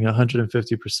doing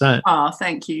 150%. Oh,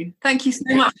 thank you. Thank you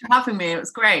so much for having me. It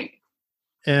was great.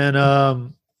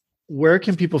 And where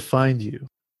can people find you?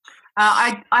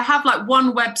 I have like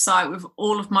one website with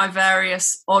all of my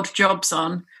various odd jobs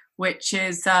on, which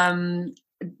is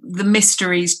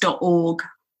themysteries.org.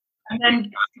 And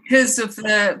then because of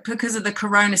the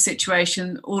corona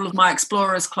situation, all of my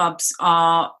Explorers Clubs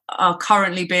are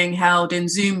currently being held in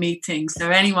Zoom meetings. So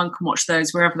anyone can watch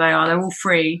those wherever they are. They're all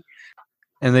free.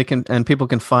 And people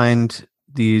can find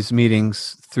these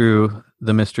meetings through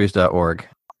themysteries.org.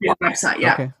 Yeah, website,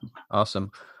 yeah. Okay,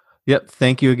 awesome. Yep.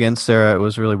 Thank you again, Sarah. It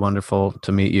was really wonderful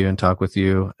to meet you and talk with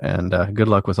you, and good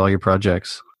luck with all your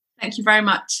projects. Thank you very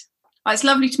much. Well, it's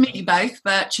lovely to meet you both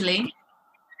virtually.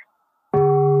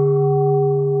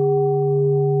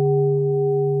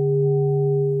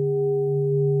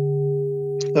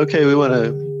 Okay, we want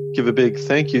to give a big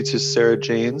thank you to Sarah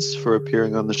Janes for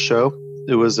appearing on the show.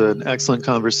 It was an excellent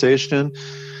conversation,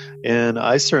 and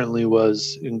I certainly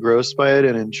was engrossed by it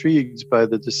and intrigued by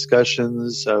the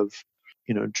discussions of,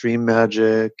 dream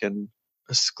magic and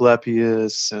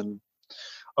Asclepius and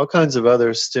all kinds of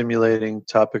other stimulating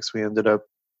topics we ended up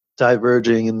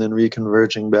diverging and then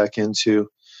reconverging back into.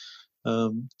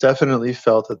 Definitely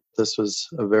felt that this was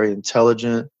a very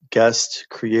intelligent guest,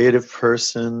 creative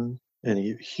person in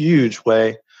a huge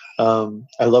way.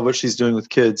 I love what she's doing with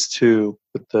kids too,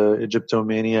 with the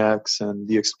Egyptomaniacs and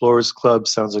the Explorers Club.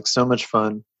 Sounds like so much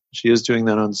fun. She is doing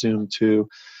that on Zoom too.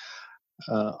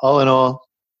 All in all,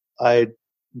 I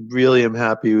really am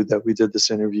happy that we did this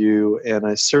interview, and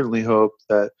I certainly hope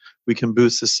that we can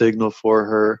boost the signal for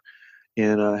her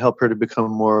and help her to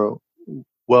become more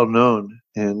well known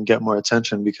and get more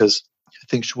attention, because I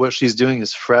think what she's doing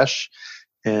is fresh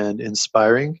and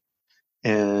inspiring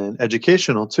and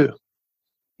educational too.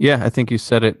 Yeah, I think you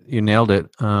said it. You nailed it.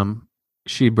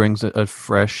 She brings a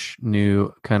fresh,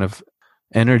 new kind of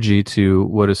energy to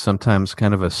what is sometimes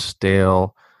kind of a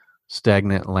stale,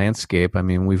 stagnant landscape. I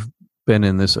mean, we've been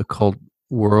in this occult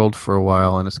world for a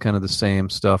while, and it's kind of the same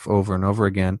stuff over and over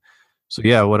again. So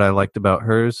yeah, what I liked about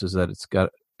hers is that it's got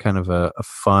kind of a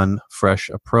fun, fresh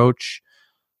approach.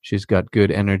 She's got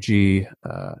good energy.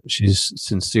 She's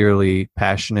sincerely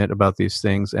passionate about these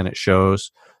things, and it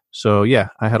shows. So yeah,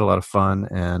 I had a lot of fun,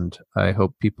 and I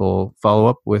hope people follow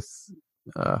up with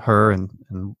her and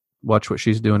watch what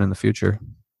she's doing in the future.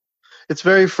 It's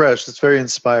very fresh. It's very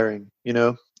inspiring.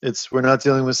 We're not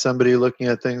dealing with somebody looking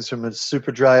at things from a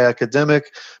super dry academic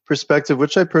perspective,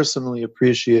 which I personally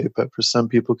appreciate, but for some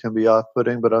people can be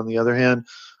off-putting. But on the other hand,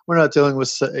 we're not dealing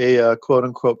with a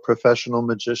quote-unquote professional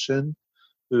magician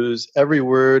whose every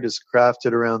word is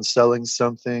crafted around selling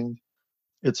something.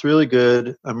 It's really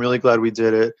good. I'm really glad we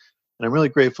did it, and I'm really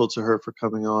grateful to her for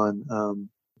coming on. I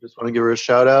just want to give her a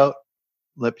shout-out,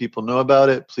 let people know about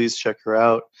it. Please check her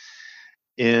out.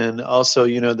 And also,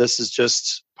 this is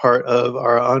just part of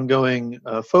our ongoing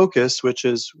focus, which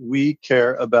is we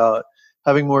care about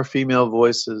having more female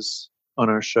voices on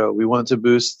our show. We want to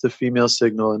boost the female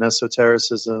signal in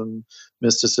esotericism,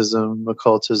 mysticism,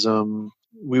 occultism.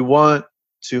 We want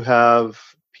to have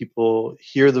people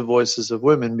hear the voices of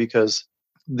women, because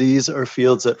these are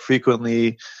fields that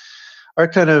frequently are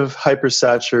kind of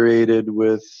hypersaturated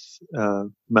with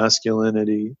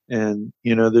masculinity, and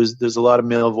there's a lot of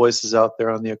male voices out there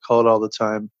on the occult all the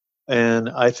time, and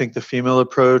I think the female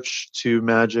approach to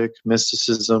magic,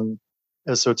 mysticism,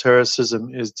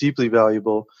 esotericism is deeply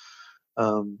valuable.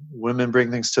 Women bring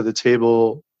things to the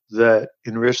table that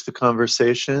enrich the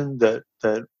conversation that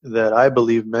I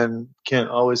believe men can't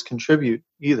always contribute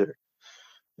either,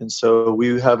 and so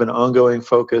we have an ongoing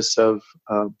focus of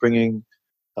bringing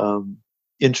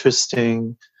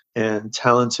interesting and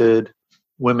talented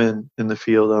women in the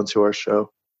field onto our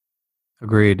show.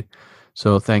 Agreed.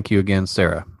 So thank you again,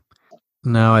 Sarah.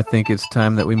 Now I think it's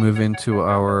time that we move into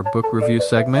our book review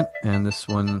segment, and this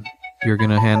one you're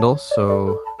going to handle,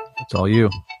 so it's all you.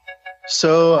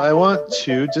 So I want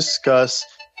to discuss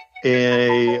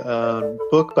a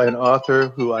book by an author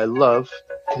who I love.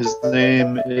 His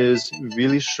name is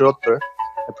Willi Schroeter.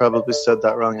 I probably said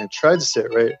that wrong. I tried to say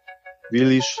it right.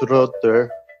 Willi Schroeter.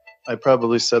 I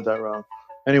probably said that wrong.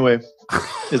 Anyway,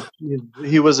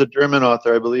 he was a German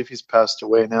author. I believe he's passed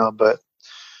away now, but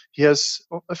he has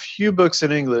a few books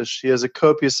in English. He has a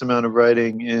copious amount of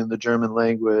writing in the German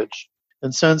language.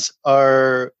 And since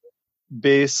our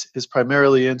base is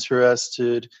primarily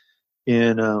interested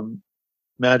in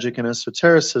magic and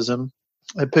esotericism,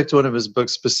 I picked one of his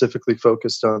books specifically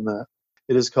focused on that.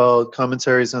 It is called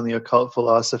Commentaries on the Occult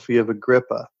Philosophy of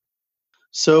Agrippa.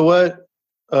 So what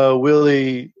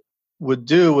Willi would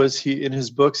do was in his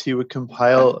books, he would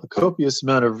compile a copious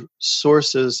amount of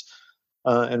sources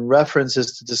and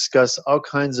references to discuss all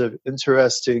kinds of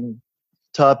interesting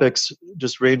topics,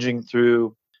 just ranging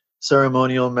through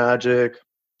ceremonial magic,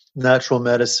 natural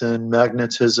medicine,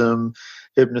 magnetism,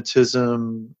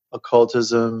 hypnotism,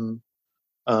 occultism,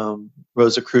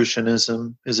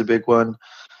 Rosicrucianism is a big one.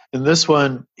 In this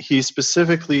one, he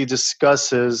specifically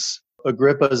discusses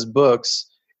Agrippa's books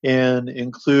and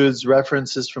includes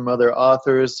references from other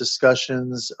authors,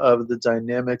 discussions of the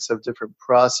dynamics of different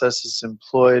processes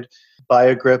employed by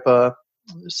Agrippa.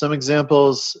 Some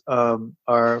examples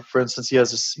are, for instance, he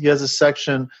has a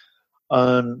section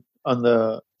on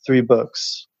the 3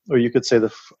 books, or you could say I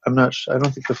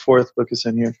don't think the 4th book is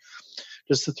in here,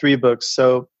 just the 3 books.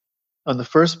 So on the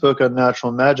first book on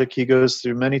natural magic, he goes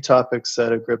through many topics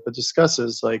that Agrippa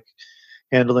discusses, like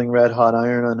handling red hot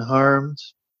iron unharmed,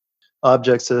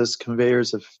 objects as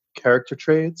conveyors of character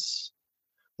traits,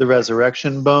 the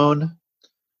resurrection bone,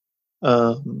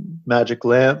 magic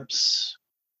lamps,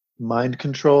 mind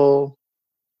control.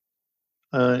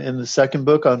 In the second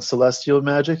book on celestial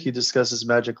magic, he discusses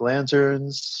magic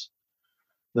lanterns,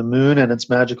 the moon and its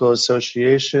magical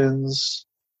associations,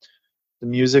 the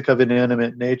music of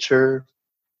inanimate nature,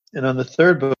 And on the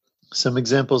third book, some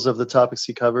examples of the topics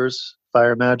he covers: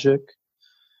 fire magic,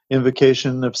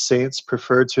 invocation of saints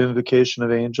preferred to invocation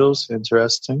of angels,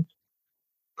 interesting,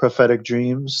 prophetic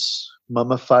dreams,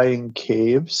 mummifying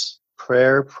caves,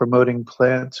 prayer promoting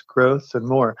plant growth, and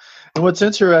more. And what's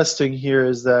interesting here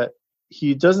is that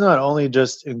he does not only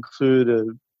just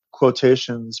include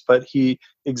quotations, but he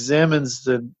examines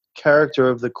the character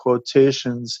of the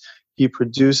quotations he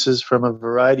produces from a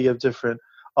variety of different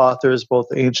authors, both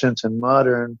ancient and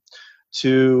modern,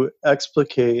 to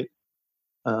explicate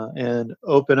and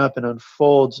open up and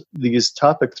unfold these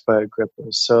topics by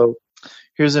Agrippa. So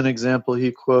here's an example.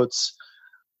 He quotes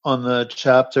on the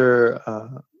chapter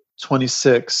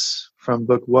 26 from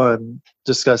book 1,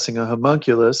 discussing a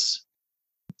homunculus.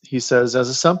 He says, as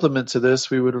a supplement to this,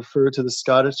 we would refer to the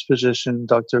Scottish physician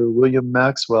Dr. William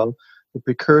Maxwell, the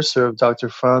precursor of Dr.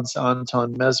 Franz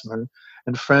Anton Mesmer,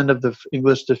 and friend of the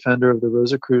English defender of the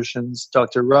Rosicrucians,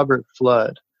 Dr. Robert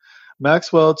Flood.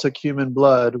 Maxwell took human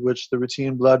blood, which the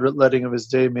routine bloodletting of his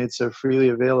day made so freely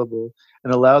available,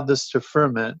 and allowed this to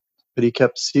ferment, but he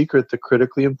kept secret the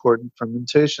critically important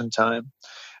fermentation time.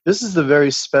 This is the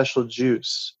very special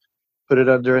juice. Put it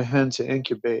under a hen to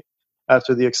incubate.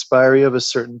 After the expiry of a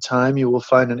certain time, you will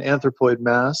find an anthropoid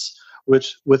mass,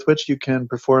 with which you can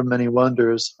perform many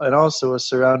wonders, and also a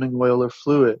surrounding oil or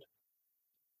fluid.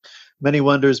 Many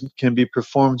wonders can be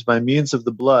performed by means of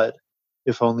the blood,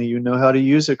 if only you know how to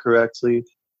use it correctly,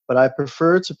 but I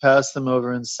prefer to pass them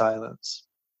over in silence.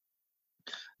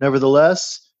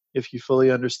 Nevertheless, if you fully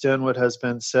understand what has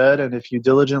been said, and if you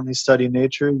diligently study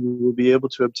nature, you will be able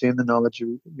to obtain the knowledge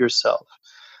yourself.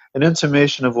 An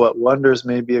intimation of what wonders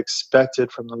may be expected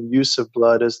from the use of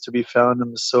blood is to be found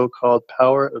in the so-called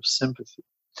power of sympathy.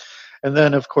 And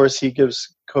then, of course, he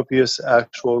gives copious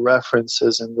actual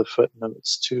references in the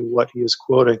footnotes to what he is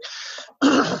quoting.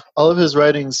 All of his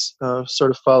writings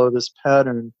sort of follow this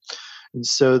pattern, and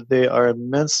so they are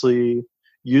immensely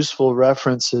useful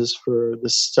references for the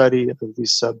study of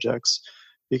these subjects,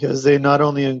 because they not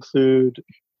only include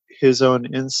his own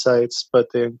insights,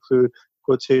 but they include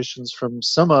quotations from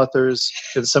some authors,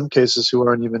 in some cases, who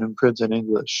aren't even in print in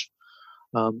English.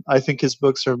 I think his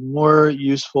books are more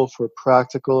useful for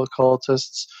practical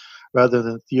occultists rather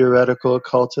than theoretical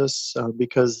occultists,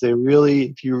 because they really,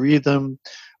 if you read them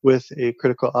with a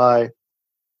critical eye,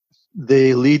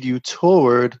 they lead you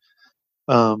toward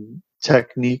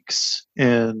techniques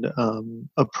and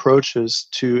approaches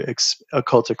to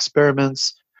occult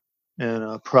experiments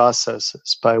and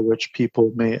processes by which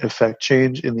people may effect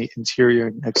change in the interior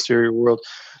and exterior world.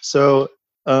 So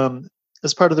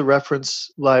as part of the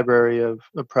reference library of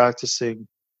a practicing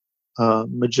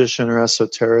magician or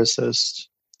esotericist,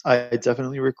 I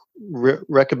definitely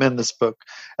recommend this book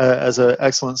as an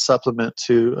excellent supplement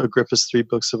to Agrippa's 3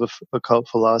 books of occult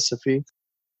philosophy.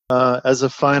 As a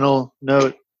final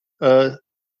note,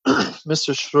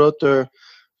 Mr. Schroeter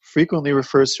frequently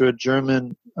refers to a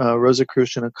German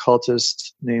Rosicrucian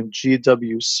occultist named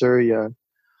G.W. Surya.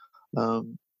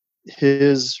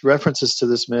 His references to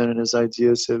this man and his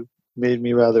ideas have made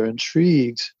me rather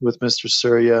intrigued with Mr.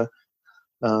 Surya.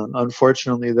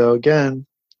 Unfortunately, though, again,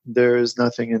 there is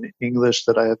nothing in English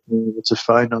that I have been able to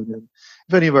find on him.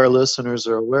 If any of our listeners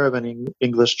are aware of any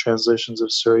English translations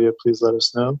of Surya, please let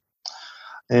us know.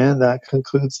 And that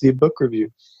concludes the book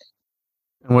review.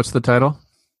 And what's the title?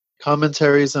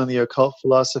 Commentaries on the Occult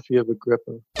Philosophy of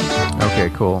Agrippa.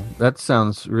 Okay, cool. That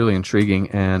sounds really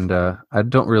intriguing, and I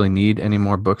don't really need any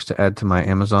more books to add to my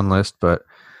Amazon list, but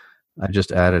I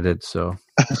just added it, so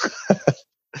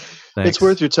it's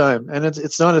worth your time. And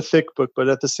it's not a thick book, but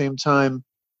at the same time,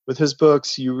 with his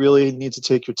books, you really need to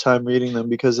take your time reading them,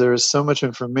 because there is so much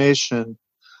information.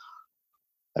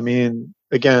 I mean,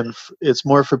 again, it's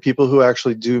more for people who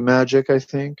actually do magic, I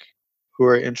think, who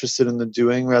are interested in the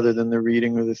doing rather than the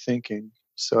reading or the thinking.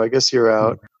 So I guess you're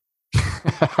out.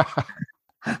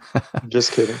 I'm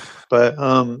just kidding. But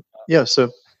yeah, so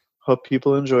hope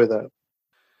people enjoy that.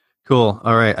 Cool.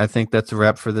 All right. I think that's a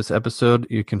wrap for this episode.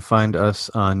 You can find us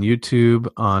on YouTube,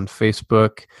 on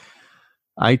Facebook,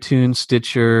 iTunes,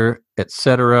 Stitcher,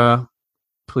 etc.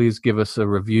 Please give us a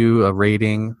review, a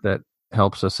rating. That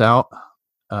helps us out.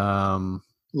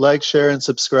 Like, share, and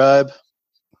subscribe.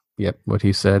 Yep, what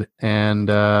he said. And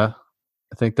I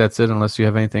think that's it, unless you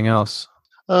have anything else.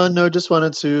 No, just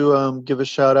wanted to give a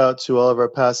shout out to all of our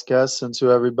past guests and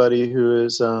to everybody who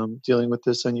is dealing with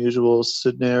this unusual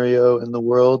scenario in the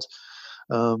world.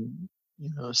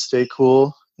 Stay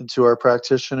cool. And to our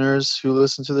practitioners who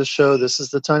listen to the show, this is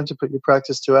the time to put your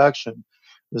practice to action.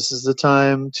 This is the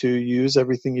time to use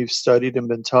everything you've studied and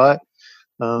been taught.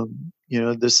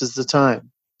 This is the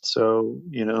time. So,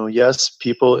 yes,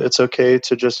 people, it's okay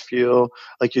to just feel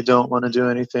like you don't want to do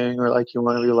anything or like you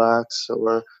want to relax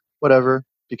or whatever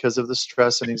because of the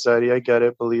stress and anxiety. I get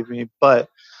it, believe me. But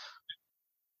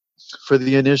for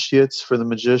the initiates, for the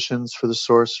magicians, for the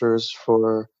sorcerers,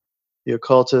 for the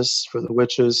occultists, for the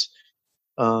witches,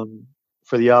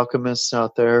 for the alchemists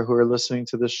out there who are listening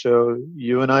to this show,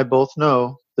 you and I both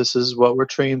know this is what we're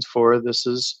trained for. This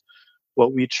is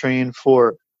what we train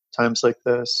for times like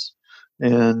this.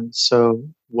 And so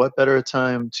what better a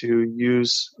time to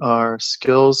use our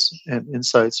skills and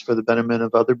insights for the betterment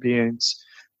of other beings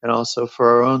and also for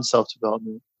our own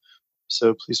self-development.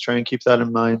 So please try and keep that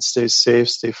in mind. Stay safe,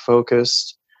 stay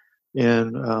focused,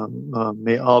 and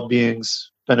may all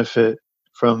beings benefit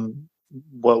from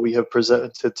what we have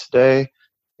presented today.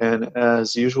 And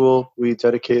as usual, we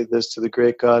dedicate this to the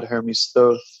great God Hermes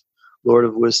Thoth, Lord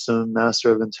of Wisdom, Master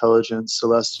of Intelligence,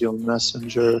 Celestial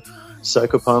Messenger,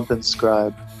 Psychopomp, and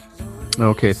Scribe.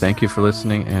 Okay, thank you for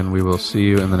listening, and we will see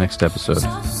you in the next episode.